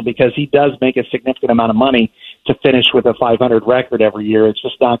pivotal because he does make a significant amount of money to finish with a 500 record every year. It's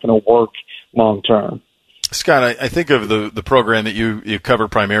just not going to work long term. Scott, I think of the program that you cover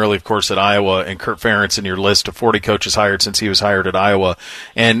primarily, of course, at Iowa, and Kirk Ferentz in your list of 40 coaches hired since he was hired at Iowa,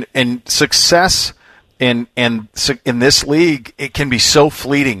 and success in this league, it can be so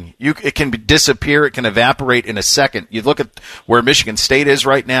fleeting. It can disappear. It can evaporate in a second. You look at where Michigan State is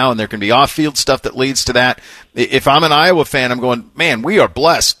right now, and there can be off-field stuff that leads to that. If I'm an Iowa fan, I'm going, man, we are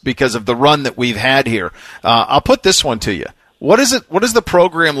blessed because of the run that we've had here. I'll put this one to you. What does the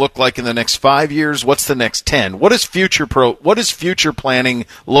program look like in the next 5 years? What's the next 10? What does future planning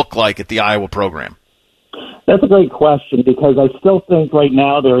look like at the Iowa program? That's a great question, because I still think right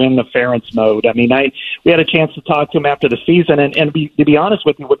now they're in the Ferentz mode. I mean, we had a chance to talk to him after the season, and to be honest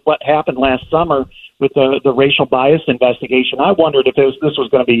with you, with what happened last summer with the racial bias investigation, I wondered if this was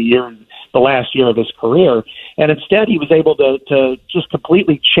going to be the last year of his career. And instead, he was able to just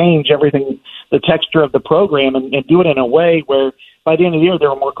completely change everything, the texture of the program, and do it in a way where by the end of the year, they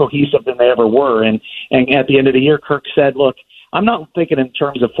were more cohesive than they ever were. And at the end of the year, Kirk said, look, I'm not thinking in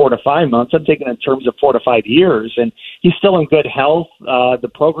terms of 4 to 5 months. I'm thinking in terms of 4 to 5 years. And he's still in good health.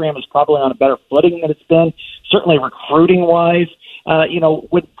 The program is probably on a better footing than it's been, certainly recruiting-wise.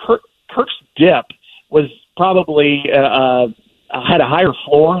 When Kirk's dip was probably had a higher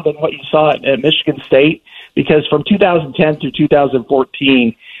floor than what you saw at Michigan State, because from 2010 through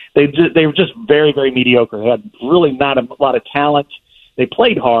 2014, they were just very, very mediocre. They had really not a lot of talent. They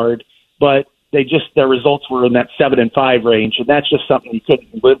played hard, but their results were in that 7-5 range, and that's just something you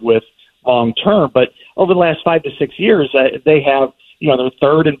couldn't live with long term. But over the last 5 to 6 years, they have, they're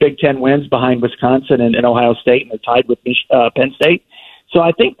third in Big Ten wins behind Wisconsin and Ohio State, and they're tied with Penn State. So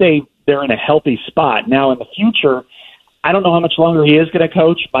I think they're in a healthy spot. Now in the future, I don't know how much longer he is going to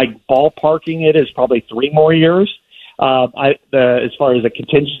coach. By ballparking it is probably 3 more years. As far as a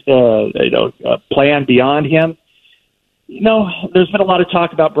contingent, plan beyond him. There's been a lot of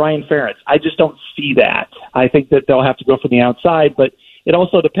talk about Brian Ferentz. I just don't see that. I think that they'll have to go from the outside, but it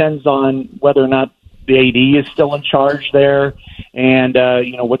also depends on whether or not the AD is still in charge there, and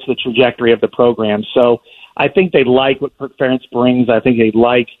what's the trajectory of the program. So I think they like what Kirk Ferentz brings. I think they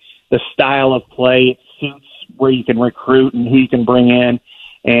like the style of play. It suits where you can recruit and who you can bring in,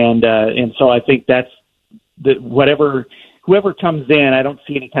 and so I think that's whoever comes in. I don't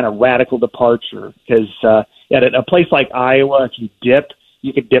see any kind of radical departure, because at a place like Iowa, if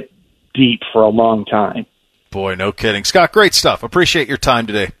you could dip deep for a long time. Boy, no kidding. Scott, great stuff. Appreciate your time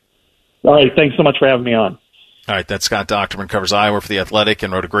today. All right, thanks so much for having me on. All right, that's Scott Docterman, covers Iowa for The Athletic,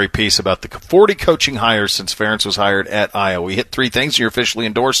 and wrote a great piece about the 40 coaching hires since Ferentz was hired at Iowa. We hit 3 things, and you're officially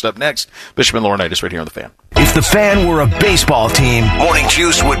endorsed. Up next, Bishop and Laurinaitis right here on The Fan. If the Fan were a baseball team, Morning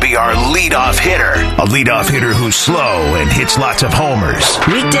Juice would be our leadoff hitter. A leadoff hitter who's slow and hits lots of homers.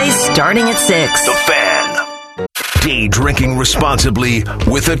 Weekdays starting at 6. The Fan. Day drinking responsibly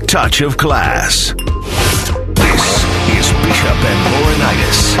with a touch of class. This is Bishop and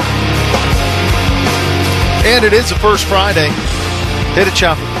Laurinaitis. And it is the first Friday. Hit it,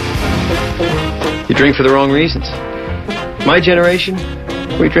 Chopper. You drink for the wrong reasons. My generation,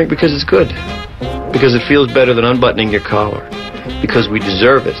 we drink because it's good. Because it feels better than unbuttoning your collar. Because we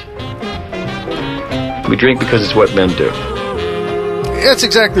deserve it. We drink because it's what men do. That's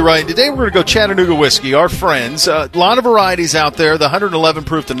exactly right. Today we're going to go Chattanooga whiskey, our friends. A lot of varieties out there, the 111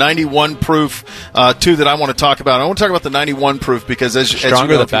 proof, the 91 proof, two that I want to talk about. I want to talk about the 91 proof because as you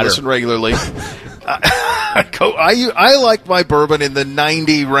know, if you listen regularly, I like my bourbon in the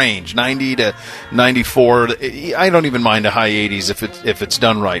 90 range, 90 to 94. I don't even mind a high 80s if it's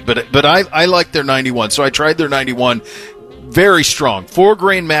done right. But I like their 91, so I tried their 91. Very strong.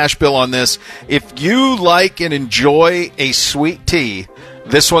 4-grain mash bill on this. If you like and enjoy a sweet tea,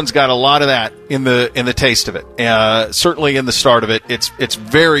 this one's got a lot of that in the taste of it. Certainly in the start of it. It's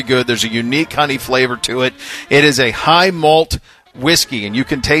very good. There's a unique honey flavor to it. It is a high malt whiskey, and you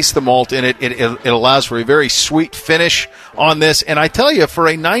can taste the malt in it. It allows for a very sweet finish on this. And I tell you, for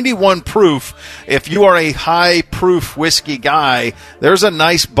a 91 proof, if you are a high proof whiskey guy, there's a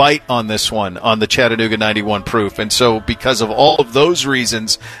nice bite on this one, on the Chattanooga 91 proof. And so because of all of those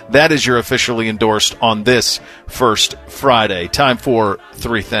reasons, that is your officially endorsed on this first Friday. Time for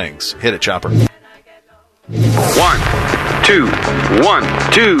 3 things. Hit it, Chopper. 1, 2,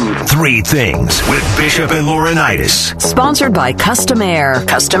 1, 2, 3 things with Bishop and Laurinaitis. Sponsored by Custom Air.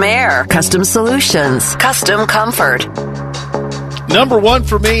 Custom Air. Custom Solutions. Custom Comfort. Number 1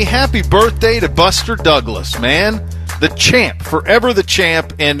 for me, happy birthday to Buster Douglas, man. the champ, forever the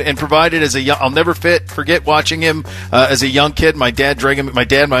champ, and provided as a young. I'll never forget watching him as a young kid. My dad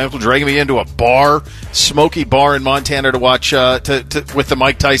and my uncle dragging me into a bar, smoky bar in Montana to watch with the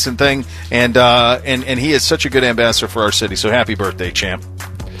Mike Tyson thing, and he is such a good ambassador for our city. So happy birthday, champ!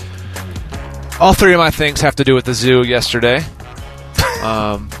 All three of my things have to do with the zoo yesterday.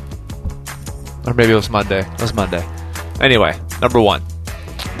 Or maybe it was Monday. It was Monday. Anyway, number one.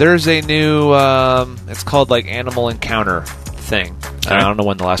 There's a new, it's called like Animal Encounter thing. Okay. I don't know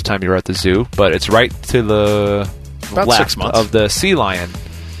when the last time you were at the zoo, but it's right to the about left 6 months. Of the sea lion,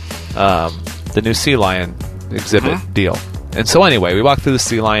 the new sea lion exhibit deal. And so anyway, we walk through the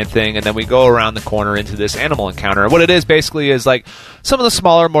sea lion thing, and then we go around the corner into this Animal Encounter. And what it is basically is like some of the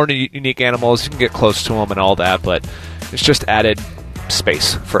smaller, more unique animals. You can get close to them and all that, but it's just added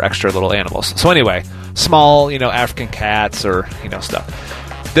space for extra little animals. So anyway, small, African cats or, stuff.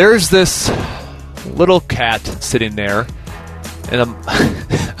 There's this little cat sitting there, and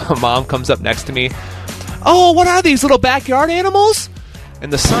a mom comes up next to me. Oh, what are these, little backyard animals?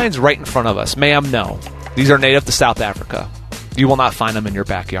 And the sign's right in front of us. Ma'am, no. These are native to South Africa. You will not find them in your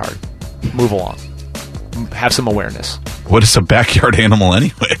backyard. Move along. Have some awareness. What is a backyard animal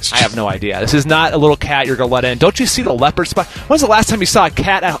anyways? I have no idea. This is not a little cat you're going to let in. Don't you see the leopard spot? When's the last time you saw a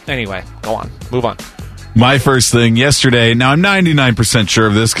cat out? Anyway, go on. Move on. My first thing yesterday, now I'm 99% sure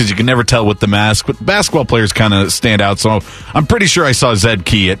of this because you can never tell with the mask, but basketball players kind of stand out, so I'm pretty sure I saw Zed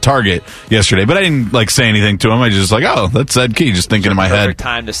Key at Target yesterday, but I didn't say anything to him. I just oh, that's Zed Key, just thinking in my head. Perfect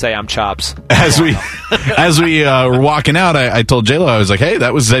time to say I'm Chops. As we were walking out, I told J-Lo, I was like, hey,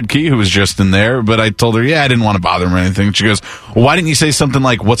 that was Zed Key who was just in there, but I told her, I didn't want to bother him or anything. She goes, well, why didn't you say something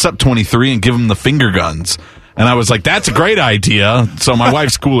like, what's up, 23, and give him the finger guns? And I was like, that's a great idea. So my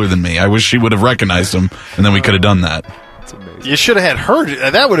wife's cooler than me. I wish she would have recognized him, and then we could have done that. That's amazing. You should have had her.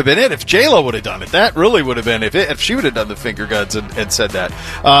 That would have been it if J-Lo would have done it. That really would have been if she would have done the finger guns and said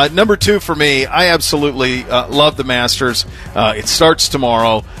that. Number two for me, I absolutely love the Masters. It starts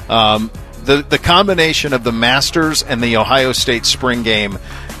tomorrow. The combination of the Masters and the Ohio State spring game,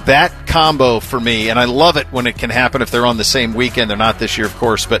 that combo for me, and I love it when it can happen if they're on the same weekend. They're not this year, of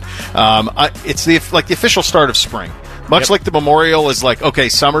course, but it's the official start of spring. Much like the Memorial is okay,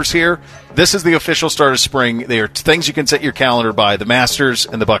 summer's here. This is the official start of spring. They are things you can set your calendar by, the Masters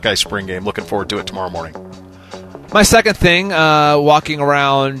and the Buckeye spring game. Looking forward to it tomorrow morning. My second thing, walking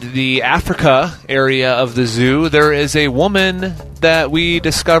around the Africa area of the zoo, there is a woman that we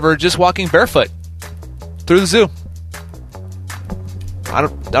discovered just walking barefoot through the zoo. I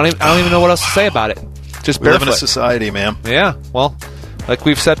don't even know what else to say about it. Just we barefoot. live in a society, man. Yeah, well, like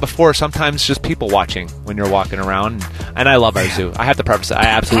we've said before, sometimes just people watching when you're walking around. And I love our zoo. I have to preface it. I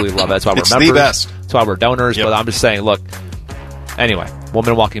absolutely love it. That's why we're members. It's the best. That's why we're donors. Yep. But I'm just saying, look. Anyway,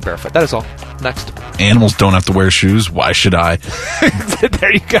 woman walking barefoot. That is all. Next. Animals don't have to wear shoes. Why should I?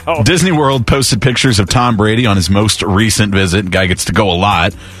 There you go. Disney World posted pictures of Tom Brady on his most recent visit. Guy gets to go a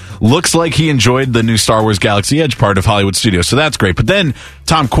lot. Looks like he enjoyed the new Star Wars Galaxy Edge part of Hollywood Studios, so that's great. But then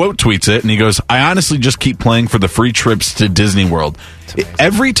Tom quote tweets it, and he goes, I honestly just keep playing for the free trips to Disney World.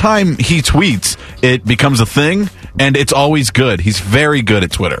 Every time he tweets, it becomes a thing, and it's always good. He's very good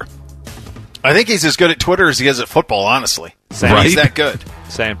at Twitter. I think he's as good at Twitter as he is at football, honestly. Same. Right? He's that good.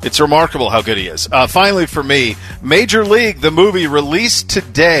 Same. It's remarkable how good he is. Finally, for me, Major League, the movie, released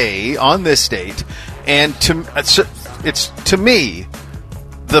today on this date, and it's to me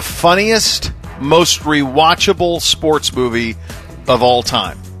the funniest, most rewatchable sports movie of all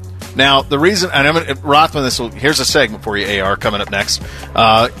time. Now, the reason, and I'm going to, Rothman, here's a segment for you, AR, coming up next.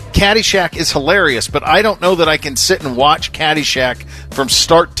 Caddyshack is hilarious, but I don't know that I can sit and watch Caddyshack from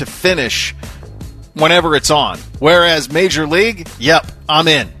start to finish whenever it's on. Whereas Major League, yep, I'm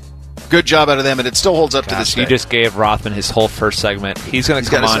in. Good job out of them, and it still holds up to this day. You just gave Rothman his whole first segment. He's going to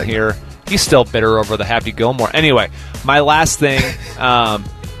come on here. He's still bitter over the Happy Gilmore. Anyway, my last thing,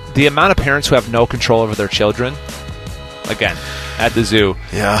 the amount of parents who have no control over their children, again, at the zoo.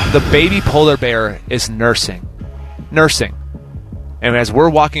 Yeah. The baby polar bear is nursing. And as we're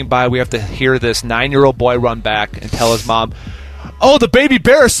walking by, we have to hear this 9-year-old boy run back and tell his mom, oh, the baby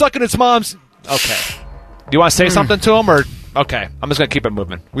bear is sucking its mom's... Okay. Do you want to say something to him, or... Okay, I'm just going to keep it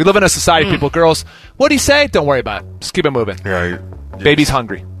moving. We live in a society, people, girls. What do you say? Don't worry about it. Just keep it moving. Yeah. Baby's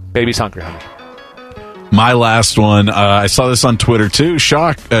hungry. Baby's hungry. My last one, I saw this on Twitter too.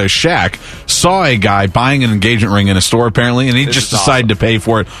 Shaq saw a guy buying an engagement ring in a store apparently, and he just decided to pay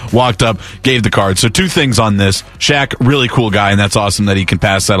for it, walked up, gave the card. So 2 things on this. Shaq, really cool guy, and that's awesome that he can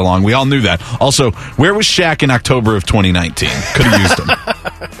pass that along. We all knew that. Also, where was Shaq in October of 2019? Could have used him.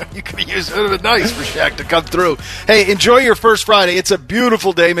 You could have used it. It would have been nice for Shaq to come through. Hey, enjoy your first Friday. It's a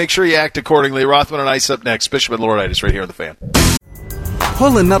beautiful day. Make sure you act accordingly. Rothman and Ice up next. Bishop and Laurinaitis right here on The Fan.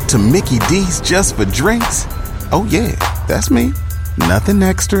 Pulling up to Mickey D's just for drinks? Oh, yeah, that's me. Nothing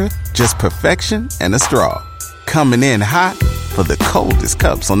extra, just perfection and a straw. Coming in hot for the coldest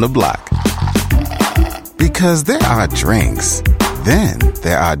cups on the block. Because there are drinks. Then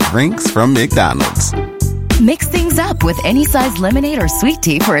there are drinks from McDonald's. Mix things up with any size lemonade or sweet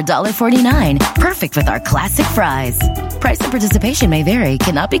tea for $1.49. Perfect with our classic fries. Price and participation may vary.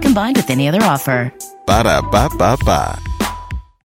 Cannot be combined with any other offer. Ba-da-ba-ba-ba.